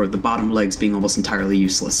themselves forward, the bottom legs being almost entirely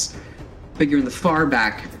useless. Figure in the far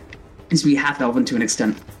back seems to be half-elven to an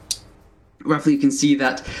extent. Roughly you can see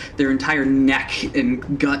that their entire neck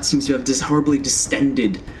and gut seems to have horribly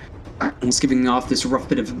distended, almost giving off this rough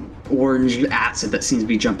bit of orange acid that seems to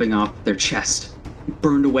be jumping off their chest.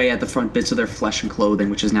 Burned away at the front bits of their flesh and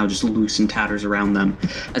clothing, which is now just loose in tatters around them.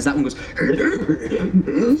 As that one goes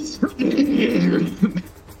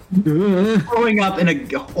throwing up in a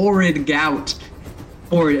horrid gout.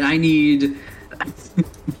 Or I need...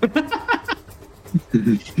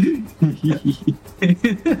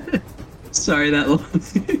 Sorry, that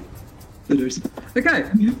Okay.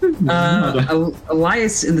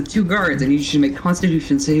 Elias and the two guards, I need you to make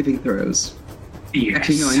Constitution saving throws. Yes.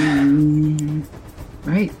 Actually, no.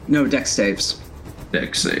 Right? No, Dex saves.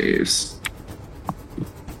 Dex saves.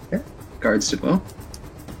 Okay. Guards did well.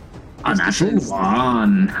 A natural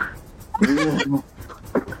one.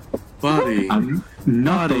 Buddy. I'm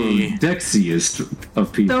not Buddy. the dexiest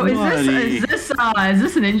of people. So is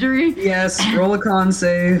this an injury? Yes. Roll a con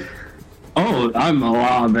save. Oh, I'm a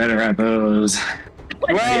lot better at those.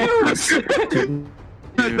 Well,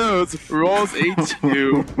 those rolls a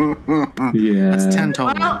 2. Yeah. That's 10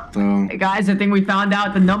 total. Well, So. Hey guys, I think we found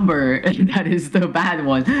out the number that is the bad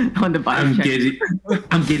one on the body check.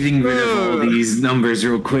 I'm getting rid of all these numbers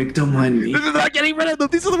real quick. Don't mind me. This is not getting rid of them.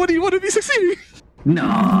 These are the ones you want to be succeeding.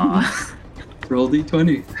 No. Roll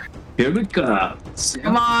d20. Here we go.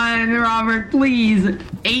 Come on, Robert, please.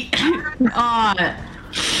 8.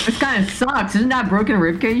 This kind of sucks. Isn't that broken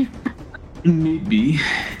ribcage? Maybe.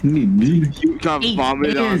 You got 8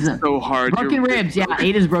 vomited on is so hard. Broken ribs, yeah.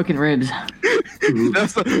 8 is broken ribs.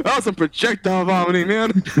 That was some projectile vomiting,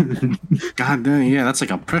 man. God damn, yeah, that's like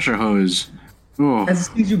a pressure hose. Oh. As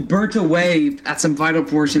it seems you burnt away at some vital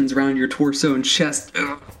portions around your torso and chest.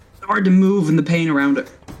 Ugh. Hard to move and the pain around it.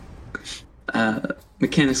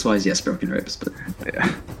 Mechanics-wise, yes, broken ribs, but...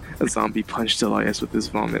 Yeah. A zombie punched Elias with his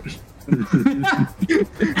vomit.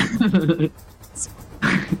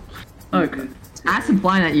 Okay. Acid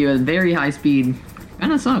flying at you at very high speed.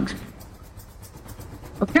 Kinda sucks.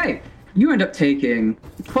 Okay, you end up taking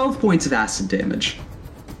 12 points of acid damage.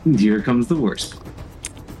 Here comes the worst.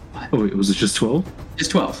 Oh wait, was it just 12?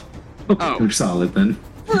 Just 12. Okay, Oh. I'm solid then.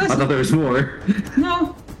 Well, I thought there was more.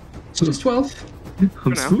 No, it's just 12.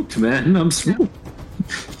 I'm spooked, man. I'm spooked.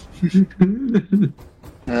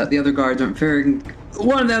 The other guards aren't faring...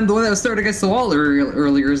 One of them, the one that was thrown against the wall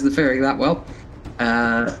earlier, isn't faring that well.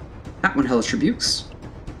 That one hellish rebukes.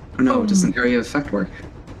 Oh no, does an area of effect work?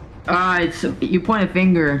 It's you point a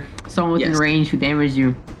finger, someone within Yes. range who damaged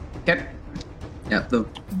you. Okay. Yeah,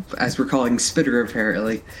 as we're calling Spitter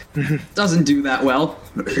apparently. Doesn't do that well.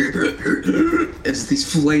 As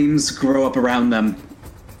these flames grow up around them.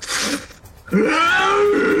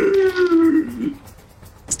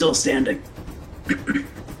 Still standing.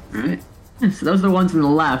 Alright. So those are the ones in the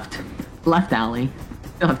left alley.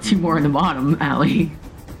 You'll have 2 more in the bottom alley.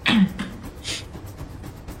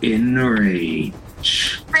 In range.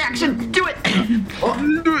 Reaction, do it!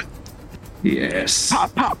 Do it. Yes.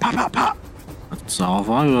 Pop, pop, pop, pop, pop. That's all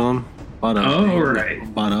 5 of them. Alright.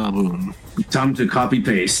 Bada boom. Time to copy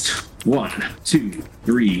paste. 1, 2,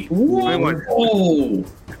 3. Whoa. Oh!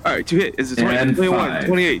 Alright, to hit is a 20, And 21, 5.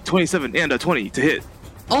 28, 27, and a 20 to hit.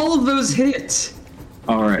 All of those hit!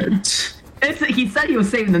 Alright. He said he was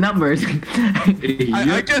saving the numbers.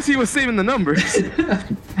 I guess he was saving the numbers.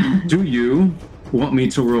 Do you want me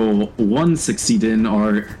to roll 1 60-10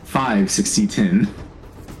 or 5 60-10?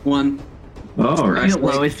 1. Alright. The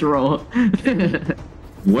lowest roll.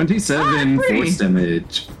 27 pretty. force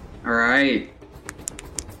damage. Alright.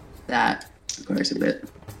 That requires a bit.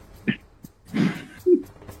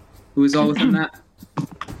 Who is all within that?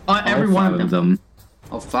 Every All one 5 of them.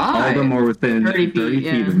 Oh, All 5. of them are within 30 30 feet, feet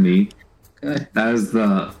yeah. of me. Okay. That is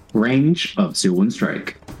the range of Seal One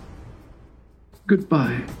Strike.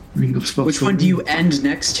 Goodbye. Ring of spell. Which one do you end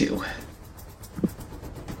next to?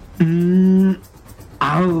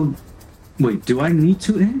 I'll... Wait, do I need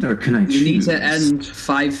to end or can I choose? You need to end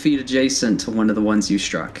 5 feet adjacent to one of the ones you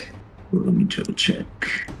struck. Let me double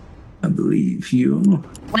check. I believe you.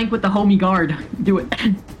 Flank with the homie guard. Do it.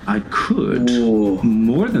 I could. Ooh.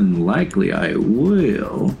 More than likely, I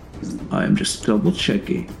will. I'm just double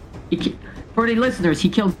checking. For the listeners, he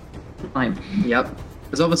killed. Yep.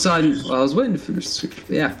 Because all of a sudden, well, I was waiting for this.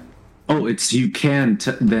 Yeah. Oh, it's you can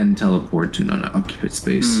then teleport to non-occupied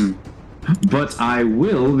space. But I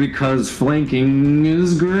will because flanking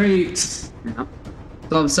is great. So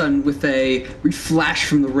all of a sudden, with a flash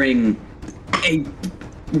from the ring, a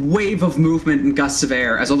wave of movement and gusts of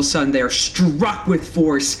air, as all of a sudden they are struck with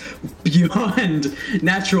force beyond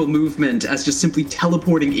natural movement, as just simply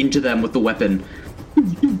teleporting into them with the weapon.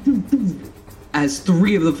 As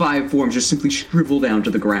 3 of the 5 forms just simply shrivel down to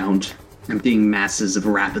the ground, emptying masses of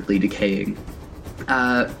rapidly decaying.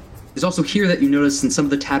 There's also here that you notice in some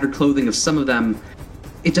of the tattered clothing of some of them,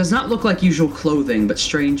 it does not look like usual clothing, but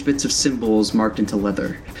strange bits of symbols marked into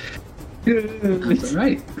leather. That's all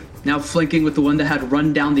right. Now flanking with the one that had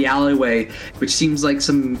run down the alleyway, which seems like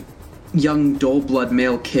some young dull-blood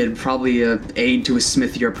male kid, probably a aide to a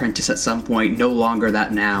smithy or apprentice at some point, no longer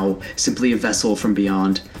that now, simply a vessel from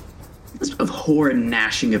beyond. Of horrid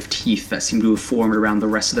gnashing of teeth that seem to have formed around the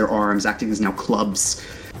rest of their arms, acting as now clubs.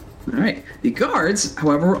 All right. The guards,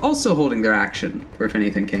 however, were also holding their action for if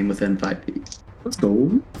anything came within 5 feet. Let's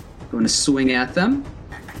go. Going to swing at them.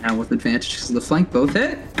 Now with advantage because of the flank, both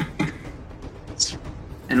hit.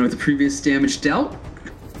 And with the previous damage dealt,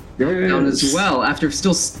 down as well. After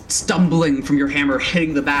still stumbling from your hammer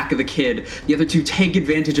hitting the back of the kid, the other two take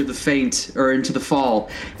advantage of the feint, or into the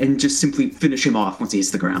fall, and just simply finish him off once he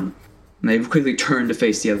hits the ground. And they quickly turn to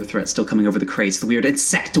face the other threat still coming over the crates, the weird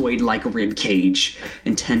insectoid-like rib cage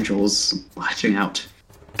and tendrils latching out.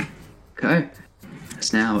 Okay.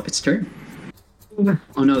 It's now its turn.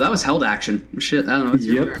 Oh no, that was held action. Shit, I don't know. It's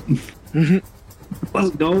your turn.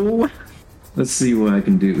 Let's go. Let's see what I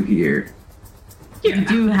can do here. You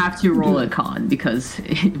do have to roll a con because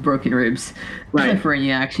broken ribs. Right. For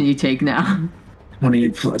any action you take now.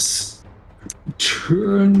 28 plus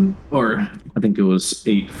turn, or I think it was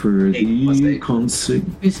 8 for 8 plus the 8. consig.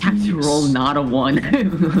 You just have to roll not a 1.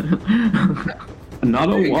 Not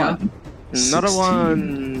There a you 1. Not a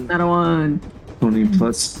 1. Not a 1. 20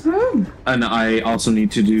 plus. And I also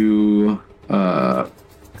need to do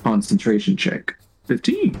concentration check.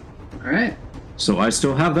 15. All right. So I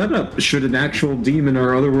still have that up. Should an actual demon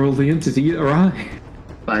or otherworldly entity arrive?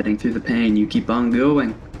 Fighting through the pain, you keep on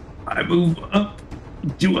going. I move up.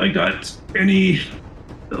 Do I got any?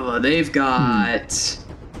 They've got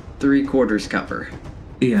 3/4 cover.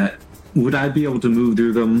 Yeah. Would I be able to move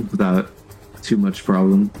through them without too much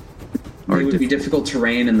problem? It would be difficult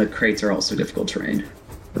terrain, and the crates are also difficult terrain.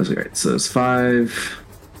 That's right. So it's 5,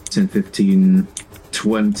 10, 15,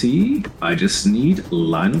 20. I just need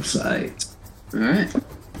line of sight. All right.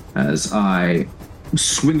 As I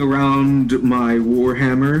swing around my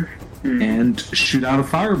warhammer and shoot out a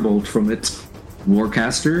firebolt from it.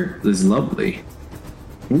 Warcaster is lovely.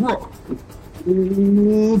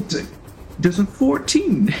 Does a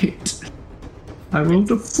 14 hit? I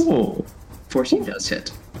rolled a 4. 14 does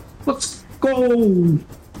hit. Let's go!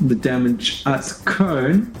 The damage at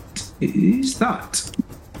current is that.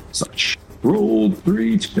 Such. Roll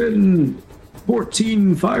 3, 10,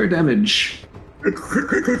 14 fire damage.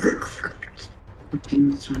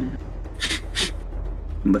 14.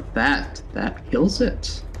 With that kills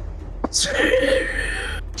it.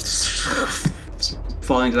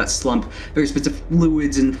 Falling into that slump, various bits of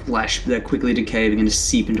fluids and flesh that quickly decay begin to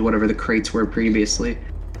seep into whatever the crates were previously. You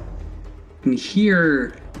can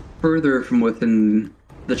hear further from within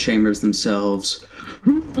the chambers themselves.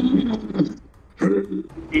 We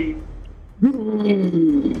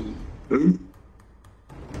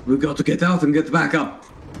got to get out and get back up.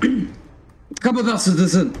 Come with us,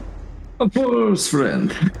 citizen. Of course,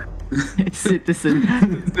 friend. Citizen.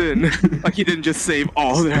 Like he didn't just save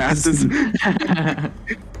all their asses.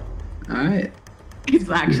 Alright. He's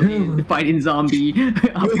actually fighting zombie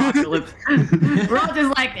apocalypse. We're all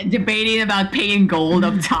just like debating about paying gold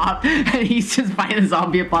up top, and he's just fighting a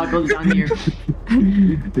zombie apocalypse down here.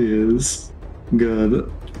 Yes. God,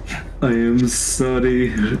 I am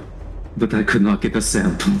sorry, but I could not get a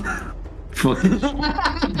sample. Fuck it.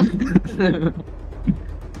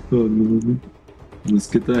 Oh no. Let's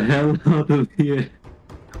get the hell out of here.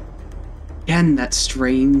 Again, that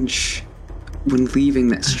strange, when leaving,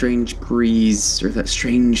 that strange breeze or that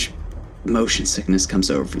strange motion sickness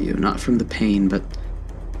comes over you, not from the pain, but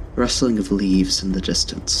rustling of leaves in the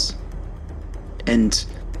distance. And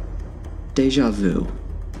deja vu.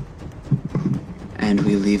 And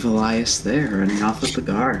we leave Elias there, running off with the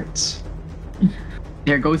guards.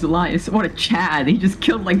 There goes Elias. What a Chad. He just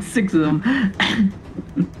killed like 6 of them.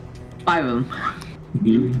 5 of them.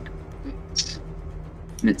 And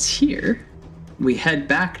it's here we head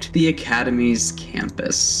back to the Academy's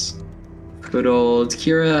campus. Good old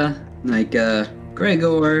Kira,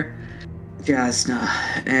 Gregor, Jasna,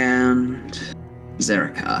 and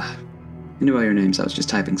Zerika. I knew all your names, I was just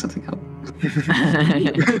typing something out.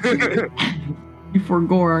 You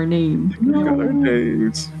forgot our name.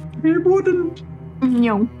 I wouldn't.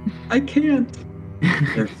 No. I can't.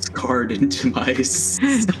 They're scarred into my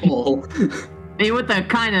soul. Hey, with the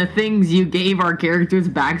kind of things you gave our characters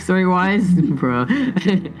backstory-wise, bro.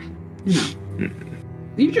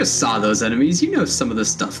 You just saw those enemies. You know some of the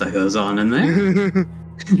stuff that goes on in there.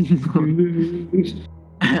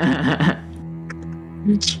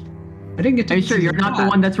 I didn't get to. Are you sure you're not the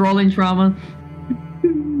one that's rolling trauma?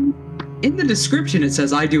 In the description, it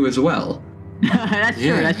says I do as well. That's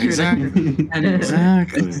true. That's true. Exactly. And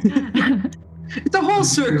Exactly. it's a whole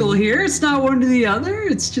circle here. It's not one to the other.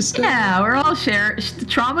 It's just Yeah, we're all share. The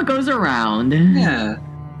trauma goes around. Yeah.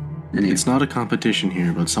 Anyway. It's not a competition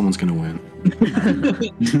here, but someone's gonna win.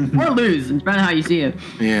 Or lose, depending on how you see it.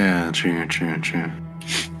 Yeah, true.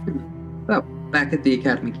 Well, back at the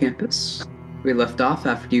Academy campus, we left off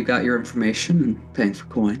after you got your information and paying for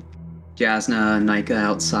coin. Jasna and Nika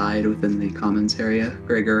outside within the commons area.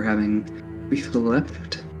 Gregor having briefly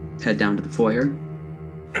left. Head down to the foyer.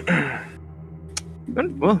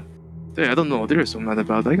 Well, I don't know what they're so mad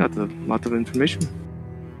about. I got a lot of information.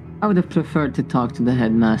 I would have preferred to talk to the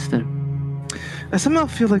headmaster. I somehow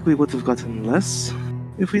feel like we would have gotten less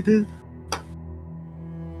if we did.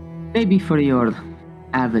 Maybe for your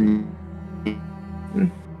avenue.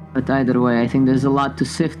 But either way, I think there's a lot to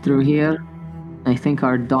sift through here. I think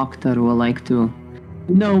our doctor will like to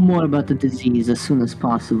know more about the disease as soon as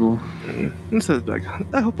possible. Instead, like,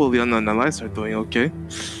 I hope Oleana and Elias are doing okay.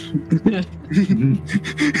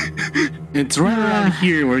 It's right around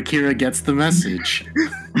here where Kira gets the message.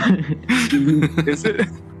 Is it?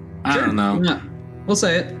 I don't know. Yeah, we'll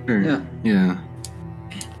say it. Sure. Yeah. Yeah.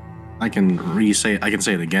 I can say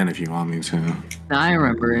it again if you want me to. I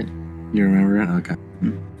remember it. You remember it? Okay.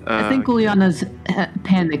 I think Uliana's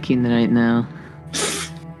panicking right now.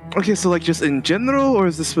 Okay, so like just in general, or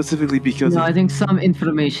is this specifically because? No, I think some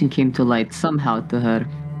information came to light somehow to her.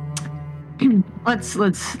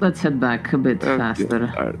 Let's head back a bit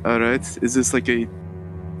faster. All right. Is this like a?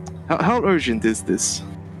 How urgent is this?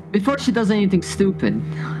 Before she does anything stupid.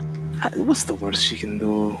 What's the worst she can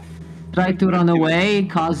do? Try to run away,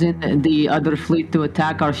 causing the other fleet to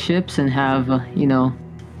attack our ships and have,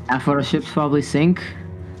 half our ships probably sink.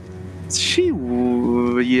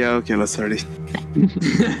 Yeah, okay, let's hurry.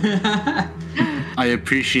 I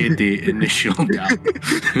appreciate the initial doubt.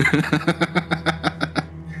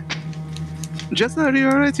 Just are you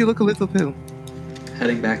alright? You look a little pale.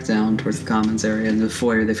 Heading back down towards the commons area in the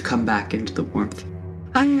foyer, they've come back into the warmth.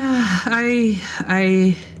 I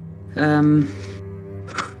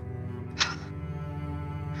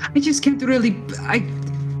just can't really.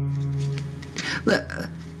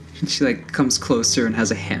 She like comes closer and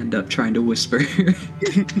has a hand up, trying to whisper.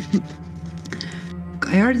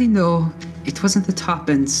 I already know it wasn't the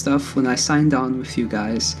top end stuff when I signed on with you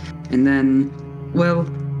guys, and then, well,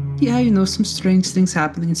 yeah, some strange things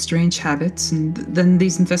happening and strange habits, and then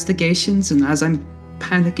these investigations. And as I'm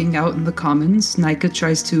panicking out in the commons, Nika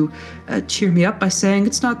tries to cheer me up by saying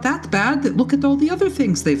it's not that bad. Look at all the other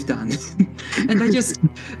things they've done. And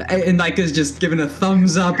and Nika's just giving a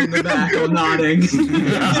thumbs up in the back while nodding.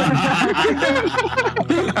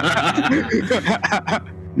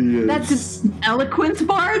 Yes. That's an eloquence,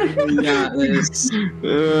 Bard. Yeah,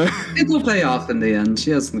 it will pay off in the end.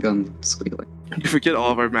 She hasn't gone squealing. You forget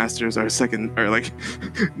all of our masters are second, or like,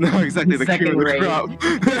 no, exactly the Second cream of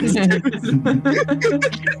the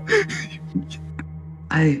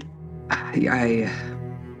I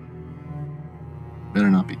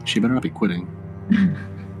She better not be quitting.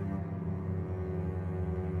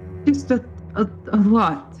 just a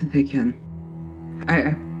lot again.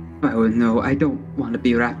 I wouldn't know. I don't want to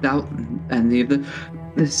be wrapped out in any of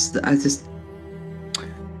this. I just.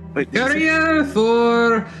 Wait, Area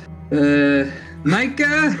for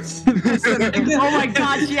Nika. Oh my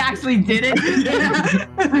god, she actually did it.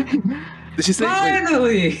 did she say?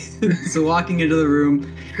 Finally! So walking into the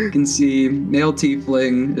room, you can see male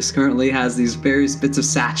tiefling has these various bits of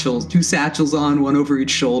satchels, 2 satchels on, one over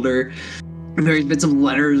each shoulder. And various bits of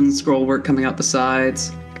letters and scroll work coming out the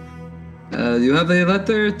sides. Do you have a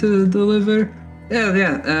letter to deliver?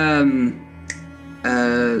 Yeah.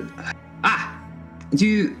 Do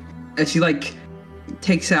you? She like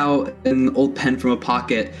takes out an old pen from a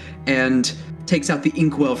pocket and takes out the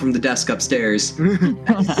inkwell from the desk upstairs.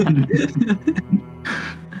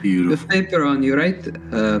 Beautiful. With paper on you, right?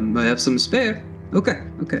 I have some spare. Okay.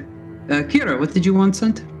 Kira, what did you want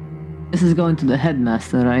sent? This is going to the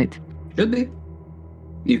headmaster, right? Should be.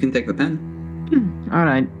 You can take the pen. All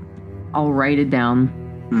right. I'll write it down.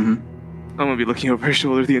 Mm-hmm. I'm gonna be looking over her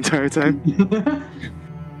shoulder the entire time.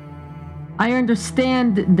 I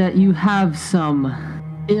understand that you have some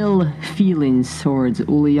ill feelings towards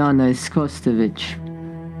Uliana Skostovich.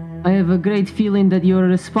 I have a great feeling that you are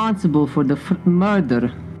responsible for the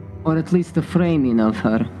murder, or at least the framing of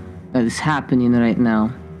her, that is happening right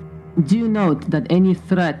now. Do note that any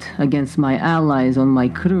threat against my allies on my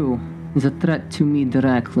crew is a threat to me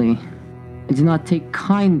directly. I do not take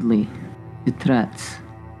kindly to threats.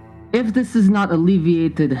 If this is not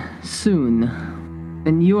alleviated soon,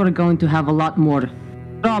 then you are going to have a lot more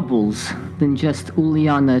troubles than just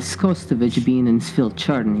Uliana Skostovich being in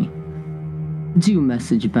Svilcherny. Do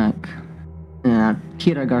message back.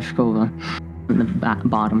 Kira Garshkova in the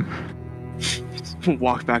bottom.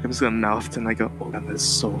 Walk back, I'm just gonna mouth and I go, oh, that is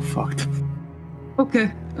so fucked.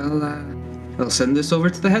 Okay, I'll send this over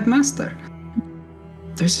to the headmaster.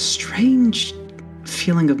 There's a strange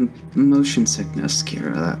feeling of motion sickness,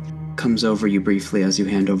 Kira, that comes over you briefly as you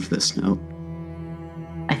hand over this note.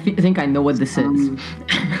 I think I know what this is.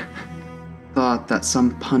 Thought that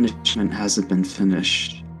some punishment hasn't been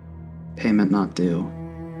finished. Payment not due.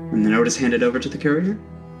 And the note is handed over to the courier?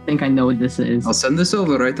 I think I know what this is. I'll send this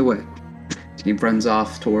over right away. He runs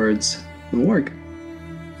off towards the morgue.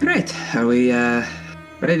 Right, are we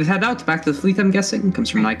ready to head out? Back to the fleet, I'm guessing? Comes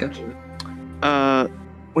from Nika.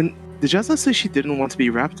 When did Jasna say she didn't want to be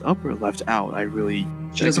wrapped up or left out?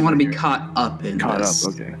 She doesn't want to be caught up in this.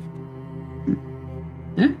 Okay.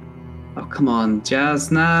 Yeah? Oh, come on,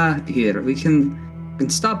 Jasna. Here, we can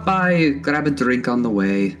stop by, grab a drink on the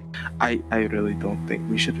way. I really don't think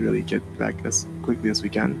we should really get back as quickly as we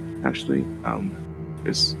can, actually.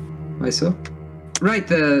 Why so? Right,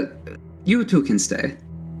 you two can stay.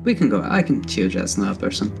 We can go. I can cheer Jasna up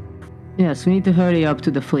or something. Yes, we need to hurry up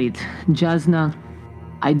to the fleet. Jasna,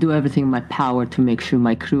 I do everything in my power to make sure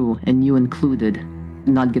my crew, and you included,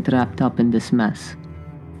 do not get wrapped up in this mess.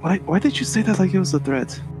 Why did you say that like it was a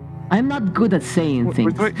threat? I'm not good at saying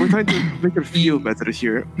things. We're trying to make her feel better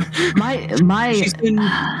here. She's been...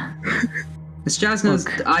 As Jasna's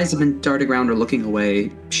eyes have been darting around or looking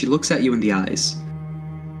away, she looks at you in the eyes.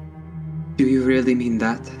 Do you really mean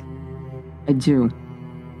that? I do.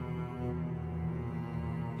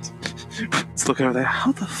 Let's look at her.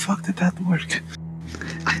 How the fuck did that work?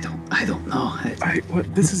 I don't know.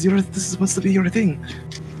 This is supposed to be your thing.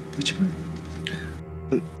 Which one?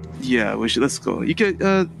 Yeah, let's go. You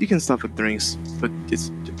can stop at drinks, but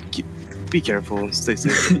be careful and stay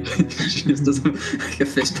safe. She just does like a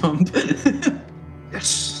fist pump.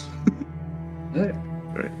 Yes.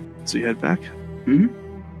 Alright. So you head back? Hmm?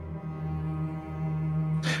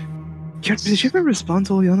 Did you ever respond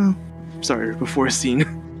to Oliana? Sorry, before a scene.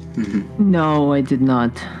 No, I did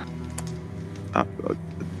not.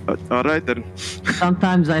 Alright then.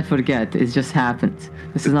 Sometimes I forget. It just happens.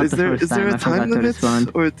 This is not the first time I forgot to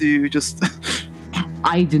respond. Or do you just...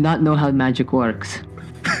 I do not know how magic works.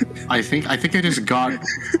 I think I just got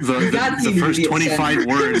the first 25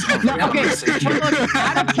 words of the conversation. Look,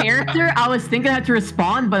 out of character, I was thinking I had to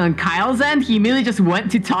respond, but on Kyle's end, he immediately just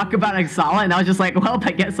went to talk about Exala, and I was just like, well,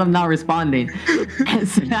 I guess I'm not responding. So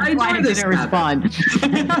that's why I didn't respond.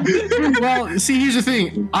 Well, see, here's the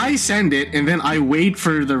thing. I send it, and then I wait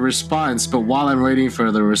for the response, but while I'm waiting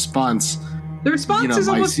for the response... The response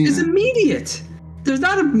is immediate. There's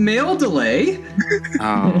not a mail delay.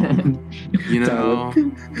 Oh, okay.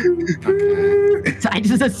 So I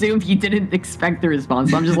just assumed he didn't expect the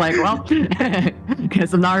response. So I'm just like, well,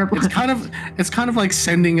 guess I'm not replying. It's kind of like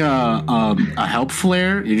sending a help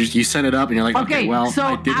flare. You set it up and you're like, okay, well, so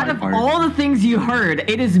I did out my of part. all the things you heard,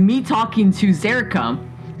 it is me talking to Zerka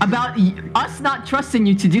about us not trusting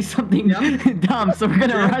you to do something dumb, so we're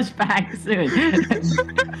gonna rush back soon.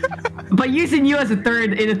 But using you as a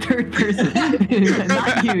third person,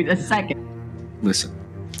 not you, a second. Listen,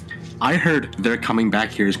 I heard they're coming back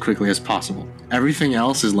here as quickly as possible. Everything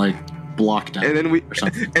else is like blocked out.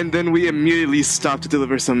 And then we immediately stop to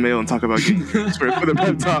deliver some mail and talk about getting transferred for the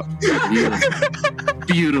laptop.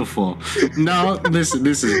 Beautiful. No, listen,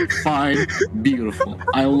 this is fine. Beautiful.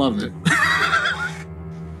 I love it.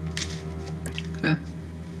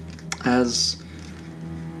 As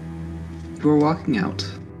you are walking out,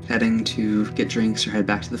 heading to get drinks or head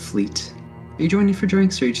back to the fleet, are you joining for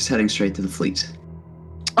drinks or are you just heading straight to the fleet?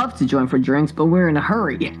 Love to join for drinks, but we're in a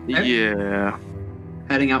hurry. Yeah.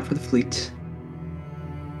 Heading out for the fleet,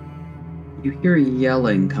 you hear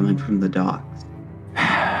yelling coming from the docks.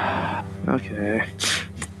 Okay.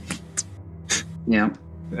 Yeah.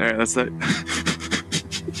 Alright, that's it.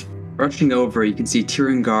 Rushing over, you can see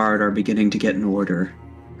Tyrion Guard are beginning to get in order.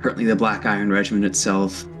 Currently, the Black Iron Regiment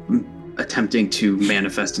itself attempting to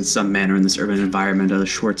manifest in some manner in this urban environment at a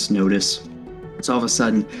short's notice. So all of a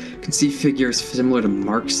sudden, you can see figures similar to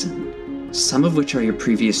Markson, some of which are your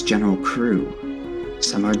previous general crew.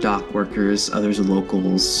 Some are dock workers, others are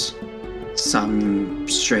locals, some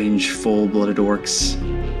strange full-blooded orcs.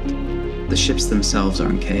 The ships themselves are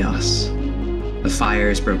in chaos. A fire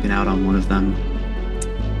is broken out on one of them.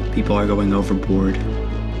 People are going overboard.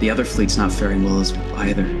 The other fleet's not faring well as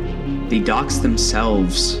either. The docks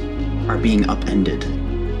themselves are being upended.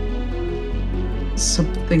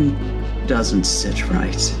 Something doesn't sit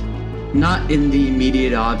right. Not in the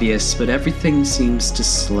immediate obvious, but everything seems to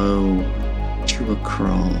slow to a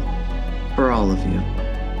crawl for all of you.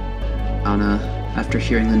 Anna, after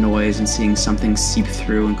hearing the noise and seeing something seep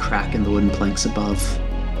through and crack in the wooden planks above.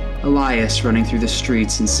 Elias running through the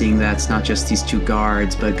streets and seeing that it's not just these two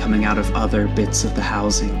guards, but coming out of other bits of the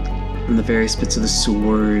housing, from the various bits of the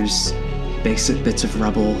sewers, basic bits of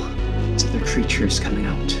rubble, to other creatures coming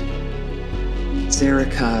out.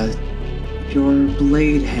 Zerika your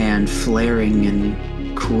blade hand flaring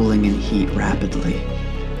and cooling in heat rapidly.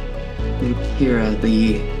 And Kira,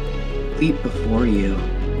 the leap before you,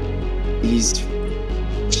 these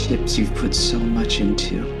chips you've put so much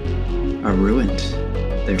into, are ruined.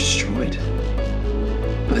 They're destroyed.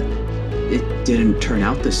 But it didn't turn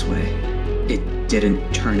out this way. It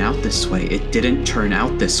didn't turn out this way. It didn't turn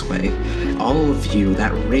out this way. All of you,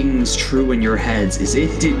 that rings true in your heads, is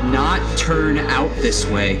it did not turn out this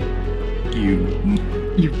way.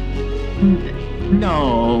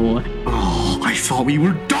 No. Oh, I thought we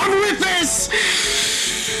were done with this!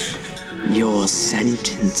 Your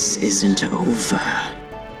sentence isn't over.